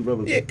that's really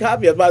relevant. Yeah,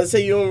 copy. I was about to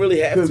say you don't really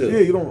have Because to. yeah,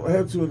 you don't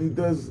have to, and he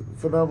does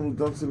phenomenal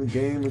dunks in the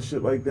game and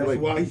shit like that. That's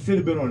Like, why he should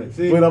have been on it.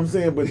 See? but I'm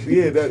saying, but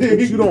yeah, that but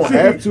you don't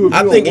have to. If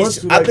I you think don't he want sh-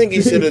 to. I Like, think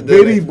he should have done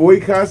maybe it.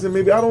 boycotts and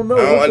maybe I don't know. I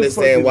don't What the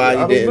understand fuck is why it? he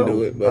I don't didn't know.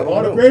 do it, but- I don't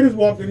all the know. greatest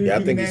walking in, Yeah, I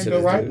you think he named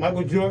should've though, right? done it.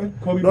 Michael Jordan,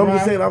 Kobe No, I'm Bryant.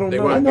 just saying I don't They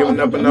know. weren't know, giving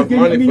up I'm enough just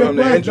money giving for you him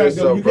to a injure flashback,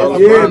 himself, though. You bro. got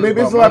Yeah, LeBron's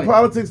maybe it's a about lot of money.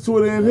 politics to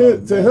it in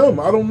him, to him.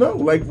 I don't know.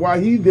 Like why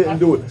he didn't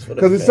do it. for the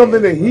Because it's fans,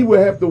 something that he would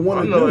have to I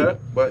want to know do. that,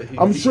 but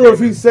I'm sure if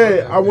he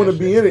said I want to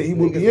be in it, he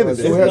would be in it.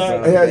 So it has,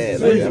 not- it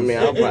has Man, I mean,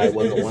 I probably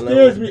wasn't it one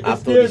scares of me. them. I It thought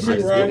scares he me,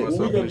 should right? have Put When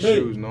we myself in can the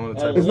make shoes, knowing the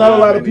type There's not a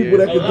lot of money people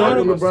that he can had.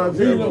 dunk with of LeBron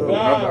reason James.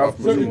 why I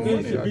certain believe things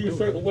money, should I be a do.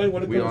 certain way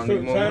when it We comes all to need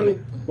certain more titles. money.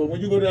 But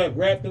when you go to that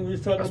rap thing we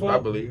was talking That's what I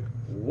about, believe.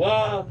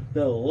 why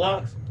the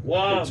locks,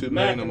 why Put $2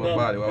 Mac million and on my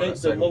body, them why would I ain't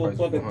the sacrifice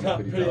motherfucking top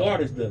paid $150?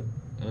 artists then?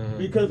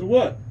 Because of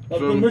what? Of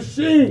Feel the me?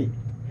 machine.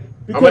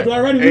 I'm Because like,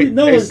 already hey, we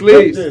know hey, it's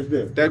Sleeves,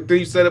 this. that thing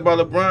you said about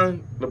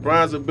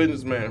LeBron's a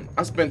businessman.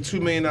 I spend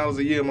 $2 million a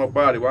year on my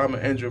body while I'm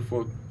an injured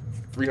for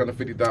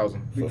 $350,000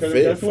 Because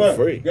free- guess for what?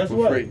 free. Guess for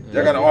what? free.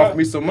 Y'all gotta offer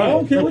me some I money.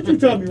 don't care what you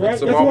tell me, right?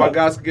 So Guess all my what?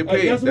 guys can get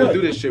paid. Guess Let's what?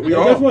 do this shit. We Hey,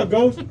 all guess what,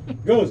 Ghost?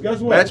 Guess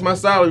what? match my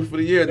salary for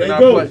the year, then Hey, I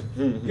Ghost.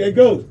 play. Hey,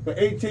 Ghost. For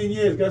 18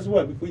 years, guess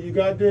what? Before you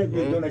got there, you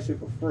was doing that shit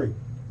for free.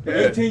 For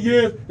 18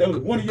 years, that was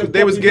one of your. 'Cause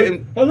they was fucking-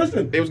 getting- Oh,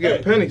 listen. they was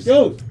getting pennies.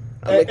 Ghost.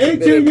 I'ma At keep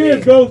 18 it years,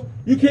 paid. Ghost,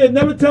 you can't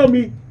never tell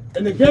me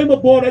in the game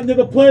of ball that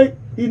nigga played.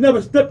 He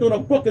never stepped on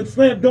a fucking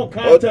slam dunk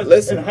contest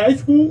listen. in high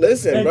school,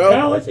 Listen, in bro.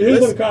 college, and he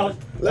went Listen. to college.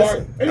 Listen, or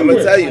I'm anywhere.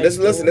 gonna tell you.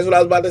 Listen, this is what I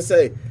was about to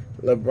say.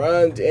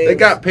 LeBron James. They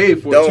got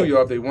paid for it don't- too,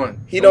 y'all. If they won,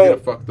 he don't don't- get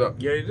it fucked up.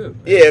 Yeah, you do.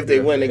 Yeah, if they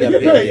win, they got They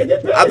get paid, paid. they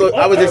get paid.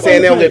 I was just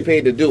saying they don't get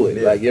paid to do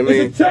it. Like, you know what I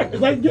mean? It's a check.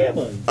 It's like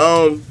gambling.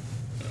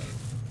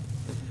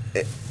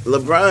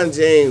 LeBron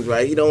James,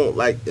 right? He don't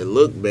like it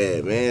look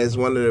bad, man. It's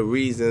one of the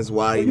reasons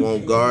why he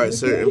won't guard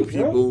certain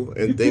people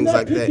and things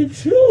like that.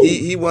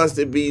 He wants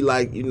to be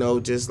like, you know,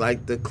 just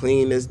like the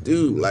cleanest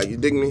dude. Like, you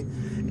dig me?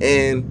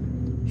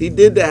 And he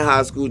did that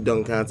high school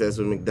dunk contest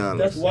with McDonald's.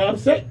 That's why I'm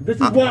saying. This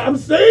is why I'm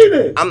saying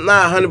it. I'm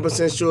not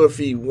 100% sure if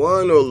he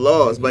won or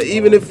lost, but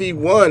even if he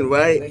won, I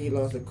right? think he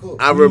lost the cook.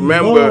 I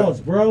remember.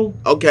 Lost, bro.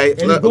 Okay,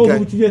 And it look, goes with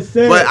okay. what you just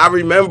said. But I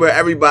remember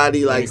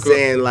everybody like Cook.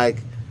 saying like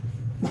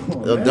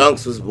the man.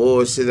 dunks was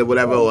bullshit or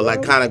whatever, or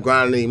like kind of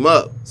grinding him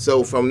up.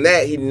 So from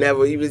that, he And I didn't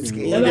want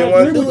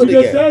to agree do with it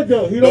you just again. said,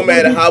 though. He No don't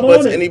matter wanna be how much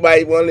tarnished.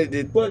 anybody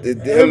wanted But him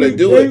to every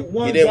do great it,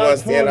 one he didn't got want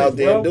to stand out tarnished,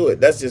 there and bro. do it.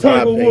 That's just my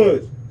Tiger opinion.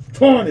 Woods,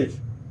 tarnished.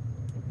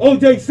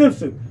 O.J.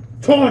 Simpson,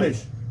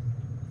 tarnished.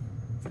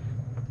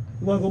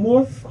 You want to go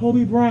more?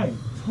 Kobe Bryant,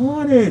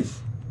 tarnished.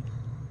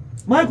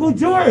 Michael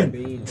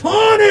Jordan,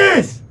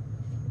 tarnished.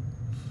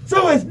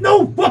 So it's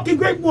no fucking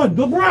great one.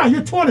 LeBron,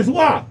 you're tarnished.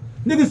 Why?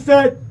 Niggas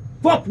said,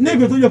 fuck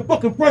niggas on your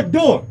fucking front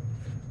door.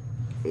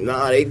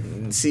 Nah, they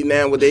see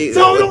now what they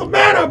So it don't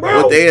matter,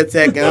 bro. what they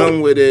attacking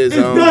him with is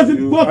It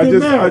doesn't fucking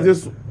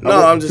matter.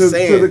 I'm just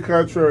saying. To the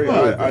contrary,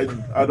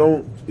 I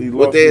don't. He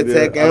What lost they me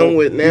there. attacking I don't- him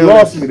with He now-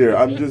 lost me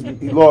there.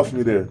 He lost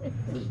me there.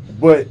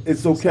 But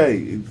it's okay.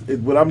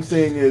 What I'm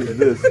saying is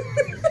this: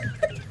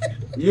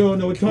 You don't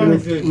know what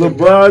tarnish is.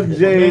 LeBron Man,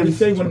 James you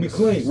say want to be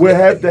clean. would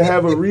have to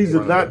have a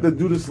reason not to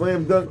do the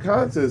slam dunk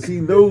contest.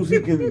 He knows he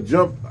can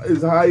jump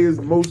as high as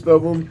most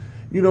of them.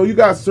 You know, you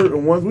got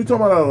certain ones. We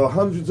talking about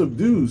hundreds of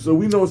dudes, so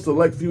we know a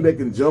select few that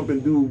can jump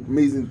and do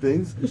amazing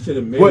things. This shit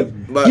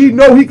amazing. But he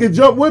know he can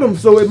jump with him,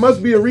 so it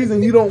must be a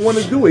reason he don't want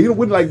to do it. He don't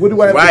wouldn't like. What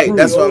do I have to Right, prove?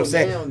 that's what I'm Now,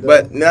 saying. though.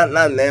 But not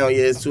now,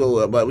 yeah, it's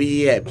too. But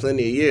he had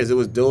plenty of years. It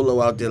was Dolo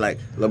out there, like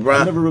LeBron.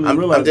 I never really I'm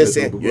realized just that,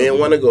 saying, though, you didn't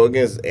want to go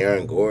against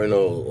Aaron Gordon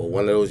or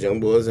one of those young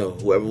boys or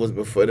whoever was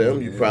before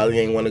them. You probably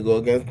ain't want to go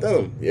against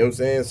them. You know what I'm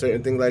saying?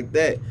 Certain things like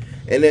that.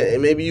 And then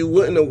and maybe you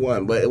wouldn't have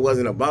won, but it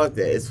wasn't about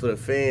that. It's for the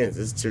fans.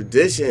 It's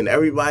tradition.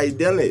 Everybody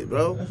done it,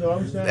 bro. That's what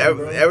I'm saying,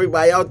 bro.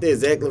 Everybody out there,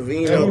 Zach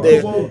LaVine Every out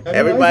there, football-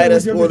 everybody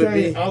that's everybody supposed to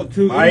saying be. out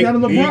too. Mike, You got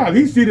LeBron.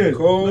 He see this.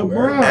 Cole,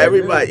 LeBron.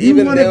 Everybody, You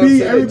even wanna down be to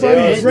the everybody's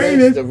James greatest,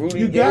 Smiths, the Rudy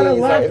you gotta Gays,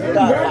 lock like, in, you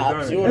got bro.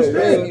 opportunity, That's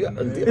man. it. You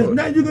gotta do There's it.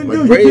 nothing you can do.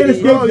 You McGrady, can't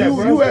escape No,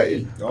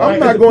 that, bro. I'm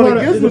not going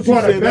against what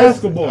you're saying.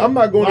 Basketball. I'm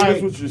not going Like,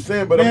 against what you're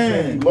saying, but I'm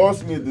saying man. he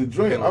lost me at the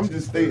joint. I'm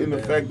just stating the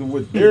fact of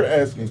what they're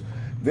asking.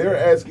 They're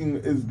asking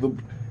is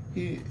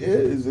he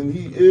is, and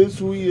he is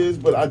who he is,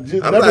 but I just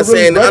I'm never not really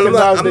saying- I'm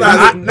recognized not- that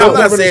I'm he not- I'm was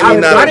not never saying in he's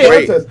the not dunk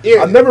great. contest.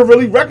 Yeah. I never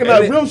really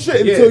recognized And it- real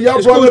shit yeah, until y'all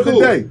it's brought cool, it up cool.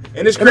 today.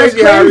 And it's that's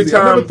crazy how every crazy.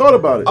 I never time- thought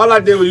about it. All I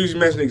did was use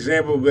him as an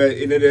example, but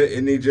he takes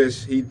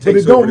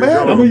it don't over the matter.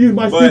 zone. I'm gonna use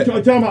my But-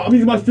 street term. I'm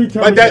using my street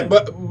term. But that,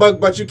 again.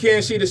 but you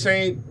can't see the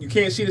same. You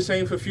can't see the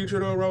same for future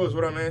though, Ro. Is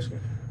what I'm asking.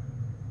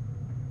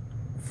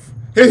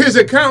 His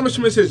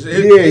accomplishments, his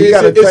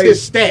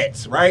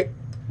stats, right?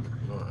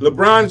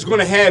 LeBron's going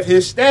to have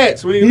his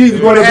stats. He's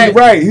gonna be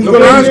right.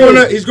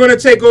 He's going to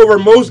take over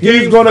most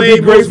games. He's gonna be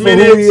played, great most for who he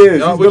minutes, is. He's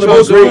Y'all- gonna y'all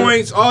most be great.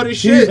 points, all this He's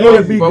shit.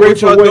 gonna be But great what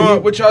for y'all what doing? he.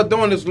 What y'all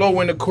doing is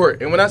low in the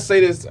court. And when I say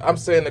this, I'm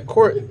saying the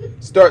court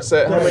starts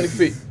at how many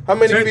feet? How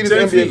many 10 feet is 10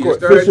 NBA feet. court?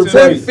 Start at 10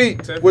 10 feet.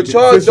 feet. 10 What feet.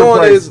 y'all Fisher doing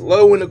Price. is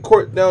low in the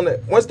court down there.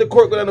 Once the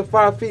court go down to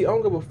 5 feet, I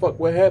don't give a fuck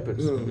what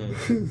happens.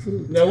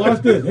 Now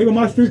watch this. Here go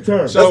my street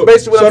term. So, That's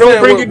basically what so I'm don't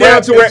saying, bring with it down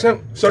rap to where. and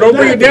temp- So don't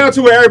bring it down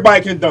to where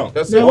everybody can dunk.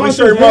 That's Now it. Only watch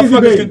certain this. Hazy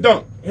motherfuckers baby. can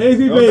dunk.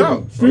 Hazy No baby.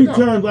 doubt. Street No doubt.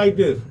 terms like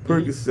this.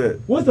 Percocet.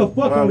 What's a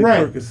fucking Molly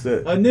rap? Percocet.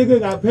 A nigga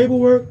got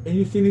paperwork and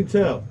you seen him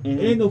tell.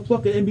 Mhm. Ain't no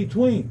fucking in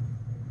between.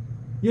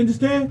 You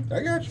understand? I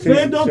got you.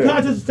 Slam dunk check.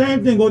 contest, the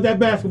same thing. Go with that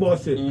basketball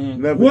shit. Mhm.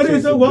 Never What chase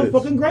is a a one bitch.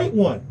 fucking great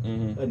one?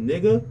 Mhm. A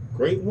nigga,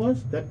 great one,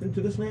 stepped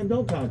into the slam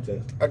dunk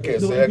contest. I can't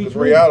There's no say that because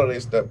in-between. reality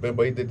stepped in,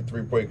 but he did the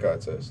 3-point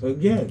contest.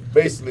 Again.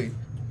 Basically,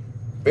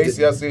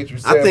 I see what you're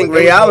saying. I think but they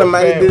Ray was Allen more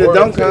might have did a dunk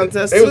fan-oriented.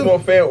 contest, They was too. more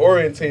fan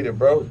orientated,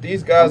 bro.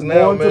 These guys I'm now,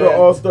 going man. to the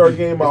All-Star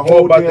game my it's more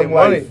whole about their damn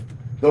money. life.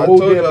 The I whole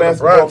told damn you,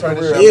 basketball LeBron turned career.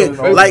 this I've shit been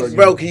into an Like, All-Star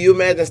bro, game. can you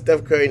imagine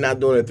Steph Curry not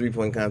doing a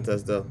 3-point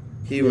contest though?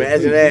 Can you Yeah, imagine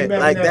can you that? imagine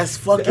Like, that? that's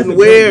That's fucking a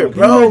weird,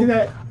 great one. Can you bro.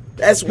 imagine that?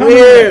 That's Comment on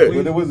weird. that,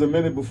 But it was a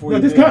minute before No,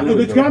 he just did comment,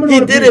 do it, just though. comment He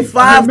on it, did please. it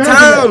 5 Imagine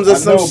times that. or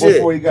some shit.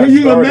 Before he got Can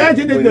you started,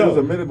 imagine it, but though? was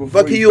a minute before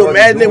But can he you started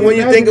imagine it doing when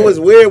you think it was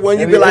weird? When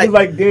you And be he like, was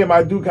like, damn,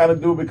 I do kind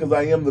of do it because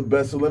I am the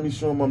best, so let me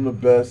show him I'm the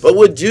best. but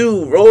would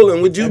you,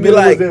 Roland, would you And be then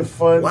it like, wasn't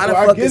fun. why So the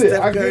I fuck get is it.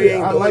 Steph I get Curry it.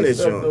 ain't I doing like this,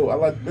 stuff John? though. I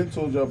like been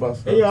told y'all about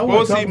stuff. Hey, yo, I wanna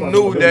Bosey talk about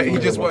knew it. that he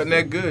just wasn't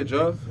that good,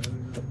 y'all.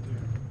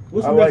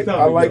 What's I the like- next I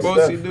topic? like though?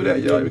 Steph. Bosey knew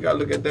that, y'all. We gotta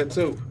look at that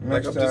too.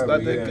 Like I'm just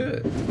not that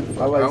good.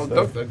 I I like don't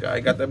dunk stuff. that guy.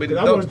 He got that many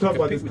I want dunks. to talk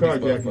about this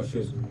compete with these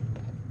carjacking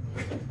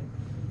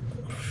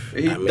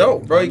shit. He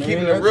don't, bro. He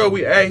keeping it real.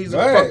 He's a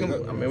Right.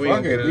 fucking. I mean, we ain't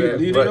Fuck get it. it,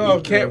 Lead it but you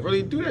off, can't then.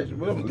 really do that.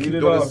 What, Lead keep it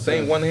doing the off,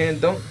 same then. one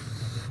hand dunk.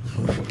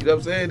 You know what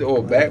I'm saying?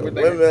 Or backward.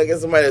 wait a minute, I guess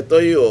somebody to throw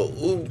you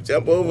a oop,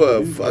 jump over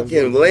a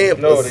fucking lamp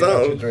No, or they not your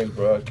something. drinks,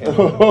 bro. I can't.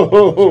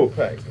 Oh,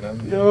 Packs,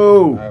 man.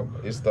 yo.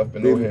 This stuff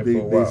been They, over here they, for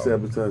a while. they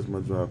sabotaged my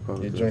drive.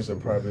 Your drinks are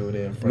probably over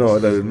there in front. No,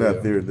 of they're the not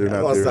studio. there. They're I'm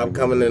not gonna there. stop anymore.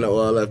 coming in the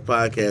All Left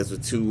podcast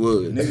with 2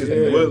 woods. Niggas Yeah,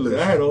 been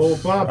woodless. I had a whole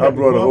 5 pack. I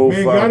brought a whole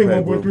Man, 5 Gotti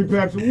pack, 1.3 bro.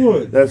 packs of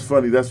wood. That's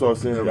funny. That's what I was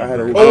saying. I had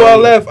a whole.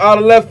 Oh, out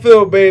of left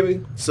field, baby.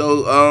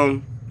 So,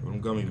 Them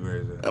gummy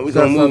bears. we're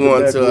gonna move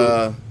on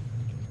to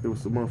It was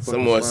some motherfucking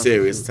some more slime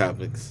serious shit.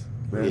 topics.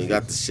 Man, We ain't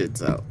got the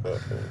shits out.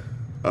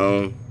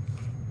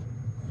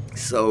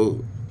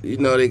 So, you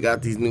know they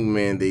got these new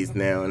mandates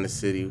now in the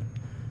city.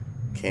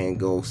 Can't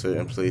go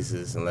certain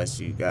places unless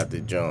you got the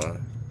John.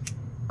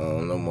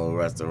 No more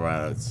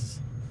restaurants.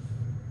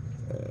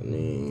 I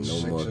mean,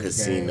 no more Sixers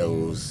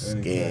casinos,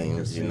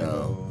 games, you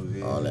know, casinos,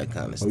 yeah. all that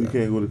kind of Oh, stuff. you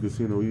can't go to the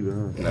casino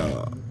either,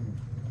 huh?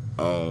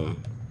 No.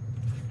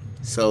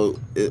 So,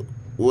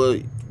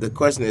 the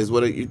question is,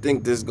 what do you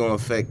think this is going to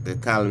affect the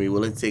economy?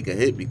 Will it take a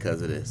hit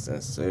because of this?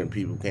 Since certain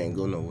people can't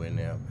go nowhere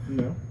now.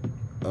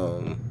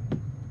 No.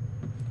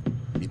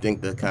 You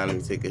think the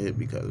economy take a hit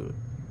because of it?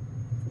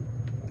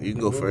 You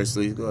can go first,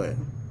 please. Go ahead.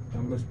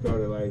 I'm gonna start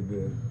it like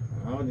this.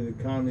 I don't think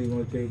the economy is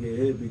gonna take a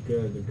hit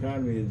because the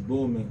economy is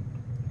booming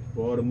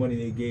for all the money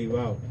they gave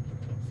out.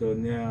 So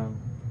now,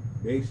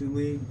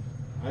 basically,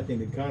 I think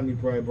the economy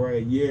probably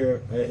a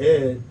year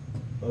ahead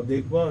of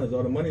their funds,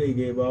 all the money they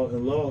gave out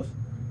and lost.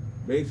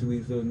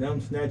 Basically, so now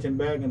I'm snatching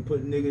back and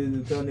putting niggas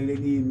and telling niggas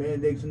they need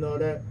mandates and all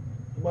that.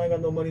 Nobody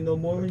got no money no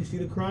more. You see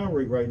the crime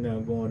rate right now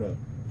going up.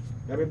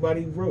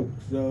 Everybody broke.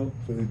 So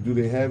So do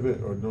they have it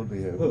or don't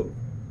they have it? who?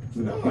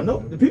 No,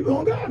 the people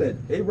don't got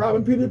it. They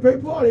robbing people to pay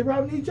for it. They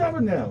robbing each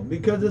other now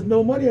because there's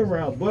no money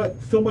around. But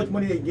so much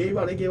money they gave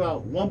out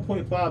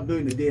 1.5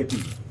 billion to dead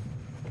people.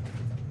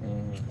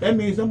 That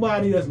means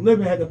somebody that's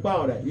living had to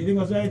file that. You think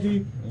what I'm saying to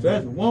you? So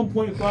that's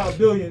 1.5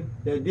 billion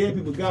that dead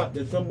people got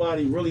that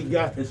somebody really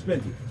got and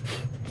spent it.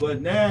 But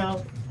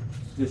now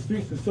the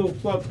streets are so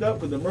fucked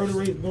up with the murder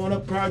rates going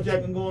up,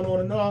 carjacking going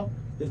on and all.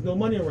 There's no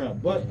money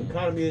around. But the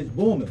economy is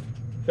booming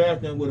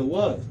faster than what it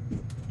was.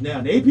 Now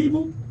they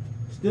people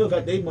still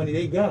got their money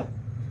they got.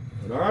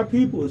 But our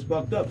people is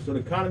fucked up. So the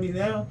economy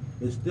now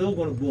is still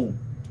gonna boom.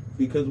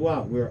 Because why?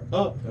 We're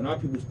up and our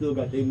people still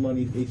got their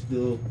money they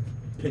still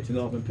pitching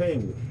off and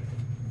paying with.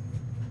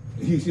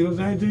 You see what I'm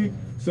saying to you?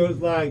 So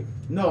it's like,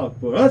 no,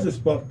 for us it's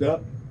fucked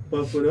up.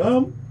 But for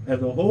them,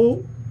 as a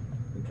whole,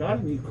 the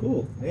economy is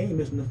cool. They ain't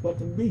missing the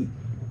fucking beat.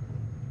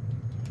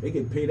 They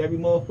get paid every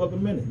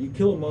motherfucking minute. You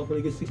kill a motherfucker,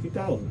 they get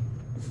 60,000.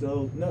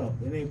 So no,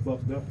 it ain't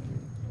fucked up.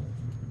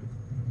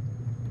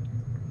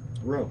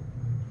 Bro.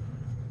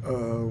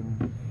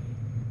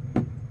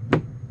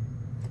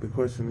 The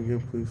question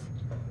again, please.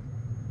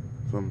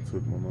 Something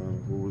took my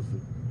mind. What was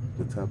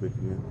the topic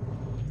again?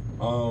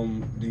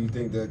 Do you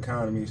think the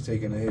economy is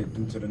taking a hit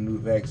due to the new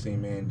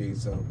vaccine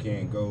mandates, so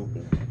can't go?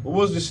 Well,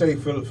 we'll just say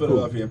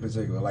Philadelphia in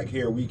particular. Like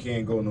here, we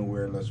can't go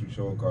nowhere unless we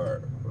show a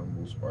card for the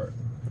most part.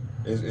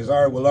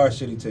 Will our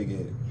city take a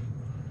hit?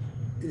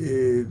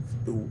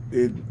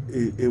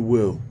 It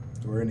will.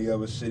 Or any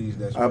other cities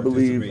that's I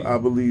believe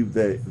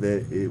participating?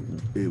 that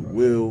it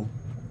will.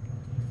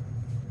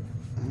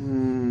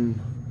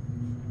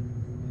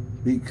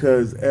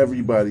 Because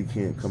everybody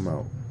can't come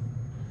out.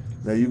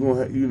 Now you're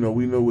gonna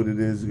we know what it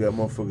is. You got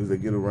motherfuckers that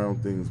get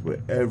around things, but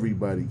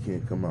everybody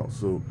can't come out.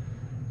 So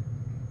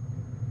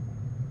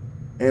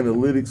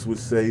analytics would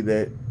say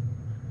that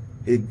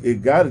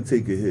it got to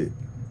take a hit.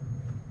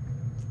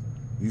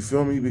 You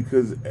feel me?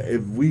 Because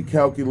if we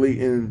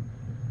calculate in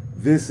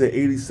this at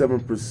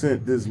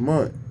 87% this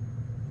month,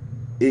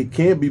 it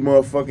can't be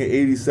motherfucking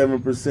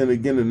 87%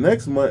 again the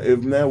next month if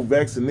now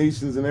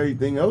vaccinations and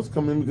everything else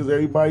come in because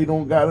everybody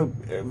don't got a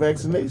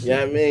vaccination.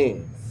 Yeah, I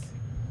mean,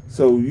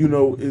 so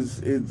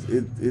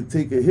it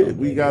take a hit.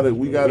 We gotta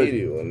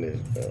on this.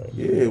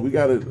 yeah, we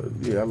gotta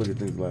I look at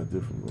things a lot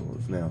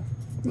different now.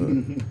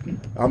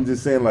 I'm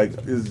just saying, like,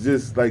 it's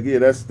just like, yeah,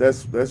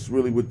 that's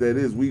really what that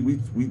is. We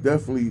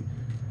definitely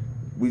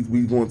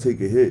we gonna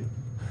take a hit.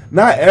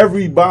 Not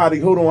everybody.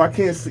 Hold on, I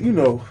can't see.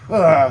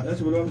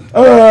 That's what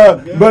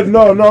I'm. But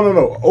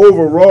no.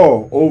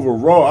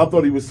 Overall, I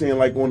thought he was saying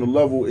like on the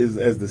level is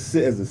as a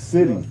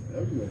city.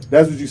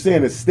 That's what you're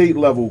saying, the state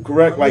level,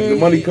 correct? Like the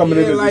money coming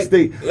in as a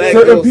state.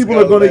 Certain people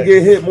are going to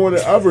get hit more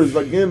than others.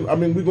 Again, I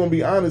mean, we're going to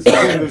be honest.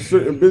 Again, there's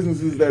certain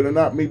businesses that are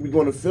not maybe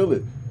going to feel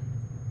it.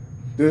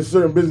 There's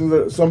certain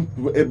business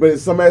but in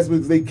some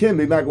aspects they can.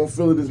 They're not gonna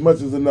feel it as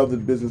much as another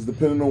business,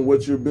 depending on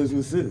what your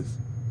business is.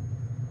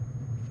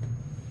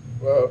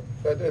 Well,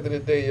 at the end of the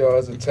day, y'all,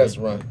 it's a test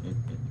run.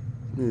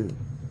 Yeah.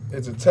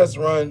 It's a test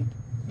run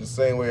the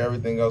same way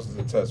everything else is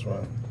a test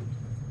run.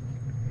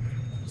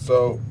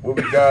 So what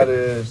we got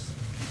is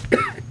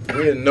we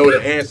didn't know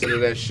the answer to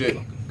that shit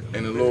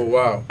in a little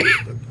while.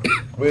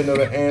 We didn't know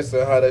the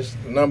answer how the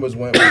numbers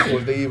went.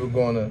 Was they either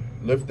going to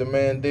lift the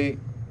mandate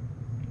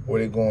or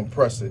they going to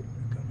press it?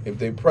 If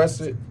they press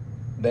it,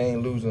 they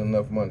ain't losing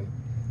enough money.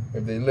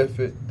 If they lift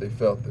it, they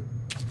felt it.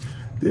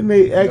 Didn't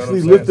they actually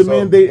You know what I'm lift the saying?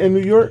 mandate in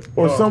New York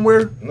or No.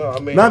 somewhere? No, I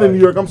mean Not in like-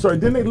 New York. I'm sorry.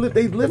 Didn't they lift?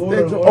 They lift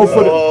that. Florida.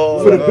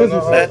 Oh, for the No,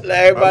 business. Let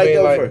everybody I mean,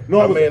 go like- first. No,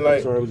 I I was, mean, I'm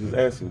like- sorry. I was just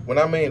asking. When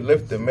I mean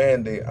lift the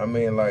mandate, I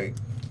mean like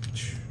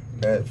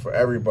that for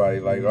everybody.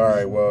 Like, all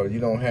right, well, you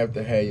don't have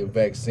to have your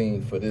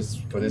vaccine for this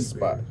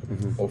spot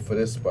or for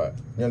this spot.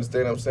 You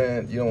understand what I'm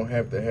saying? You don't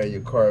have to have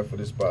your card for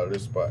this spot or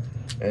this spot.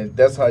 And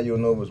that's how you'll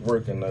know it's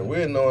working. Like,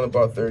 we're knowing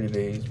about 30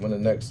 days when the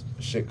next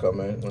shit come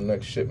in, when the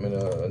next shipment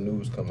of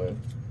news come in.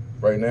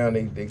 Right now,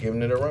 they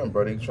giving it a run,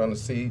 bro. They trying to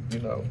see, you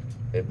know,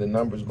 if the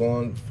numbers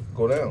go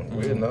down.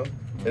 We didn't know.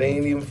 It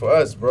ain't even for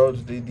us, bro,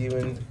 to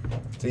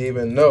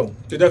even know.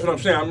 So that's what I'm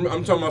saying.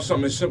 I'm talking about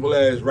something as simple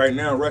as right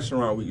now,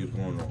 restaurant week is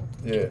going on.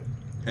 Yeah.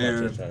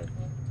 And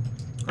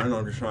I know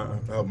I'm just trying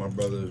to help my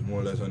brothers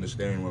more or less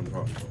understand what I'm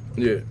talking about.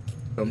 Yeah.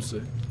 I'm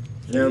sick.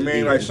 You know what I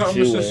mean? Like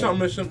something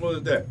as simple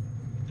as that.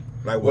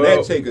 Like, will Well-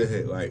 that take a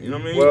hit? Like, you know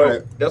what I mean? Well,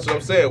 Like, that's what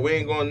I'm saying. We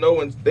ain't gonna know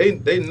when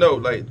they know.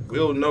 Like,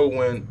 we'll know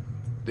when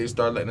they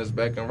start letting us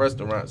back in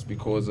restaurants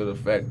because of the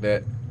fact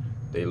that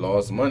they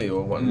lost money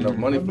or wasn't enough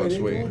money I mean, they gonna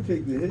fluctuating.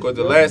 take the hit, Because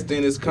the bro. last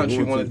thing this country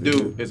They gonna want to take the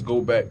do hit. is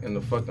go back in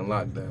the fucking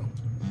lockdown.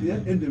 See,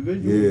 that's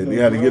individual. Yeah, they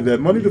gotta get that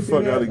money the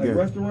fuck out Like again.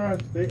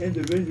 restaurants, they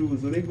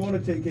individuals, so they gonna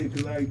take it.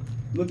 Cause like,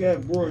 look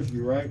at Broad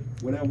Street, right?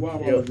 Where that Wawa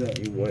was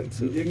at. You went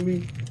You to. dig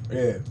me?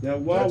 yeah. That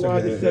Wawa That's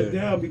a- just yeah, shut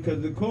yeah. down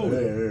because of COVID.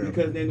 Yeah, yeah.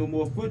 Because there ain't no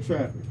more foot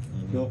traffic.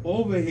 Mhm. The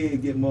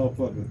overhead get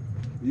motherfuckers.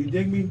 You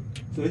dig me?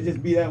 So it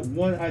just be that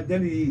one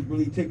identity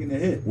really taking the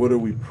hit. What are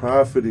we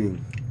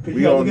profiting? Cause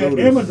We you all gotta know look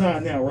at this.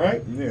 Amazon now,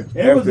 right? Yeah.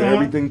 After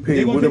everything they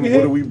paid, gonna what take a are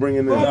hit? we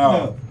bringing in? Fuck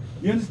no.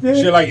 You understand?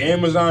 Shit like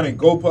Amazon and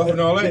GoPuff and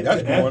all that,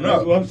 that's going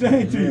That's up. what I'm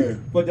saying to Yeah. you.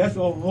 But that's a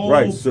whole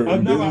Right, certain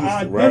another business,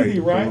 identity,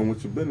 right? right? Going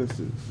with your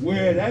businesses.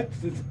 Where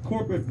that's it's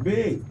corporate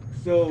big.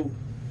 So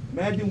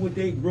imagine what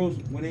they gross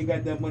when they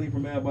got that money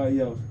from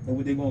everybody else and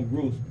what they gonna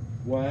gross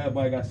while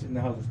everybody got to sit in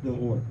the house and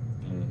still order.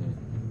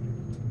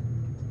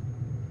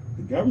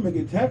 The government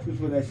get taxes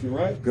for that shit,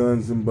 right?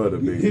 Guns and butter,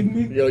 You baby. dig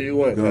me? Yo, you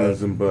went, Guns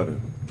cuz. and butter.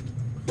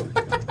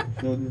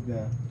 Slow this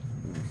down.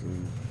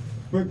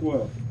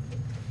 Brickwell.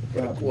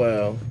 Copy.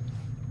 Well,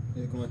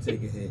 It's gonna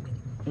take a hit.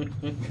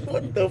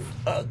 what the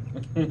fuck?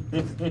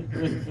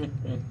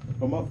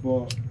 Oh, my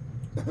fault.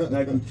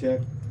 Nike check.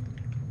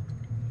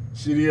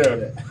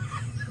 CDF.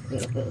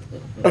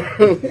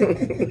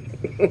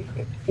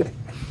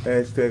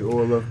 Hashtag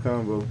all love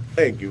combo.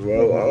 Thank you,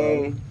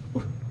 bro.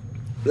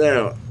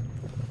 Now,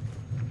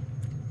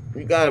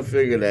 you gotta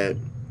figure that.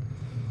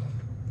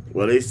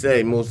 Well, they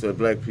say most of the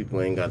black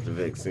people ain't got the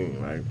vaccine,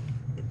 right?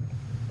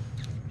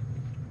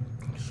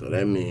 So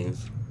that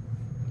means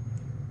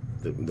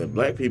the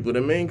black people,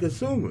 the main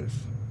consumers,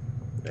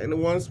 they the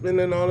ones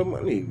spending all the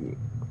money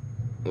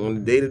on a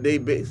day-to-day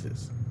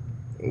basis.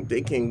 If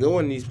they can't go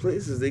in these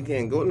places, they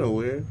can't go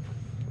nowhere.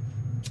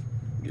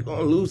 You're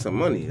gonna lose some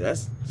money.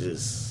 That's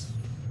just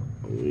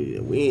we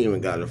ain't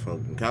even gotta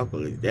fucking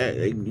calculate that.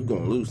 You're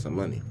gonna lose some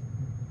money.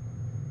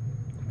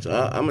 So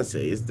I'm gonna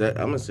say it's that.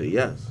 I'm gonna say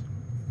yes.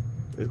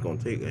 It's gonna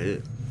take a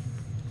hit.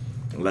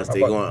 Unless they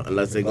gonna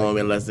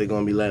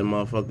be letting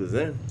motherfuckers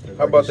in.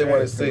 How about they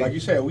want to see? Like you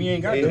said, we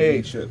ain't got Hey, the hey.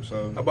 big ship,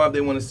 so. How about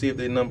they want to see if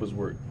their numbers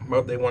work? How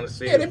about they want to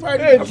see? Yeah, they if- probably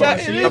Yeah, how check- about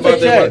it see is if a they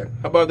check.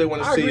 How about they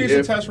want to I see agree it's a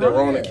if test the run,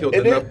 Rona yeah. killed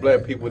It enough is-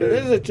 black people It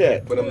is a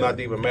check. for them not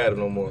to even matter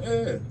no more?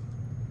 Yeah.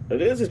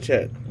 It is a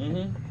check.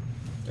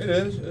 Mm-hmm. It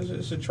is.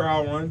 It's a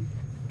trial run.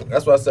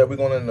 That's why I said we're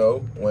gonna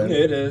know when Yeah,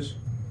 it is.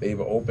 they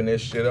either open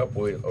this shit up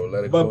or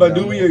let it go. But down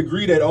do we more.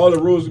 agree that all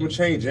the rules gonna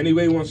change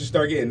anyway once it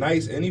start getting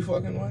nice any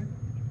fucking way?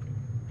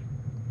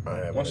 I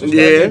have Once no- it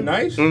start Yeah. getting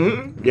nice?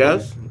 Mm-hmm.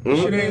 Yes. Shit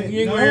Mhm. ain't, you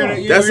ain't No. gonna hear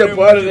that. you That's ain't a gonna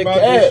part hear of the about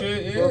this cap.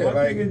 shit. Well, Yeah, my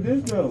like, thing is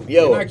this though.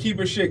 you're Yo, not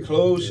keeping shit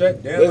closed,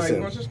 shut down. Listen.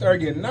 Like, once it start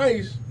getting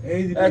nice,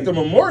 Easy after peasy.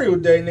 Memorial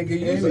Day, nigga,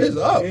 it's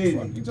up. Easy.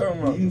 Fuck you talking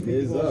You about? think It's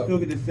you gonna up. still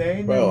get the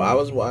same bro, number I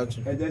was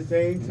watching. at that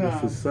same If time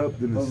it's up,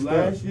 then it's of up.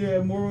 last year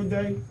at Memorial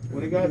Day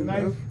when it got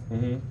nice.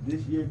 Mm-hmm.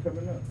 This year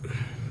coming up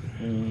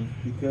Mm-hmm.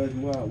 because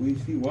why we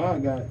see why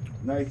it got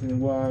nice and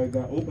why it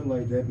got open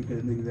like that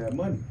because niggas had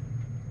money.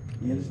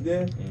 You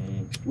understand?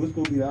 Mm-hmm. What's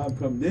gonna be the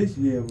outcome this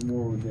year of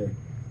Memorial Day?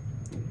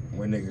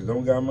 When niggas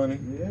don't got money.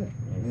 Yeah,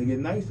 and it get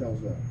nice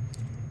outside.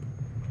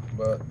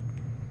 But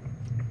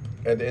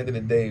at the end of the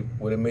day,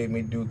 what it made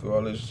me do through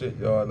all this shit,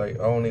 y'all, like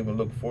I don't even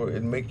look forward.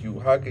 It make you.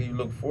 How can you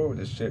look forward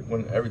to shit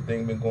when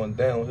everything been going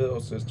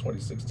downhill since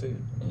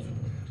 2016?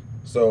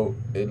 So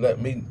it let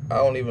me. I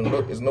don't even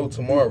look. It's no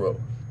tomorrow.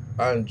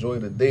 I enjoy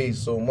the days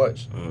so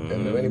much.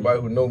 And if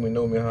anybody who know me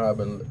how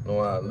know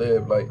how I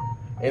live. Like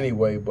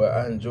anyway, but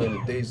I enjoy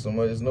the days so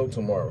much. There's no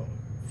tomorrow.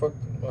 Fuck,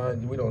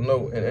 we don't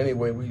know. And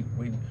anyway,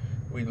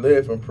 we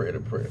live from prayer to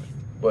prayer.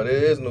 But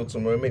there is no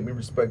tomorrow. It make me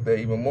respect that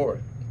even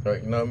more.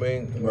 Right? You know what I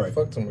mean? Right.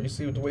 Fuck tomorrow. You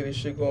see the way this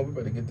shit going? We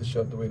better get this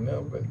shit out the way now.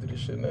 We better do this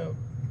shit now.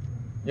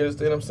 You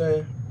understand what I'm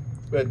saying?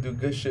 We better do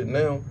good shit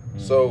now.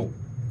 So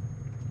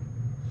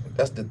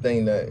that's the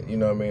thing that, you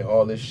know what I mean,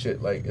 all this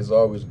shit, like, is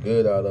always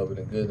good out of it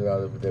and good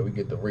out of it that we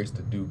get the race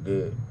to do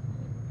good.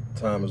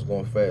 Time is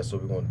going fast, so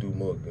we're going to do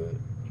more good.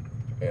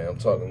 And I'm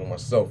talking to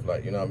myself,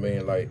 like, you know what I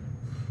mean? Like,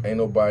 ain't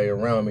nobody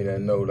around me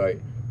that know, like,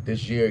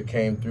 this year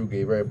came through,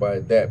 gave everybody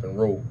a dap and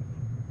rolled.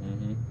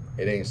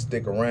 It ain't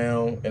stick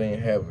around. It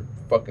ain't have a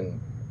fucking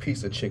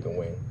piece of chicken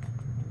wing.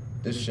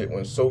 This shit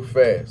went so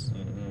fast.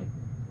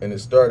 And it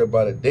started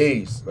by the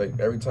days. Like,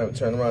 every time it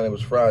turned around, it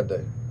was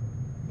Friday.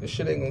 This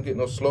shit ain't gonna get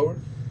no slower.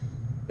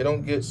 It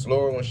don't get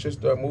slower when shit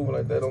start moving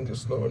like that. It don't get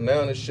slower.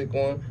 Now this shit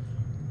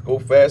go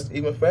fast,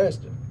 even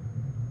faster.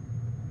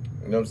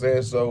 You know what I'm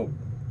saying? So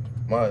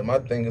my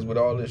thing is with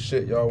all this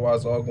shit, y'all, while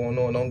it's all going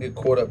on, don't get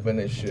caught up in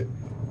this shit.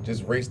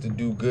 Just race to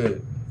do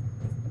good.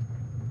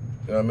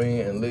 You know what I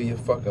mean? And live your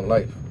fucking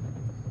life.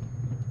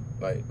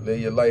 Like, live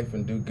your life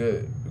and do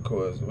good.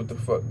 Because what the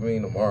fuck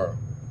mean tomorrow?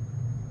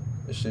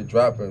 This shit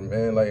dropping,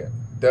 man. Like,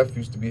 death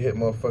used to be hit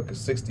motherfuckers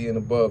 60 and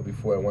above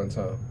before at one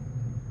time.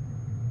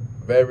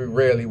 Very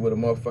rarely would a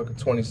motherfucker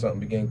 20-something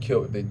be getting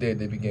killed. If they did,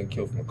 they'd be getting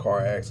killed from a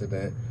car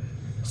accident,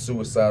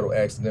 suicidal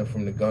accident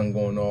from the gun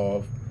going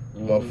off,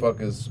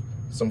 motherfuckers,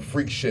 some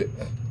freak shit.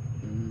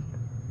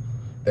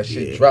 That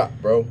shit dropped,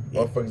 bro.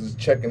 Motherfuckers is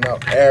checking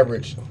out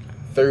average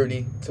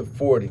 30 to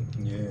 40.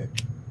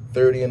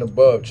 30 and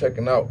above,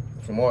 checking out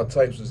from all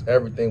types of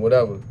everything,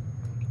 whatever.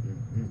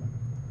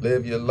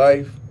 Live your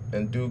life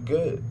and do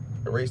good.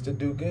 A race to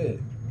do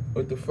good.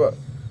 What the fuck?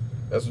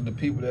 That's what the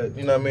people that,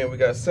 you know what I mean, we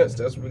got sense,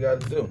 that's what we got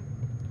to do.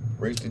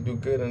 Race to do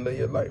good and live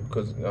your life.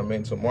 Because, I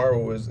mean,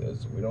 tomorrow is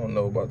we don't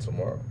know about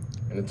tomorrow.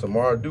 And if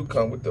tomorrow do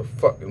come, what the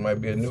fuck? It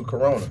might be a new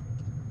corona.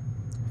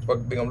 Fuck,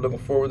 think I'm looking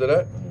forward to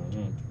that?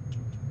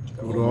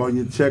 With all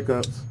your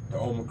checkups, The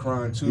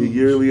Omicron too. your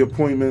yearly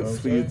appointments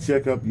for your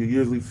checkup, your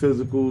yearly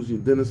physicals, your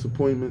dentist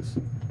appointments.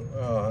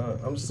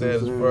 I'm sad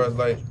as far as,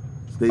 like,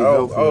 Stay I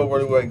healthy. don't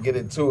really want to get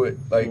into it,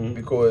 like,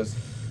 because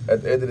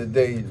at the end of the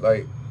day,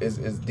 like, it's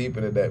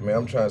deeper than that, man.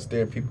 I'm trying to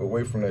steer people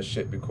away from that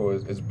shit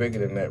because it's bigger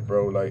than that,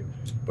 bro. Like,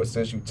 but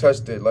since you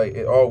touched it, like,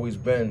 it always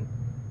been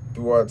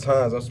through our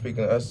times. I'm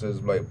speaking to us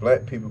as, like,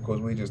 black people because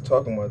we just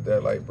talking about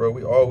that. Like, bro,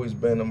 we always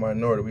been a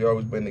minority. We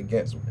always been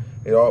against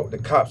the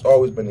cops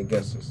always been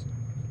against us.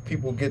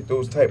 People get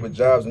those type of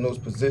jobs and those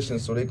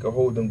positions so they can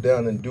hold them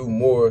down and do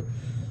more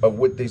of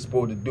what they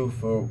supposed to do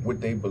for what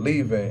they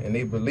believe in, and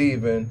they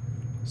believe in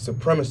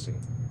supremacy,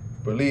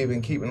 believe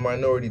in keeping the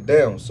minority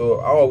down. So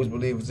I always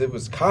believe as if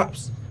it's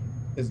cops,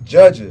 it's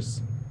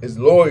judges, it's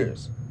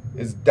lawyers,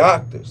 it's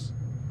doctors,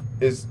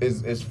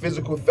 it's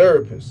physical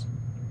therapists.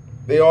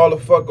 They all the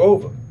fuck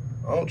over.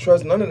 I don't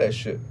trust none of that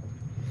shit.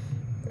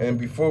 And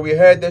before we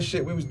had that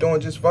shit, we was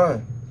doing just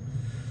fine.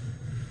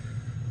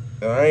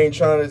 Now, I ain't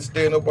trying to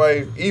steer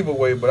nobody either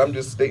way, but I'm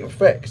just stating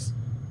facts.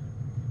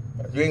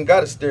 You ain't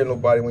got to steer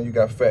nobody when you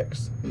got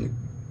facts. You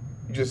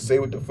just say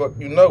what the fuck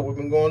you know, what's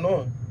been going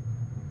on.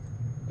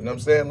 You know what I'm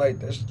saying? Like,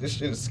 this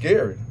shit is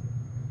scary.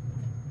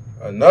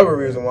 Another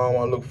reason why I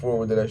want to look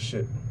forward to that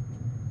shit.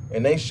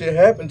 And ain't shit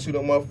happened to the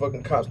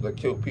motherfucking cops that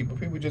killed people.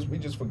 We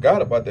just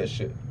forgot about that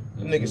shit.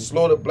 Them niggas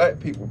slaughtered black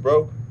people,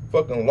 bro.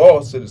 Fucking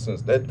law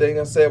citizens. That thing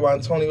I said why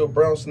Antonio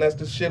Brown snatched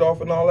this shit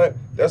off and all that,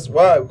 that's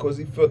why, because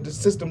he felt the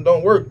system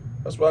don't work.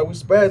 That's why we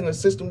spazzing, the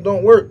system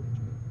don't work.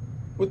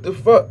 What the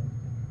fuck?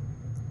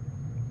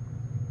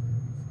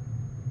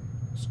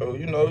 So,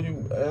 you know,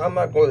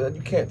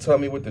 you can't tell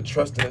me what to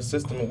trust in the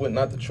system and what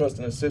not to trust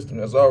in the system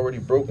that's already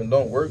broken,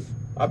 don't work.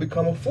 I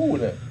become a fool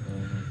then.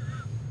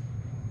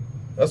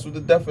 That's what the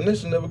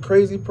definition of a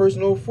crazy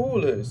person or a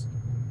fool is.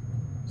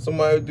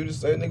 Somebody will do the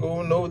same thing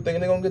over and over,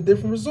 thinking they're going to get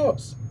different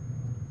results.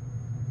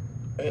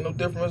 Ain't no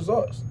different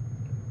results.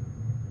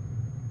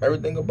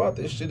 Everything about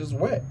this shit is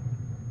whack.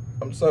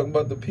 I'm talking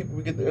about the people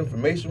we get the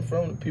information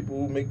from, the people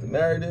who make the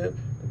narrative,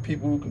 the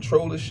people who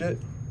control the shit.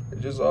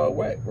 It's just all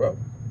whack, bro.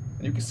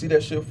 And you can see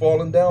that shit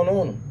falling down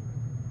on them.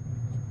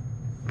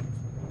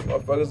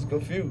 Motherfuckers are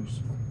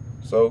confused.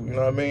 So, you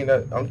know what I mean?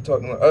 I'm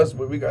talking to us,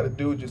 what we got to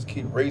do is just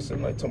keep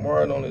racing. Like,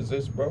 tomorrow don't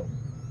exist, bro.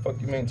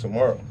 Fuck you mean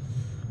tomorrow?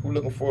 Who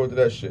looking forward to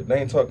that shit? They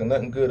ain't talking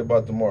nothing good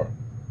about tomorrow.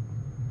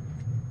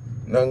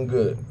 Nothing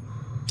good.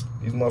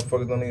 These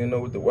motherfuckers don't even know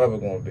what the weather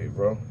gonna be,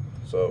 bro.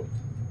 So,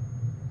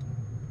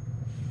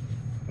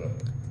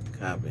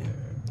 Copy.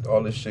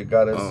 all this shit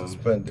got us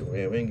suspended. We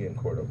ain't getting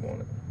caught up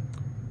on it.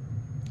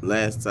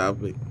 Last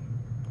topic.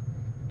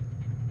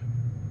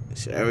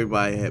 Should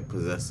everybody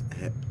possess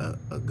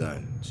a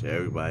gun? Should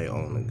everybody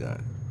own a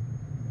gun?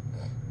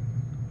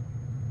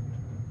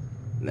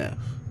 Neff.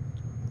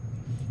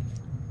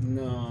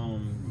 No.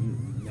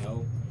 I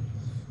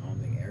don't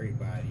think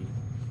everybody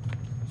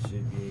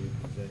should be able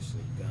to possess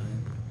a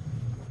gun.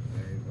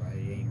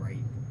 Everybody ain't right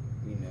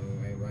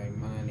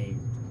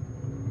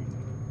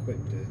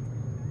equipped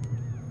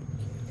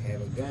to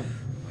have a gun.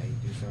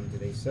 Like do something to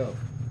themselves,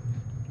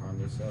 harm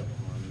themselves,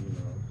 harm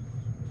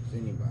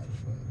anybody.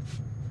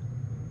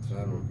 But so I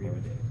don't agree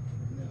with that.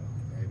 No,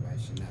 everybody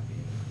should not be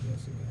able to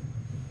possess a gun.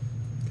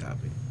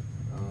 Copy.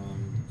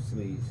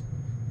 Sleaze.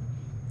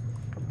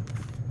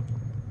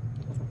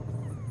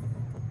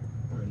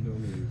 I know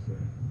what you're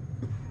saying.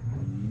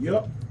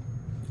 Yup.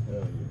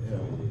 Hell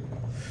yeah.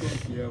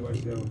 Fuck yeah, about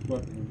that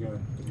fucking gun.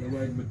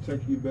 Nobody can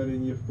protect you better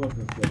than your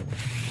fucking self.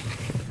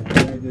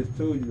 I just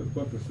told you the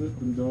fucking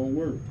system don't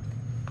work.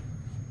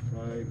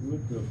 Like,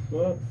 what the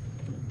fuck?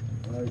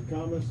 Like,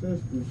 common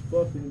sense is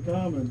fucking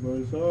common, but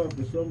it's hard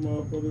for some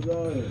motherfuckers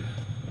out here.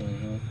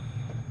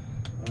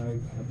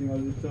 Like, I think I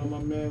was just telling my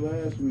man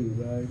last week,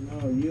 like,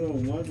 no, you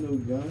don't want no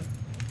gun,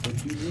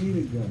 but you need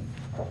a gun.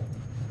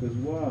 Because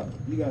why?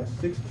 You got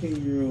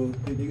 16-year-olds,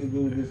 they can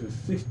go against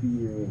a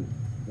 60-year-old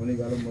when they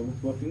got a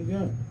motherfucking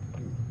gun.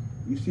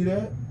 You see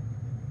that?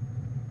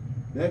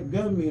 That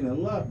gun mean a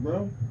lot,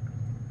 bro.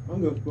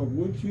 I'm gonna fuck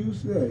what you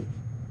say.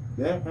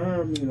 That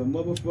arm mean a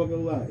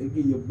motherfucking lot. It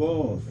give you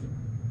balls.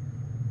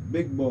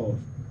 Big balls.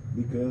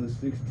 Because a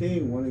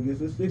 16 went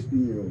against a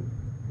 60-year-old.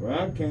 Where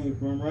I came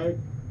from, right?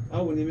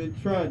 I wouldn't even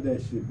try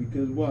that shit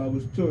because why? I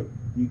was taught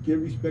you get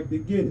respect to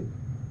get it.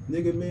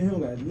 Nigga, me and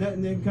him got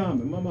nothing in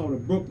common. My mom would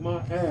have broke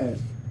my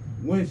ass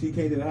when she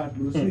came to the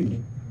hospital to see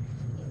me.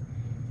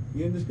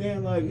 You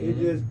understand? Like, it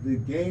just, the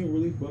game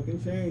really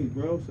fucking changed,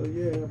 bro. So,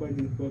 yeah, everybody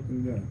get a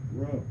fucking gun,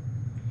 bro.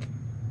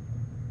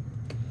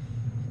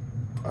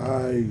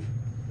 I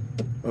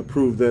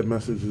approve that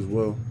message as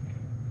well.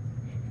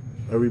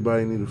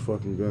 Everybody need a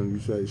fucking gun. You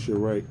say shit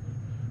right.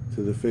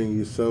 To defend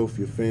yourself,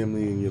 your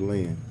family, and your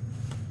land.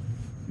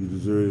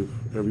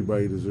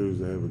 Everybody deserves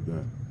to have a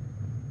gun.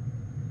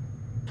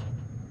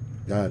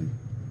 Got it.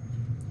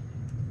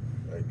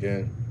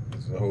 Again,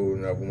 it's a whole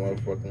nother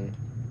motherfucking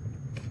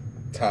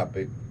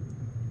topic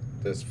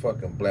that's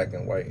fucking black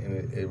and white,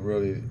 and it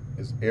really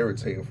is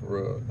irritating for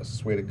real. I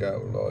swear to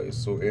God, Lord, it's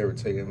so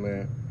irritating,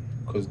 man,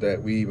 because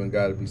that we even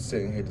got to be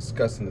sitting here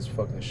discussing this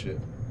fucking shit.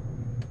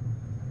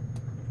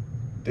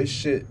 This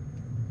shit,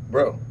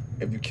 bro,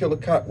 if you kill a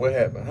cop, what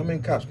happened? How many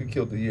cops get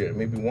killed a year?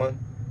 Maybe one?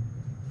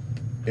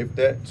 If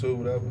that, two,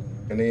 whatever,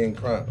 and they ain't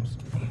crimes.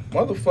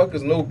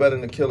 Motherfuckers know better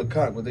than to kill a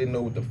cop, but they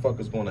know what the fuck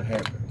is going to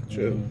happen.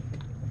 Chill.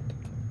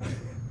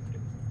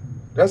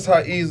 That's how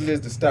easy it is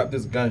to stop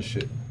this gun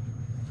shit.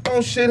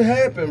 Don't shit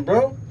happen,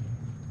 bro.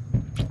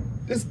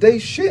 This day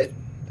shit.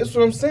 That's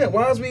what I'm saying.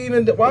 Why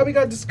we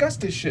gotta discuss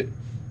this shit?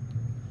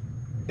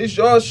 It's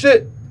y'all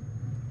shit.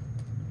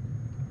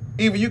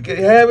 Either you can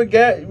have a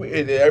gat,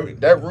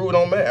 that rule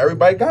don't matter.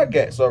 Everybody got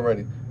gats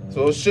already.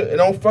 So it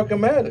don't fucking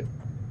matter.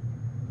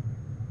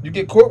 You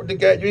get caught with the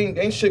gat,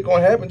 ain't shit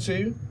gonna happen to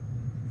you.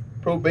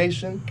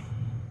 Probation,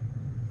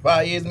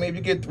 5 years, maybe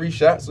you get 3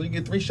 shots. So you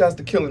get 3 shots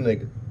to kill a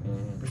nigga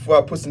before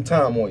I put some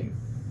time on you.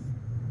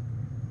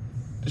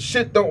 The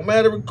shit don't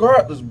matter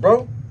regardless,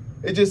 bro.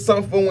 It's just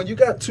something for when you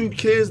got 2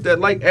 kids that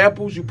like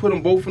apples, you put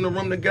them both in the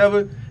room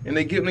together and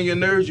they get on your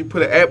nerves, you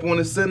put an apple in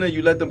the center,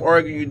 you let them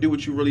argue, you do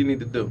what you really need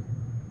to do.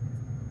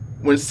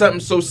 When something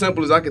so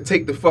simple as I could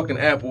take the fucking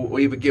apple or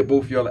even get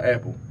both of y'all an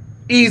apple.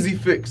 Easy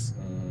fix.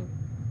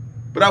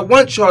 But I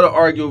want y'all to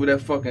argue over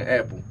that fucking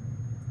apple.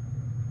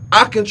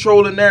 I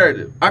control the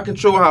narrative. I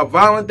control how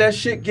violent that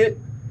shit get.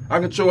 I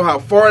control how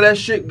far that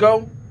shit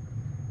go.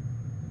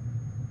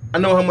 I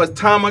know how much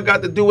time I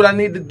got to do what I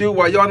need to do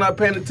while y'all not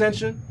paying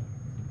attention.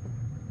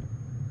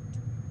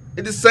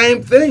 It's the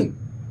same thing.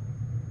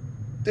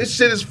 This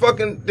shit is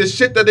fucking, the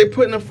shit that they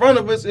putting in front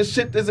of us is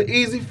shit that's an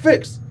easy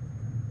fix.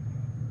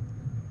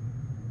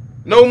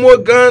 No more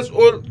guns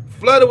or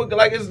flooded with,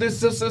 like, it's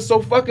just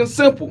so fucking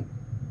simple.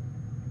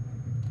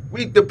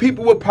 The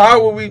people with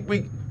power,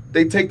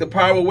 they take the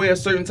power away at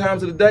certain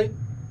times of the day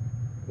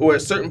or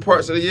at certain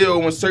parts of the year or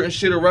when certain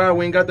shit around,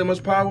 we ain't got that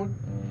much power.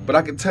 But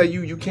I can tell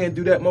you, you can't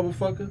do that,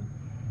 motherfucker.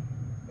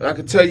 And I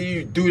can tell you,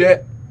 you do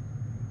that.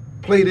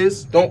 Play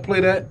this, don't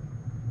play that.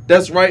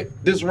 That's right,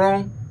 this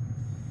wrong.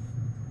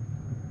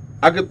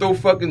 I could throw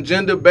fucking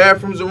gender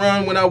bathrooms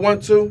around when I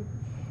want to.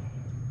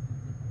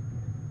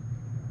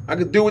 I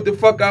could do what the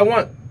fuck I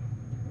want.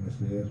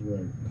 That's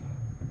right.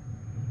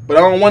 But I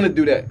don't want to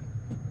do that.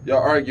 Y'all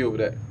argue over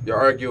that. Y'all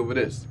argue over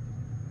this.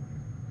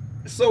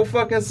 It's so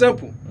fucking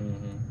simple.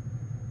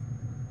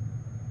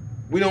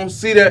 We don't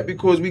see that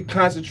because we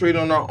concentrate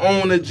on our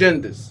own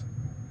agendas,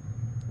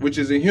 which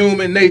is in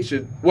human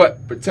nature.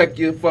 What? Protect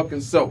your fucking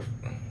self.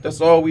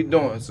 That's all we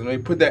doing. So when you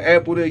put that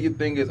apple there, your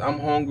thing is, I'm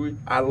hungry,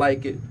 I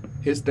like it.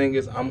 His thing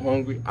is, I'm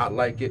hungry, I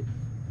like it.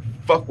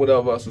 Fuck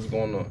whatever else is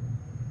going on.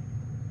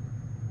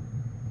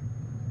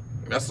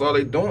 That's all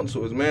they doing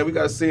to us, man. We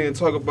gotta sit here and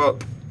talk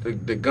about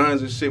the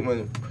guns and shit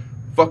when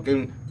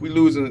fucking we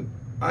losing.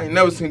 I ain't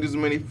never seen this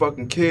many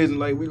fucking kids and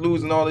like we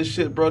losing all this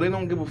shit, bro. They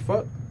don't give a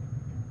fuck.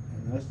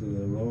 That's a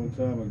long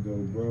time ago,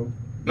 bro.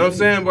 Know what I'm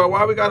saying, bro?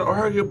 Why we gotta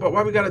argue about?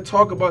 Why we gotta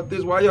talk about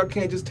this? Why y'all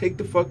can't just take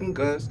the fucking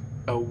guns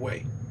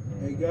away?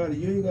 Hey, God,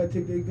 you ain't gotta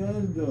take their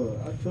guns, though.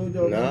 I told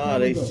y'all. Nah,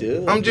 they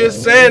should. I'm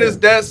just saying it's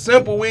that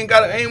simple. We ain't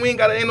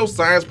no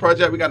science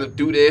project. We gotta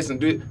do this and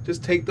do it.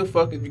 Just take the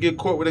fucking. You get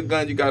caught with a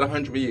gun, you got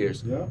 100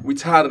 years. Yeah. We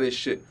tired of this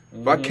shit.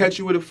 If I catch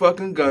you with a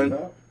fucking gun,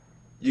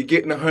 you're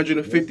getting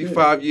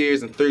 155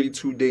 years and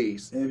 32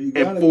 days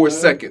and 4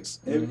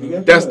 seconds.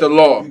 That's the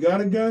law. You got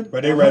a gun?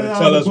 But they ready to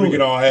tell us we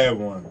can all have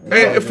one.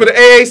 And for the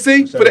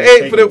AAC,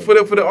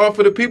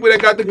 for the people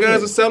that got the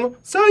guns and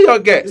sell y'all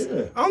gas.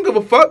 Yeah. I don't give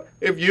a fuck.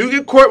 If you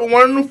get caught with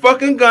one of them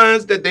fucking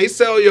guns that they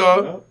sell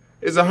y'all,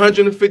 it's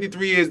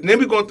 153 years. And then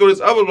we gonna throw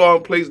this other law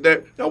in place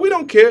that we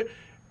don't care.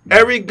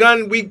 Every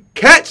gun we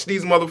catch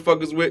these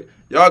motherfuckers with,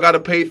 y'all gotta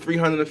pay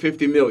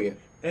 $350 million.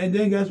 And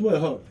then guess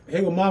what?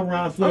 Here go my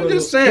Ron Slaughter. I'm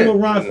just saying. Here go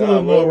Ron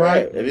Slaughter,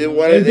 right? If they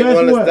want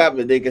to stop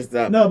it, they can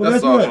stop it. No, but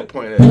That's guess all what? my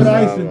point is.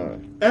 But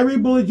every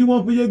bullet you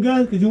want for your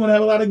gun, because you want to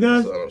have a lot of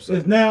guns, That's what I'm saying.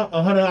 is now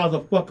 $100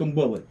 a fucking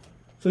bullet.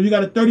 So you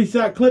got a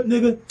 30-shot clip,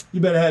 nigga,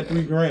 you better have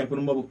 $3,000 for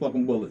the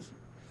motherfucking bullets.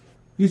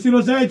 You see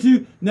what I'm saying to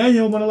you? Now you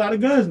don't want a lot of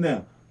guns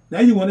now.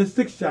 Now you want a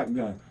 6-shot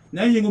gun.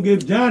 Now you ain't going to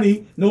give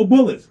Johnny no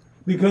bullets.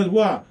 Because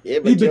why? Yeah,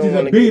 but These you bitches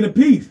don't are being a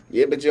piece.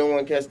 Yeah, but you don't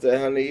want to catch the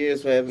 100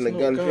 years for having a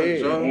gun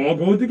period. All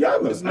go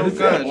together. It's no I just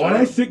said, guns, all bro.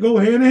 that shit go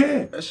hand in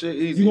hand. That shit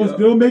easy. You gonna yo.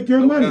 still make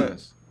your No money.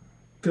 guns.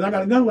 Because I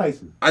got a gun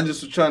license. I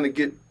just was trying to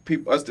get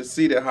us to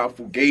see that how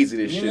fugazi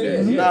this shit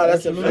is. No,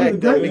 that's a absolutely.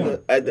 fact. Though, Great because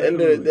one. at the end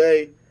of the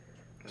day,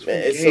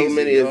 man, it's so fugazi,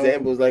 many yo.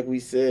 examples. Like we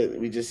said,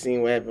 we just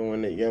seen what happened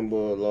when that young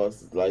boy lost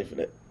his life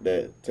in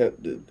the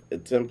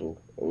temple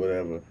or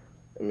whatever.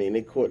 I mean,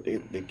 they caught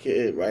the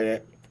kid right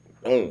at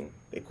boom.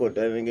 They caught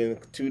that nigga in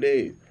 2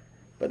 days,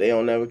 but they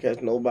don't never catch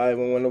nobody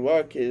when one of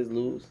our kids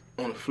lose.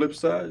 On the flip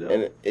side, yo.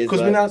 And it's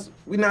Because like,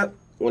 we not.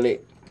 when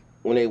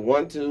they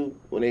want to,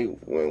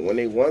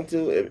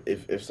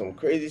 if some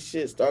crazy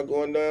shit start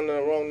going down in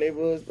the wrong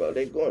neighborhoods, bro,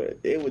 they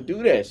would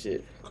do that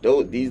shit.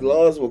 These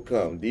laws will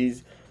come.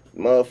 These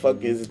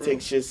motherfuckers that take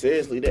shit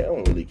seriously, they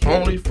don't really care.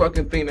 Only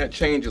fucking thing that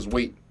changes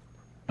weight.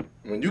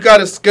 When you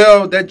got a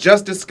scale, that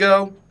justice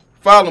scale,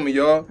 follow me,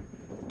 y'all.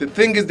 The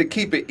thing is to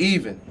keep it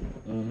even.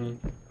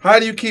 How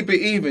do you keep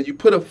it even? You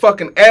put a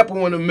fucking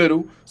apple in the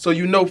middle so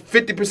you know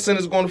 50%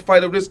 is going to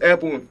fight over this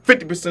apple and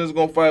 50% is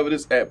going to fight over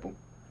this apple.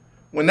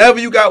 Whenever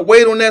you got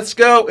weight on that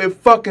scale, it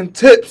fucking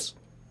tips.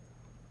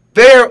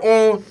 They're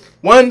on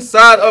one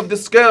side of the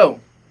scale.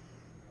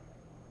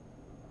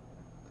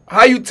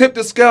 How you tip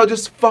the scale?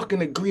 Just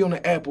fucking agree on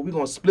the apple. We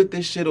gonna split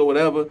this shit or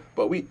whatever,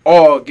 but we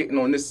all getting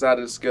on this side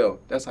of the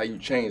scale. That's how you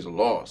change the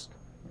laws.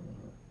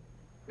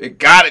 It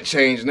gotta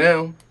change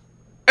now.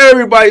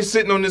 Everybody's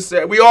sitting on this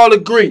side. We all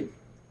agree.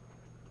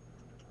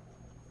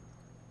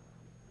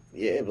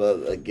 Yeah,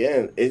 but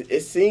again,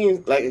 it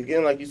seems like,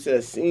 again, like you said,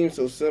 it seems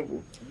so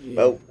simple. Yeah.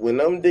 But when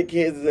them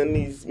dickheads is in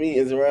these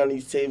meetings around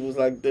these tables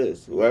like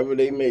this, whoever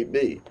they may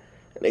be,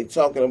 and they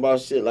talking about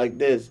shit like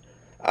this,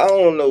 I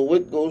don't know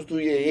what goes through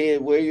your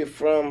head, where you're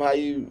from,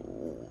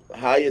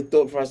 how your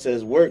thought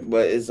process work,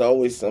 but it's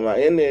always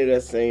somebody in there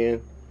that's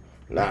saying,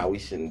 nah, we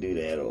shouldn't do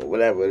that, or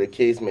whatever the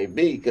case may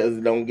be, because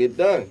it don't get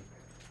done.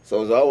 So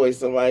there's always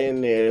somebody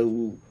in there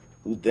who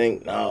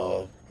think,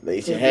 no, they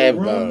should have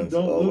guns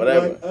or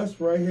whatever. Like us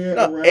right here.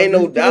 No, ain't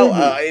no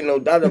doubt. Ain't no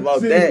doubt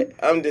about that.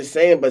 I'm just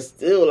saying, but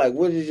still, like,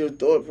 what is your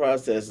thought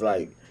process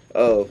like?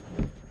 Of,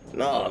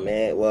 nah,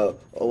 man. Well,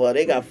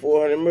 they got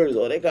 400 murders,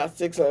 or they got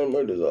 600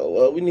 murders, or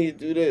well, we need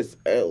to do this.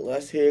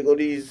 Let's here go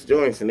these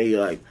joints, and they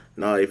like,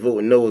 nah, they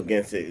voting no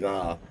against it.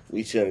 Nah,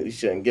 we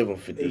shouldn't give them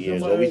 50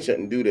 years, or we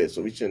shouldn't do this,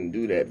 or we shouldn't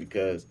do that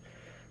because.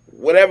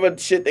 Whatever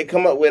shit they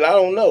come up with, I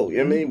don't know. You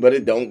know what I mean? But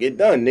it don't get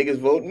done. Niggas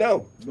vote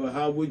no. But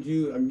how would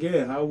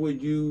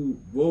you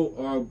vote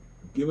or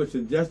give us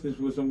suggestions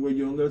for somewhere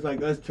you don't live? It's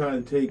like us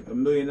trying to take $1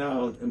 million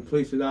and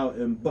place it out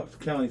in Bucks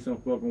County some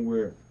fucking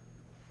where.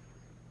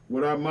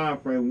 With our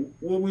mind frame,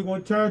 what we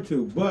gonna turn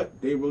to?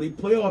 But they really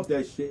play off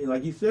that shit. And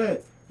like you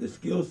said, the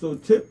skill's so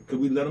tipped because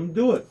we let them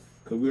do it.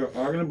 Because we were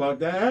arguing about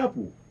that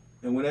apple.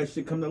 And when that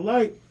shit come to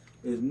light,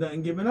 there's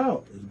nothing giving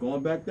out. It's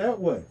going back that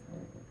way.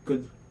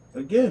 Because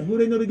again, who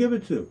they know to give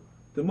it to?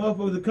 The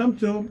motherfuckers that come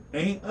to them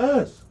ain't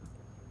us.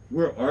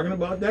 We're arguing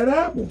about that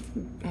apple.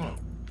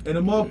 And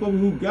the motherfuckers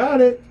who got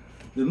it,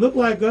 that look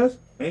like us,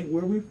 ain't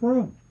where we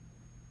from.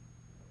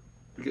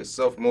 We get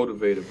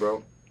self-motivated,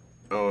 bro.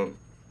 And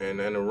in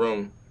the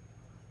room,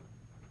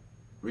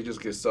 we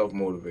just get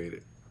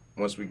self-motivated.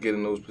 Once we get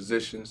in those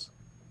positions,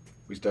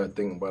 we start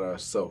thinking about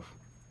ourselves.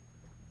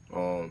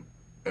 And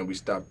we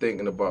stop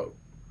thinking about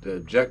the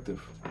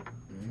objective.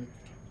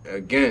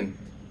 Again,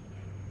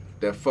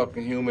 that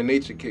fucking human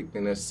nature kicked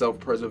in, that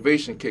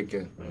self-preservation kicked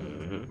in.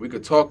 We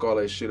could talk all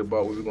that shit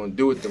about what we're gonna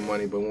do with the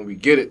money, but when we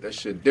get it, that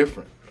shit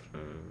different.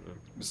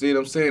 You see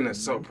what I'm saying? That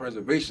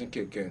self-preservation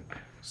kick in.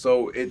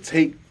 So it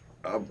take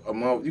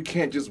you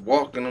can't just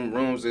walk in them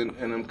rooms and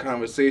them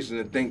conversations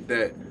and think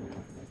that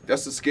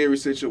that's a scary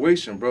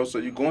situation, bro. So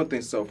you're going to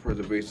think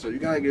self-preservation. So you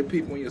gotta get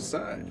people on your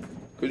side.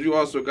 Because you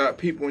also got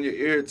people in your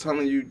ear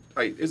telling you,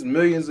 like, it's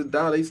millions of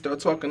dollars. They start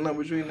talking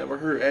numbers you ain't never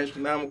heard,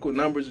 astronomical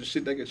numbers and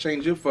shit that can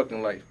change your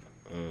fucking life.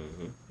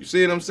 You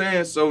see what I'm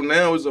saying? So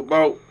now it's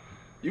about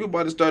You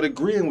about to start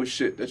agreeing with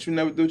shit that you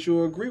never thought you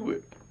would agree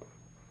with.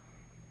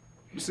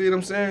 You see what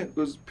I'm saying?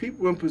 Because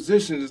people in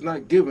positions is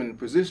not given.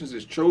 Positions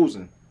is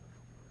chosen.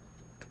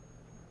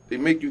 They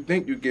make you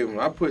think you give them.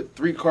 I put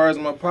 3 cards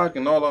in my pocket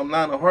and all of them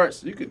 9 of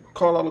hearts. You could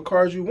call all the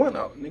cards you want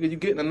out. Nigga, you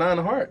getting a 9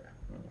 of heart.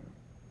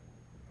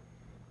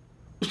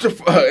 What the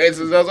fuck?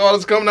 That's all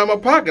that's coming out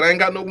of my pocket. I ain't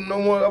got no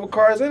more other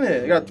cards in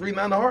here. I got 3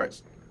 9 of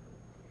hearts.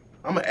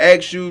 I'm going to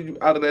ask you,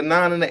 out of the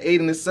 9 and the 8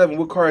 and the 7,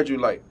 what card you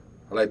like?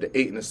 I like the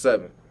 8 and the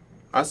 7.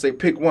 I say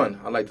pick one.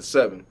 I like the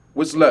 7.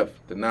 What's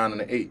left? The 9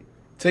 and the 8.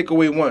 Take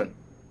away 1.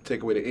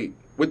 Take away the 8.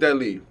 What that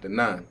leave? The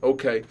 9.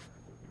 Okay.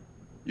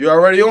 You're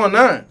already on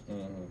 9.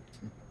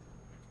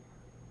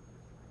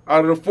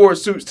 Out of the 4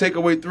 suits, take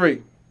away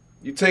 3.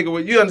 You take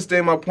away, you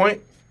understand my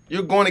point?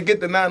 You're going to get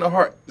the 9 of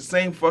heart the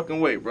same fucking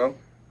way, bro.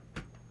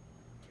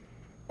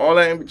 All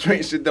that in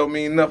between shit don't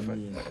mean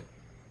nothing.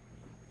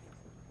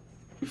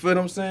 You feel what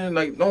I'm saying?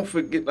 Like, don't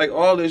forget, like,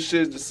 all this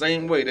shit is the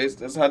same way.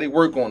 That's how they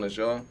work on us,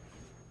 y'all.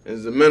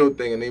 It's a mental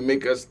thing, and they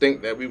make us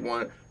think that we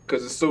want,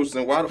 because it's so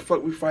simple. Why the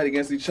fuck we fight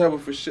against each other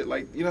for shit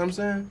like, you know what I'm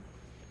saying?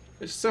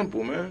 It's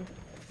simple, man.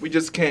 We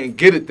just can't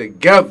get it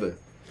together.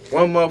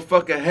 One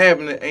motherfucker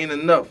having it ain't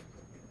enough.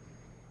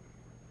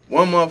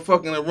 One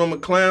motherfucker in a room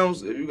of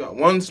clowns, if you got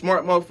one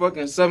smart motherfucker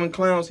and 7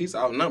 clowns, he's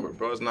outnumbered,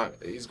 bro.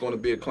 He's going to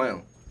be a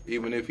clown.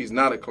 Even if he's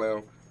not a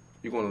clown,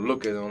 you're going to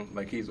look at him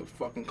like he's a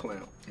fucking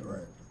clown. Right.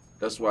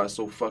 That's why it's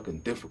so fucking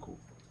difficult.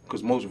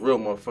 Because most real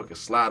motherfuckers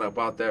slide up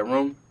out that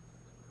room.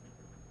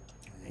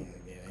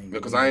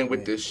 Because I ain't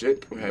with this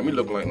shit. You had me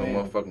look like no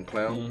motherfucking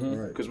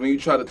clown. Because when you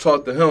try to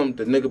talk to him,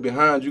 the nigga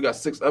behind you got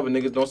 6 other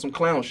niggas doing some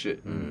clown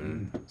shit.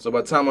 So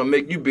by the time I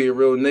make you be a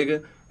real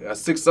nigga, I got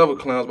 6 other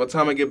clowns. By the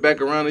time I get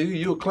back around to you,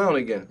 you a clown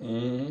again.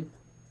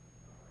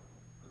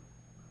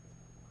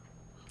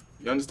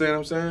 You understand what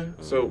I'm saying?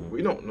 So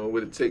we don't know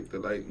what it takes to,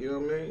 like, you know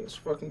what I mean? It's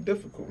fucking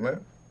difficult,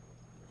 man.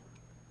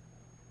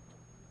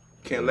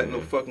 Can't let no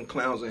fucking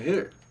clowns in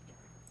here.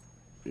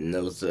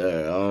 No,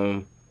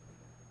 sir.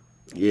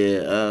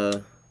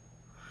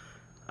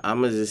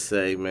 I'ma just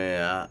say,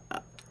 man,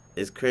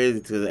 it's crazy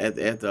because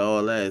after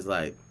all that, it's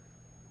like,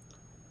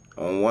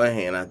 on one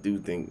hand, I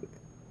think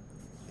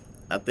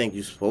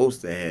you're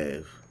supposed to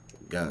have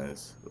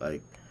guns.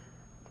 Like,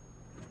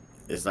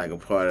 it's like a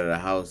part of the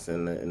house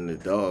and the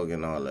dog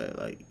and all that.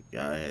 Like,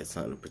 y'all had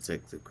something to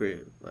protect the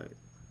crib. Like,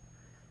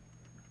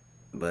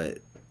 but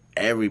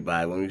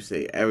everybody, when you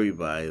say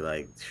everybody,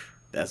 like,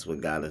 that's what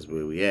got us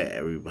where we at.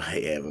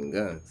 Everybody having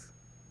guns.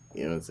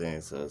 You know what I'm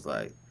saying? So it's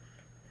like,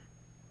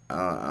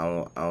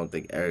 I don't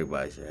think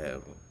everybody should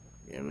have them.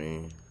 You know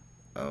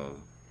what I mean?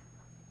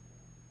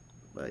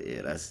 But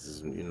yeah, that's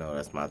just,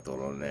 that's my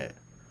thought on that.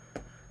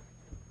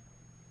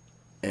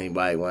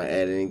 Anybody want to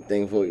add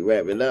anything before we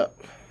wrap it up?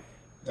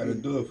 That'll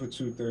do it for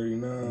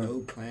 239. No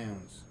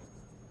clowns.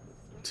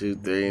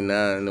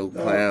 239, no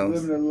Stop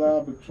clowns. living a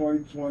lie for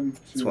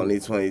 2022.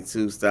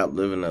 2022, stop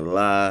living a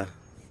lie.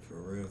 For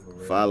real.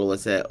 Follow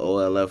us at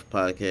OLF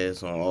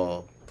Podcast on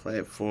all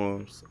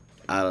platforms.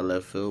 Out of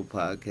Left Field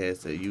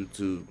Podcast at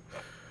YouTube.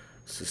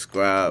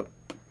 Subscribe,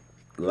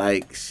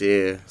 like,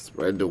 share,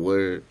 spread the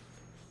word.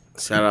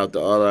 Shout out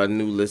to all our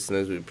new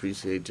listeners. We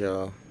appreciate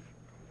y'all.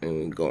 And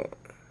we going.